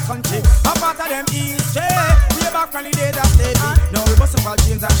carnival country. A part of them easy, way back from the days of slavery. Now we bust up all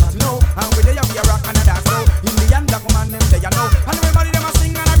chains and shot now, and we there we a rock and a dance now. Indian black woman them there now, and everybody them a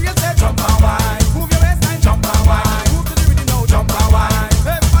sing and a real say jump and wine, move your waistline, jump and wine, move to the rhythm now, jump and wine.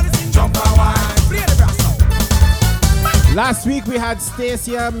 Everybody sing jump and wine, play the brass now. Last week we had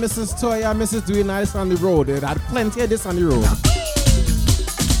Stacia, Mrs. Toya, Mrs. Dewey Nice on the road. It had plenty of this on the road.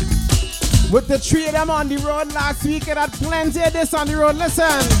 With the 3 of them on the road last week, it had plenty of this on the road. Listen.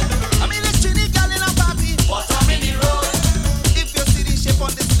 I mean, let's see the girl in a party. Bottom in the road. If you see the shape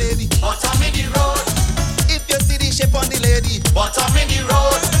on this lady, bottom in the road. If you see the shape on the lady, bottom in the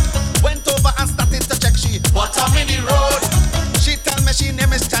road. Went over and started to check she, bottom in the road. She tell me she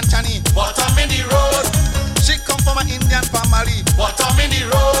name is Chanchani, bottom in the road. She come from an Indian family, bottom in the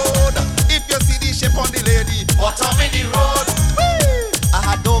road. If you see the shape on the lady, bottom in the road.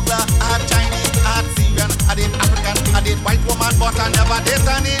 I had Douglas, I had Chinese, I had Syrian, I did African, I did white woman, but I never did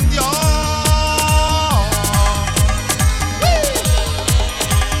an Indian.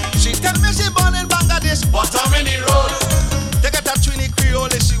 She tell me she born in Bangladesh, bottom in the road. They got a Trini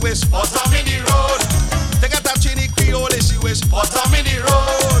Creole, she wish, bottom in the road. They got a Trini Creole, she wish, bottom in the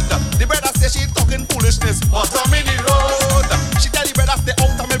road. The brother say she talking foolishness, bottom in the road. She tell the brother stay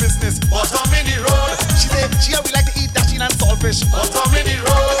out of my business, bottom in the road. She say she we like to eat dashing and saltfish, bottom in the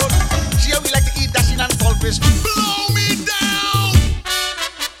road. She we like to eat dashing and saltfish. Blow me down.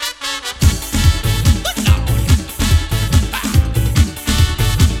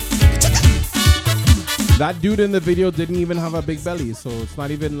 That dude in the video didn't even have a big belly, so it's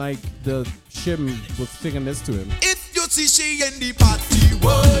not even like the shim was singing this to him. If you see she in the party,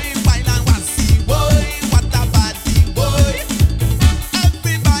 boy, wine and wassy, boy, what a body, boy.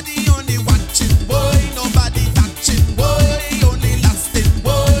 Everybody only watching, boy, nobody touching, boy, only lasting,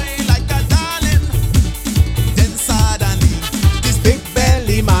 boy, like a darling. Then suddenly, this big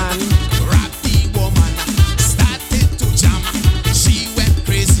belly man, rap the woman, started to jam. She went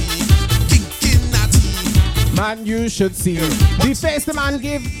crazy, kicking at him. Man, you should see the face the man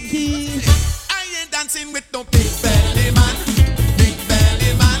give. He Dancing with no big belly man, big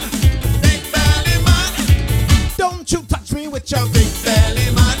belly man, big belly man. Don't you touch me with your big belly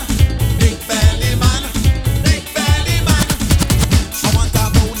man, big belly man, big belly man. I want a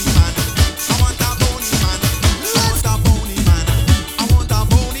bony man, I want a bony man, I want a bony man, I want a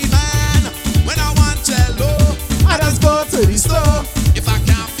bony man. When I want jello, I just go to the store. If I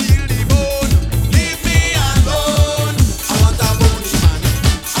can't feel the bone, leave me alone. I want a bony man,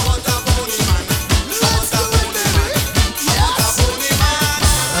 I want a bony man.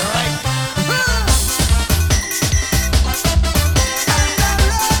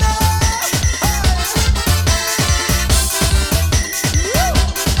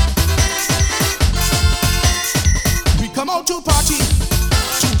 To party,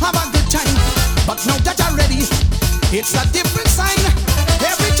 to have a good time. But now that I'm ready, it's a different sign.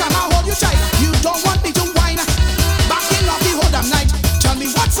 Every time I hold you tight, you don't want me to whine. Backing off the whole damn night. Tell me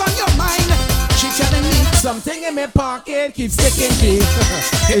what's on your mind. She telling me something in my pocket keeps sticking. She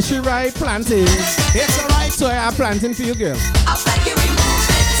is she right planting? It's alright. So I'm planting for you, girl. I'll beg you remove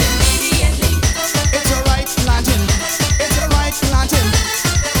it immediately. It's alright planting. It's alright planting.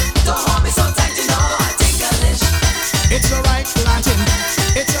 Don't hold me so tight, you know I take a lish. It's alright planting.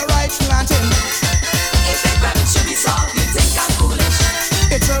 It's alright planting. If they grab it, should be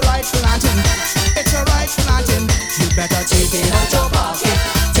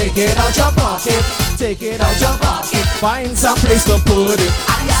it out your pocket. Take it out your pocket. Find some place to put it.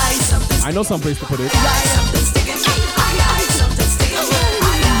 I know some place to put it.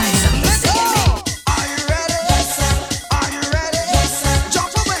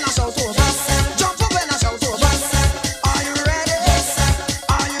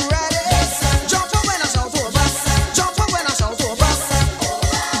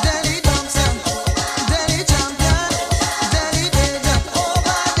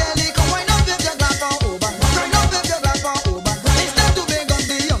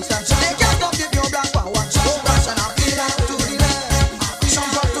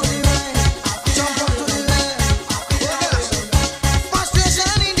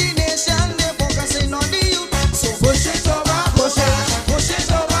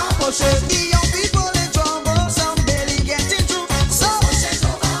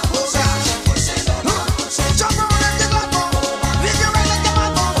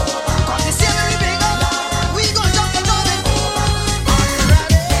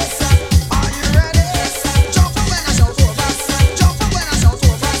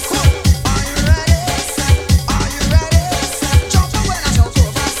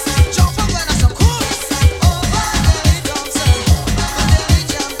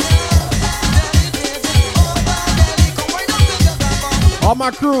 My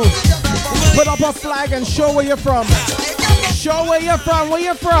crew, put up a flag and show where you're from. Show where you're from. Where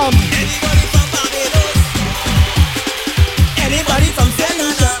you're from? Anybody from St.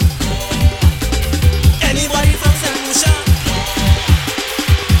 Lucia? Anybody from St. Lucia?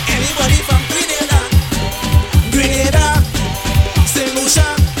 Anybody from Grenada? Grenada, St. Lucia,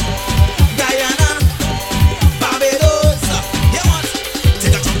 Guyana, Barbados. Yeah, what?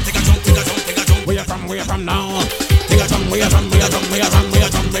 Take a jump, take a jump, take a jump, take a jump. Where you from? Where you from now? Take a jump, where you from? Where you from? Where you from? Where you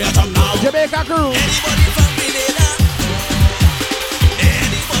from? Where you from now? Jamaica crew. Anybody from Grenada?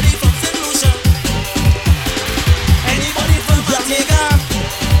 Anybody from St. Lucia? Anybody from Antigua?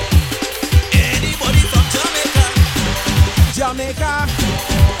 Anybody from Jamaica? Jamaica,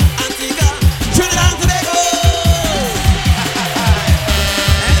 Antigua, Trinidad and Tobago.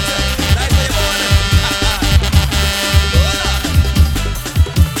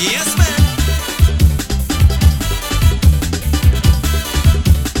 Yes, man.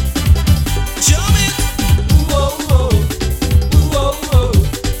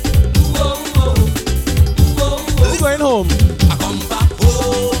 Going home. I come back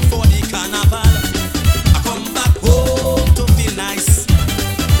home for the carnival. I come back home to feel nice.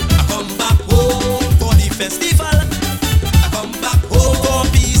 I come back home for the festival. I come back home for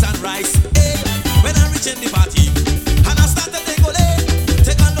peas and rice. Hey, when I reach in the party and I start to take a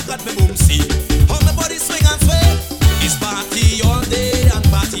look at me boom see how my body swing and sway. It's party all day and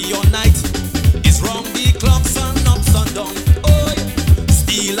party all night. It's round the clock, sun up, sun down. Oh,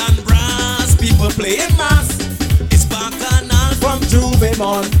 steel and brass, people playing mass. Bacchanal from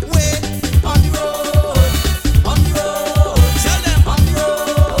Juvemon. Way on the road, on the road. Tell them on the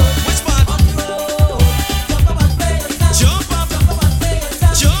road. Which part? On the road. Jump up and play yourself. Jump up, jump up and play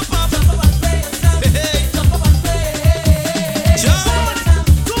yourself. Jump up, jump up and play yourself. Hey, hey. Jump up and play. Jump up,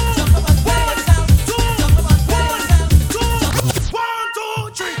 jump up and play yourself. Jump up and play yourself. 1,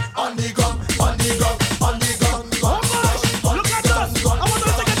 2, 3. On the ground, on the ground, on the ground. Look at us. I want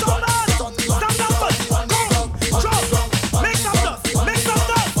us to get on that. Stand up, make some dust.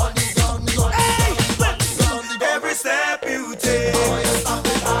 Hey, every step you take,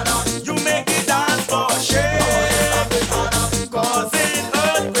 you make it dance for shame. Causing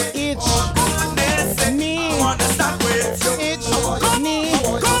earthquake. Itch, goodness and knee, I wanna start with you. itch, knee,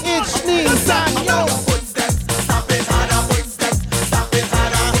 itch, knee, sang yo. Footsteps, stop it harder. Footsteps, stop it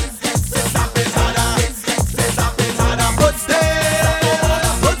harder. Stop it harder. Stop it harder.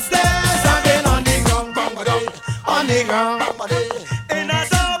 Footsteps, footsteps, again on the ground, on the ground. In a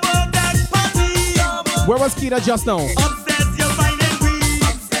double deck party. Where was Keita just now? Upstairs you're finding we.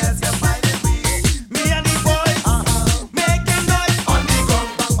 Upstairs you're finding we. Me and the boys making noise on the ground,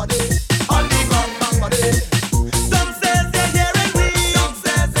 on the ground. Downstairs they're hearing we.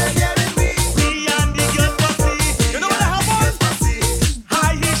 Downstairs they're hearing we. Me and the girls pussy. You know what I have on?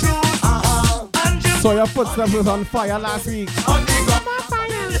 High heel shoes and gym. So your footsteps was on fire last week. On the ground.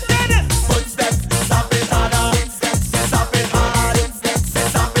 Footsteps, stop it harder. Stop it harder.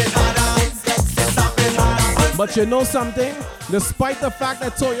 Stop it harder. Stop it harder. But you know something? Despite the fact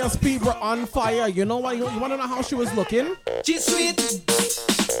that Toya's feet were on fire, you know what? You want to know how she was looking? She's sweet.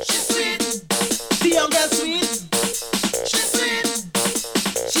 She's sweet. The young girl sweet. She's sweet.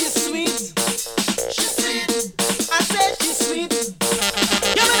 She's sweet. She's sweet. I said she's sweet.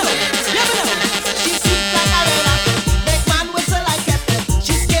 Give me now. She's sweet like a red. Big man whistle like it.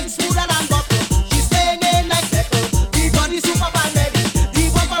 She skips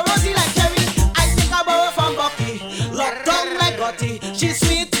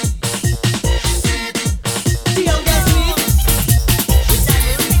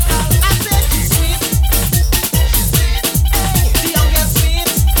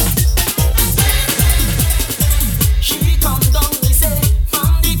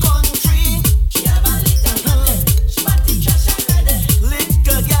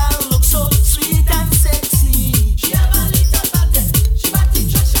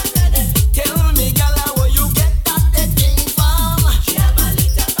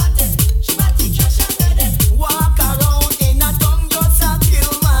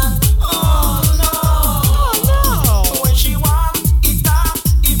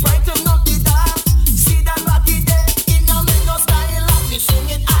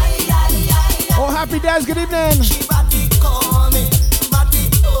guys, good evening. She body call me, body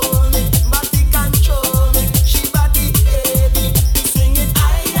hold me, body control me. She body heavy, sing it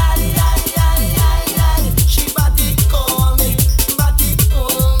aye aye aye aye aye aye. She body call me, body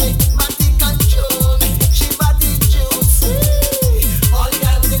hold me, body control me. She body juicy. All the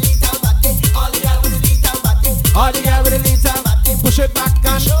girl with the little body, all the girl with the little body, all the girl with the little body, push it back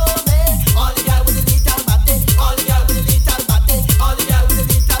and show me. All the girl with the little body, all the girl with the little body, all the girl with the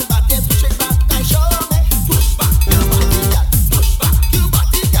little body, push it back and show me. Push back your body, girl. Push back your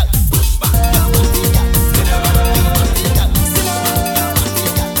body, girl. Push back your body, girl. Sit down, your body, girl. Sit down, your body,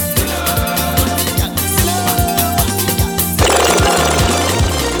 girl. Sit down, your body, girl. Sit down, your body,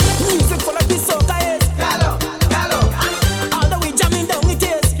 girl. Music full of this soca is gallo, gallo. All the way jamming down it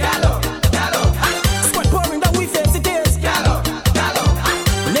is gallo, gallo. Sweat pouring down we face it is gallo, gallo.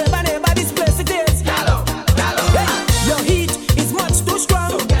 Never, never this place it is gallo, gallo. Hey, your heat is much too strong.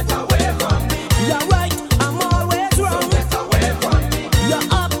 So get away from me. You're right, I'm always wrong. So get away from me. You're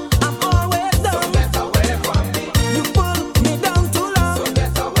up, I'm always down. So get away from me. You pull me down too long. So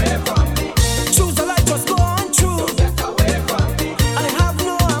get away from me. Choose the light, just go on through. So get away from me. I have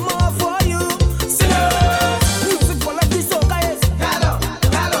no amor for you. Music full of this soca is gallo,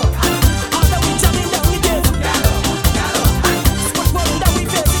 gallo. All the way jamming down it is gallo, gallo. Squat pouring down we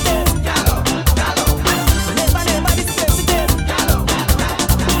face it is gallo, gallo. Never, never this place it is gallo.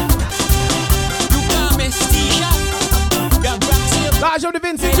 You call me Stisha. You're Brazil. Large of the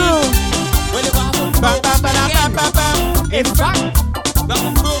Vincent crew. Well, you want to Bam, bam, bam, bam, bam, bam. It's back.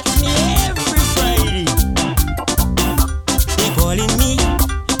 Rock broke me every Friday. They calling me,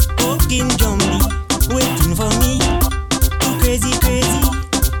 walking jumbly, waiting for me. Too crazy, crazy,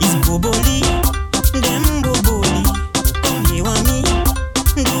 it's boboli, them boboli. Come here with me,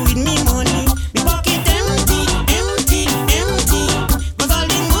 do with me money. Me pocket empty, empty, empty. But all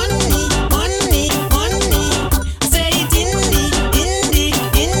the money, money, money. I say it in the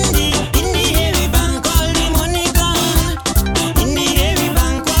hairy bank, all the money gone. In the hairy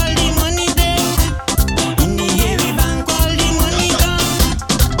bank, all the money there. In the hairy bank, all the money gone.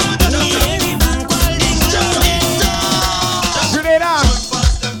 In the hairy bank, all the money there. Grenada.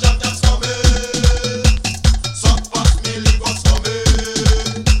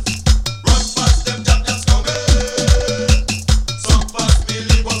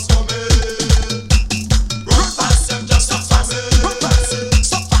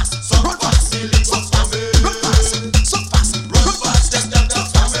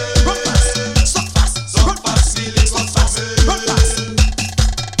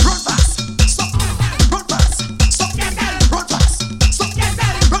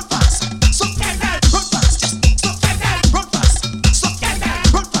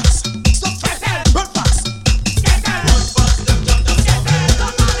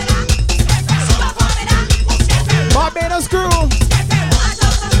 Barbados crew.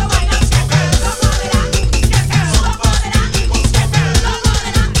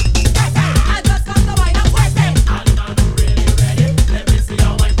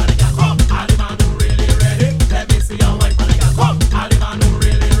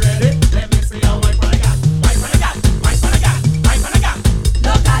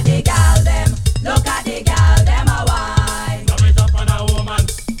 Look at the gal them, look at the gal them a wine. Rub it up on a woman,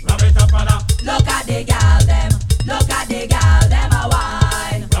 rub it up on a. Look at the gal them, look at the gal them a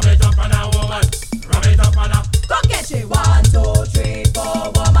wine. Rub it up on a woman, rub it up on a. Come get she 1, 2, 3,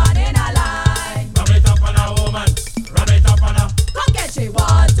 4 woman in a line. Rub it up on a woman, rub it up on a. Come get she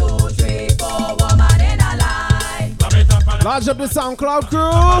 1, 2, 3, 4 woman in a line. Rub it up on a. Large up the SoundCloud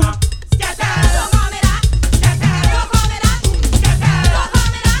crew.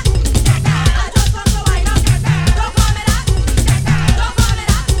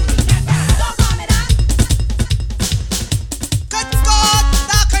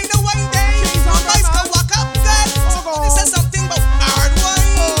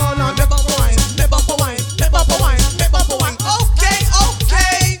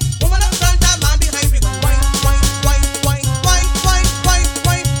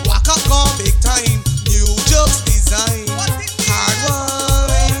 Walk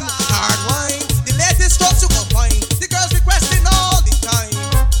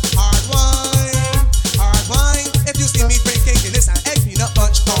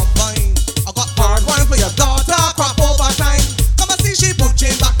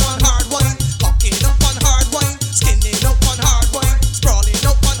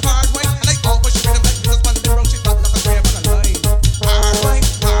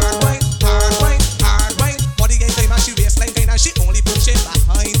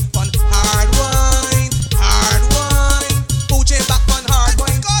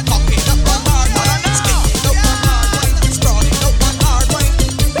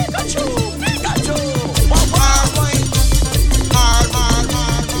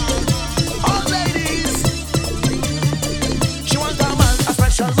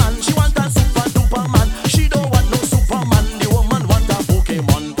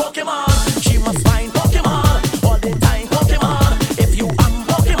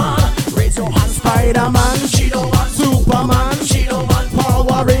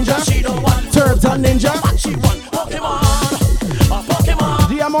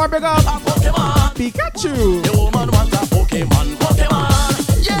more big up. Pokemon. Pikachu. The woman want a Pokemon.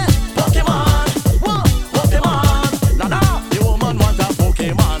 Pokemon. Yeah, Pokemon. What? Pokemon. Nah, the woman want a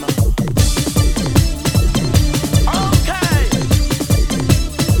Pokemon. Okay.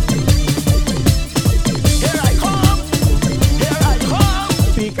 Here I come. Here I come.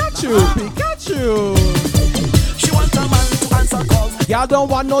 Pikachu. Pikachu. She want a man to answer calls. Y'all don't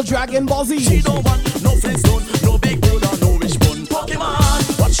want no Dragon Ball Z. She don't want no Flintstone, no Big Buddha, no Wishbone.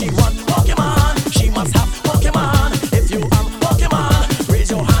 Pokemon, what she want? Pokemon, she must have Pokemon. If you have Pokemon, raise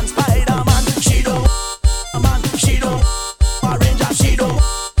your hand, Spider-Man. She don't a man, she don't a ranger, she don't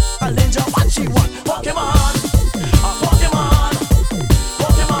a ninja. What she want? Pokemon, a Pokemon,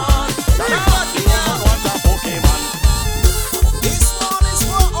 Pokemon. Everyone wants a Pokemon. This one is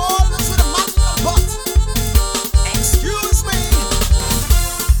for all those with a magnum butt. Excuse me.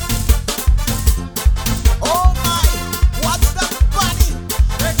 Oh my, what's that body?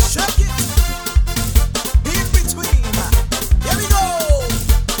 Let's check it. In between. Here we go.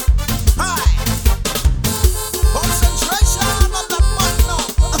 Hi. Concentration on that butt now.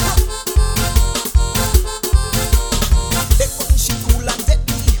 They couldn't she cool and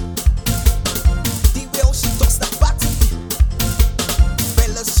deadly. The way how she does that body.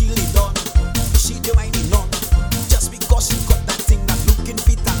 Fellas, she lay down. She do I need none. Just because she got that thing that looking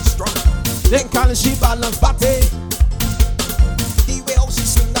fit and strong. Then can she balance body? The way how she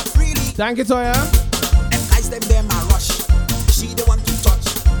swing that freely. Thank you, Toya. Them guys them a rush. She the one to touch.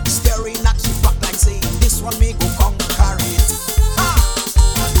 Staring at she back like saying this one me go conquer it. Ha!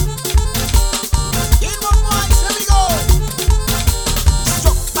 In one voice, here we go.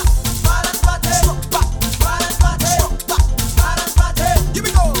 Struck back, balance body. Struck back, balance body. Struck back, balance body. Here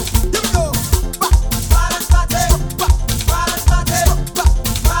we go, here we go. Back, balance body. Struck back, balance body. Struck back,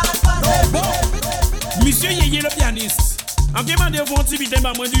 balance body. Monsieur Yeye le pianiste, en demandé vont t'y vite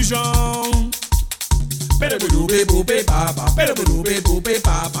moins du genre. Pedaboudou, boupé, papa. Pedaboudou, boupé,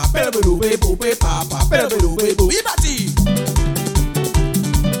 papa. Pedaboudou, boupé, papa. Pedaboudou, boupé. Ibati.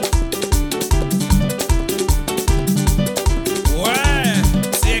 Ouais,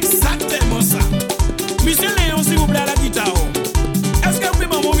 c'est exactement ça. Monsieur Léon, s'il vous plaît, à la guitare. Est-ce que vous pouvez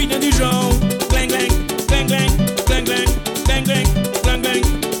m'en vite du genre? Clang, clang, clang, clang, clang, clang, clang, clang, clang, clang,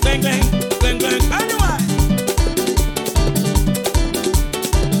 clang, clang, clang, clang. Anyway.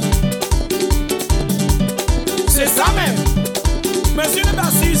 C'est ça même. Monsieur le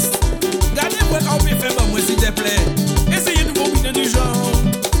bassiste, gardez-moi quand vous pouvez faire pour moi, s'il te plaît. Essayez de vous vider du genre.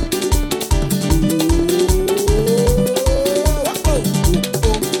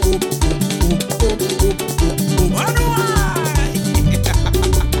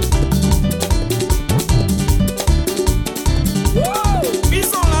 Ils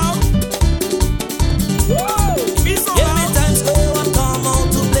sont là. Ils sont là. Every time school I come out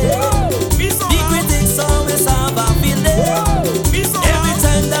to play, the critics always have a field day. Every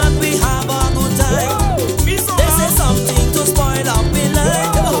time that we have a good time, they say something to spoil up in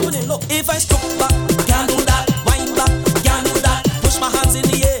life. Look, if I struck back, can't do that. Wind back, can't do that. Push my hands in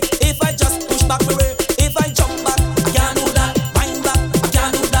the air. If I just push back my way, if I jump back, can't do that. Wind back,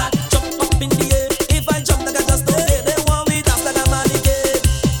 can't do that. Jump up in the air. If I jump like I just do it, they want me dance like a mannequin.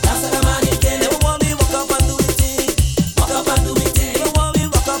 Dance like a mannequin. They want me walk up and do it. Walk up and do it. They want me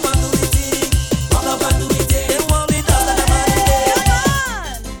walk up and do it. Walk up and do it. They want me dance like a mannequin.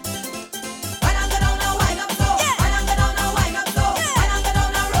 When I go down, I wind up so. When I go down, I wind up so. When I go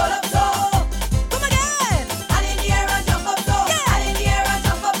down, I roll up so. Come again. And in the air and jump up so. And in the air and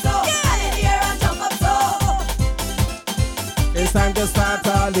jump up so. And in the air and jump up so. It's time to start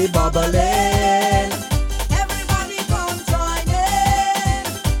all the bubbling. Everybody come join in.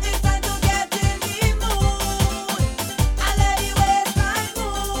 It's time to get in the mood. And let the waistline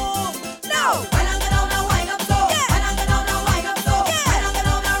move. Now, when I go down, I wind up so. When I go down, I wind up so. When I go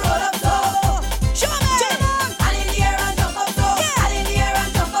down, I roll up so. Show me. And in the air and jump up so. And in the air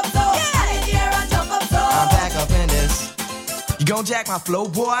and jump up so. And in the air and jump up so. I'm back up in this. You gon' jack my flow,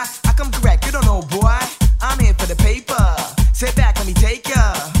 boy? I come correct, you don't know, boy. I'm here for the paper. Sit back, let me take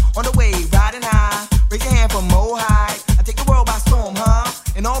ya. On the wave, riding high. Raise your hand for more high. I take the world by storm, huh?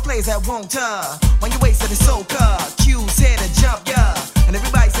 In all plays that won't, when you wasted it's Soca. Q's here to jump, yeah. And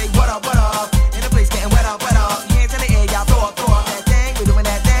everybody say, what up, what up? In the place getting wet up, wet up. Hands in the air, y'all throw up that thing. We're doing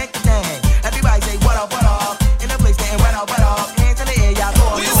that thing, thing. Everybody say, what up, what up? In the place getting wet up, wet up. Hands in the air, y'all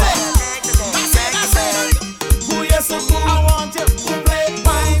throw up that thing, thing. Who you so cool? I want you to play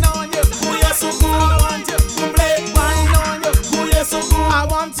wine on you. Who you so cool? I want you to play wine on you. Who you so cool? I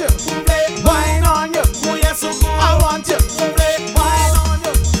want to play wine on you. Who you so cool? I want to play wine on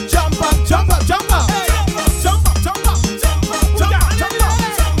you. Jump up, jump up, jump up. Jump up, jump up, jump up, jump up, jump up,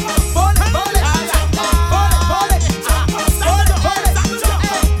 jump up.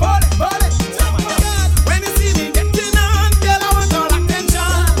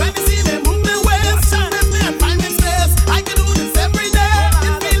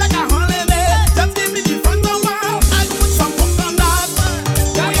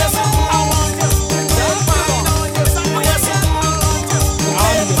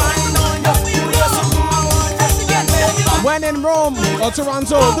 from Rome or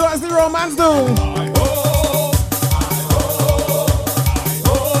Toronto, do as the Romans do.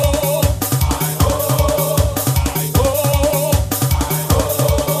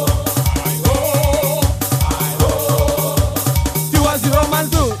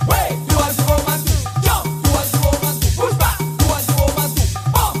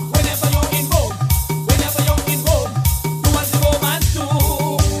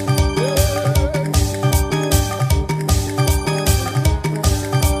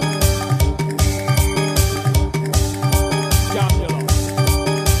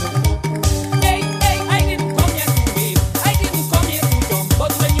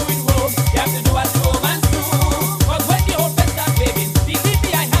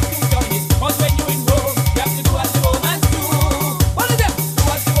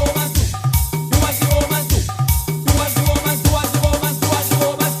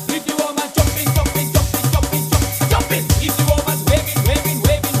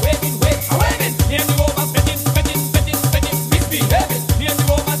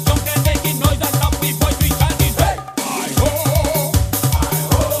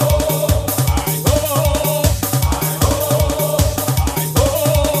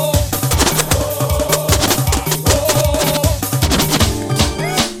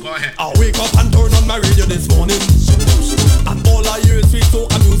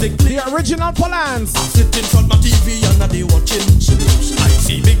 Original Polans. I sit in front of my TV and they watching. I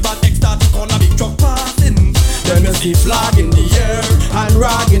see big bad X start to call a big truck passing. Then I see flag in the air and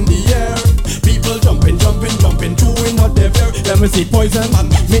rag in the air. People jumping, doing what they're there. Then we see Poison,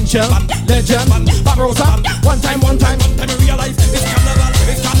 Minchel, Legend, Barrosa. One time I realize it's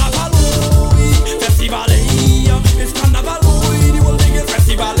carnival, festival, it's carnival, the whole thing is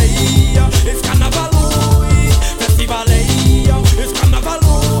festival, it's carnival, festival, it's carnival.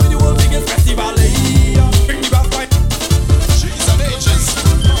 Festival, bring the bass right. She's an agent.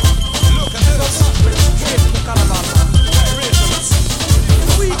 Look at this.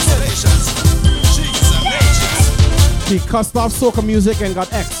 She's an agent. He cussed off soca music and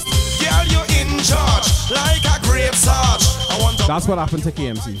got X. Girl, you're in charge, like a grape sarge. That's what happened to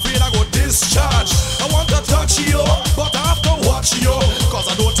KMC. Feel I go discharge. I want to touch you, but I have to watch you. Cause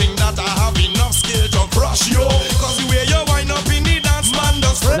I don't think that I have enough skill to crush you. Cause the way you wind up in the dance, man,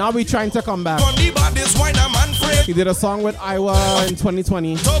 does Now we trying to come back. He did a song with Iowa in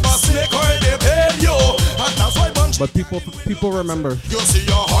 2020. But people remember. You see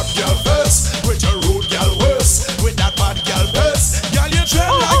your hot girl first, with your rude girl worse, with that bad girl first. Girl, you tread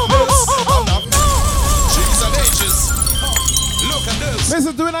like this. She's an ages. Look at this. This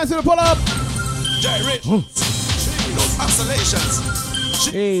is doing nice to the pull up. Rich. Those oscillations.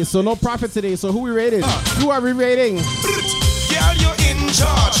 Hey, so no profit today. So who we rated? Who are we rating? Girl, you're in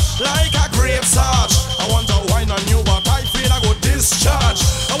charge, like a grape sarge. I want to wine on you, but I feel I go discharge.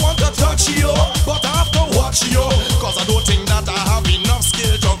 I want to touch you, but I have to watch you. Cause I don't think that I have enough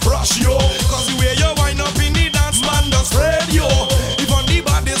skill to crush you. Cause the way you wind up in the dance, man, does afraid you. If on the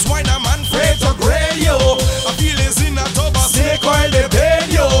baddest wine, a man afraid to grade you. I feel it's in a tub of snake oil, they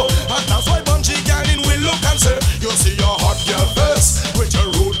paid you. And that's why bunchy girl in will look and say, you see your hot girl first, with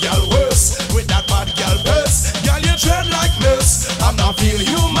your rude girl worse, with that bad girl first. Girl, you tread like this. I'm not feel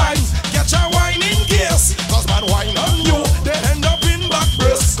you mind. Get your wine in case. Cause man wine on you, they end up in back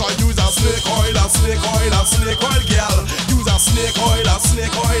breast. Cause use a snake oil, a snake oil, a snake oil girl. Use a snake oil, a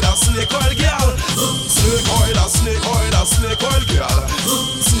snake oil, a snake oil girl. Snake oil, a snake oil, a snake oil girl.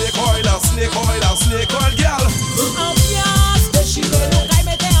 Snake oil, a snake oil, a snake oil girl. Ambiance, déchirez-nous, caille,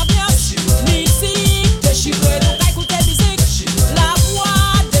 mettez ambiance. Musique, déchirez-nous, caille, écoutez musique. La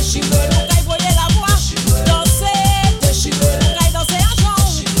voix, déchirez-nous, caille, voyez la voix. Dansez, déchirez-nous, caille, dansez à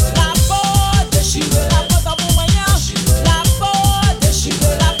jambe. La peau, déchirez la peau dans mon moyen. La peau,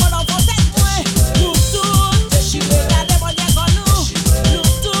 déchirez la peau dans mon tête, moi. Nous tous, déchirez la démoniaque en nous. Nous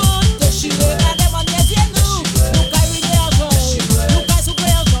tous, déchirez la démoniaque en nous. Nous caille, oui, en jaune. Nous caille,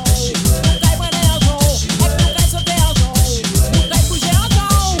 souffler en jaune. Nous caille, monnaie en jaune. Et nous caille, sauter en jaune. Nous caille, bouger en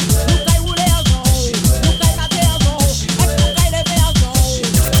jaune. Nous caille, rouler en jaune. Nous caille, mater en jaune. Et nous caille, lever en jaune.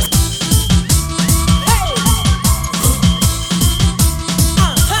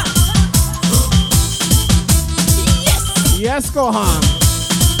 Yes, Gohan.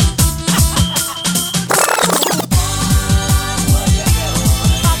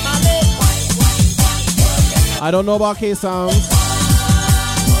 I don't know about K-Sounds.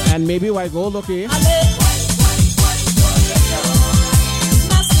 And maybe White Gold, okay.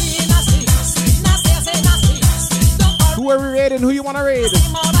 Who are we rating? Who you want to rate?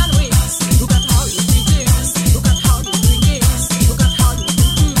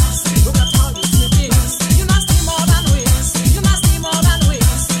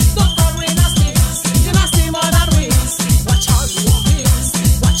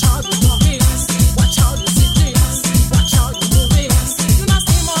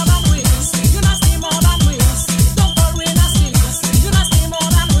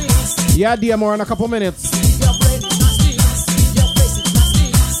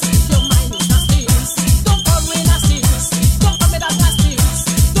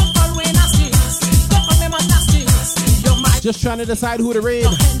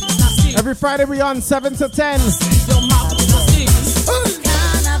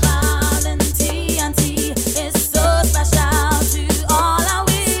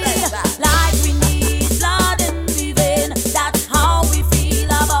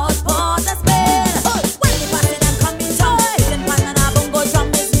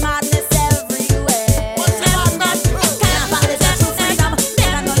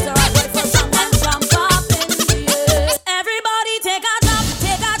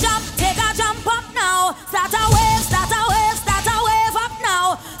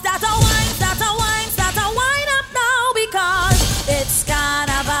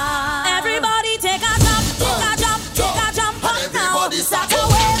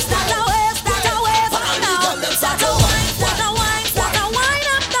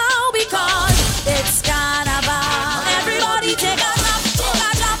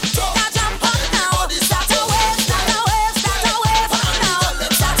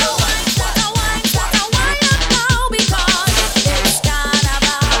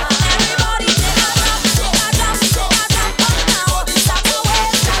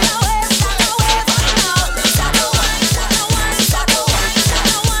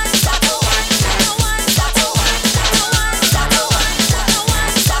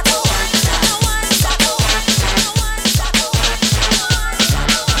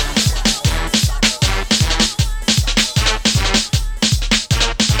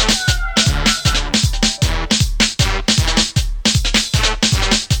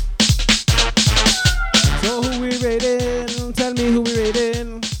 So who we raiding? Tell me who we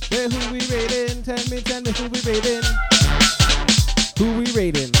raiding. Hey, who we raiding? Tell me who we raiding. Who we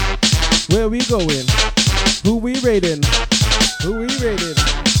raiding? Where we going? Who we raiding? Who we raiding?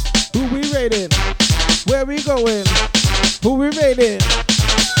 Who we raiding? Where we going? Who we raiding?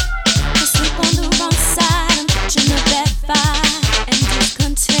 I sleep on the wrong side, I'm catching a bad vibe, and it's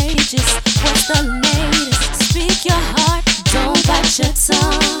contagious. What's the latest? Speak your heart, don't bite your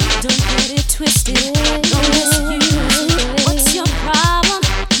tongue, don't get it twisted, don't misuse it. What's your problem?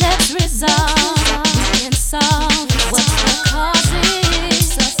 Let's resolve. We can solve. What's the cause?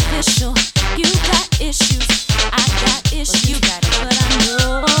 It's official. You got issues, I got issues, but I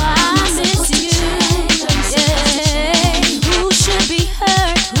know I miss you. Yeah. Who should be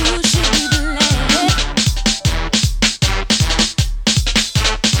hurt? Who should be blamed?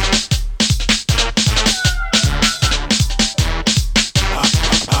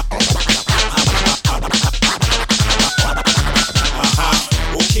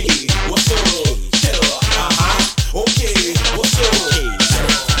 Okay, what's up? Shut up. Okay, what's up? Okay, what's up?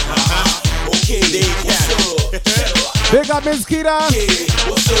 Big up Miss Kita. Okay,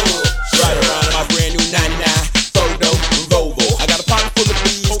 what's up? Right around in my brand new 99 photo Volvo. I got a pocket full of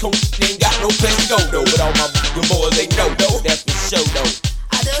bees, ain't got no place to go though. But all my good boys they know though, that's for sure though.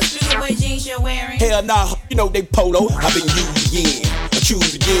 Are those blue and white jeans you're wearing? Hell nah, you know they polo. I've been used again,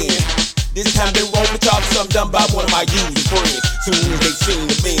 accused again. This time they wrong for talking something done by one of my users friends. Soon as they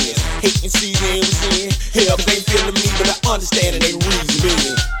seen the men, hating season was in. Hell, cause they feeling me, but I understand and they reason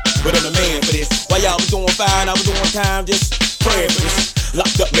being. But I'm the man for this. While y'all was doing fine, I was doing time, just praying for this.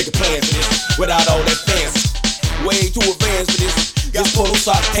 Locked up, making plans for this. Without all that fancy. Way too advanced for this. Got polo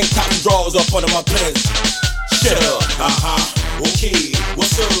socks, tank top, and drawers up under my pants. Shut up, okay,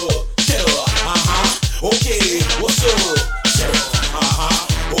 what's up? Shut up, okay, what's up? Shut up,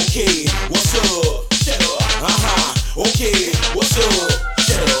 okay, what's up? Shut up, okay, what's up?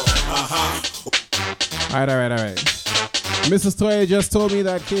 Shut up, All right. Mrs. Toya just told me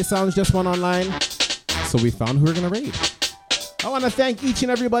that K-Sounds just went online, so we found who we're gonna raid. I want to thank each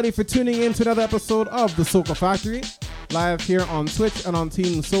and everybody for tuning in to another episode of the Soca Factory, live here on Twitch and on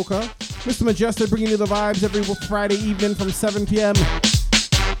Team Soca. Mr. Mejustik bringing you the vibes every Friday evening from 7 p.m.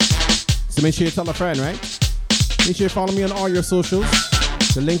 So make sure you tell a friend, right? Make sure you follow me on all your socials.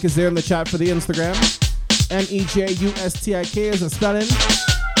 The link is there in the chat for the Instagram. Mejustik is the spelling.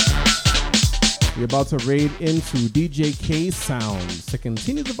 We're about to raid into DJ K Sounds to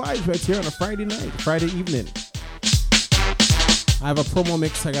continue the vibes right here on a Friday night, Friday evening. I have a promo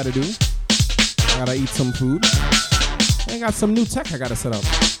mix I gotta do. I gotta eat some food. I got some new tech I gotta set up.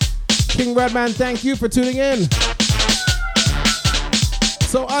 King Redman, thank you for tuning in.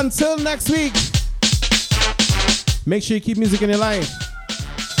 So until next week, make sure you keep music in your life,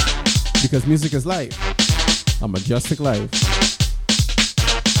 because music is life. A Mejustik life.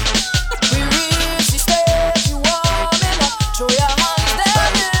 Show your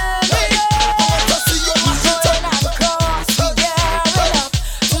hands there.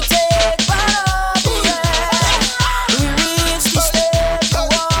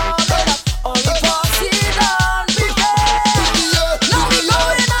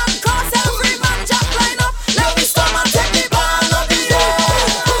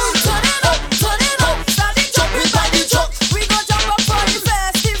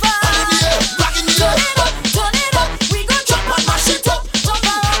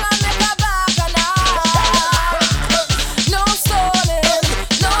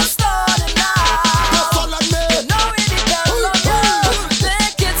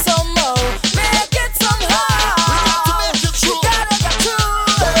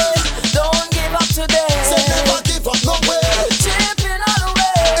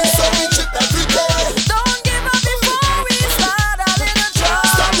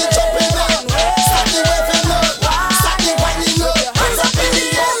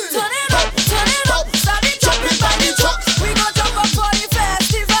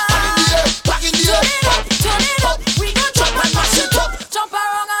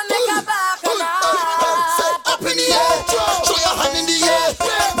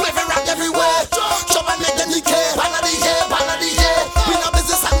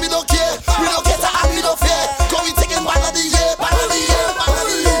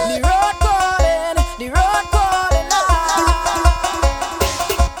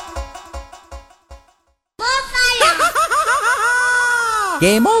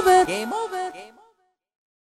 move it. Game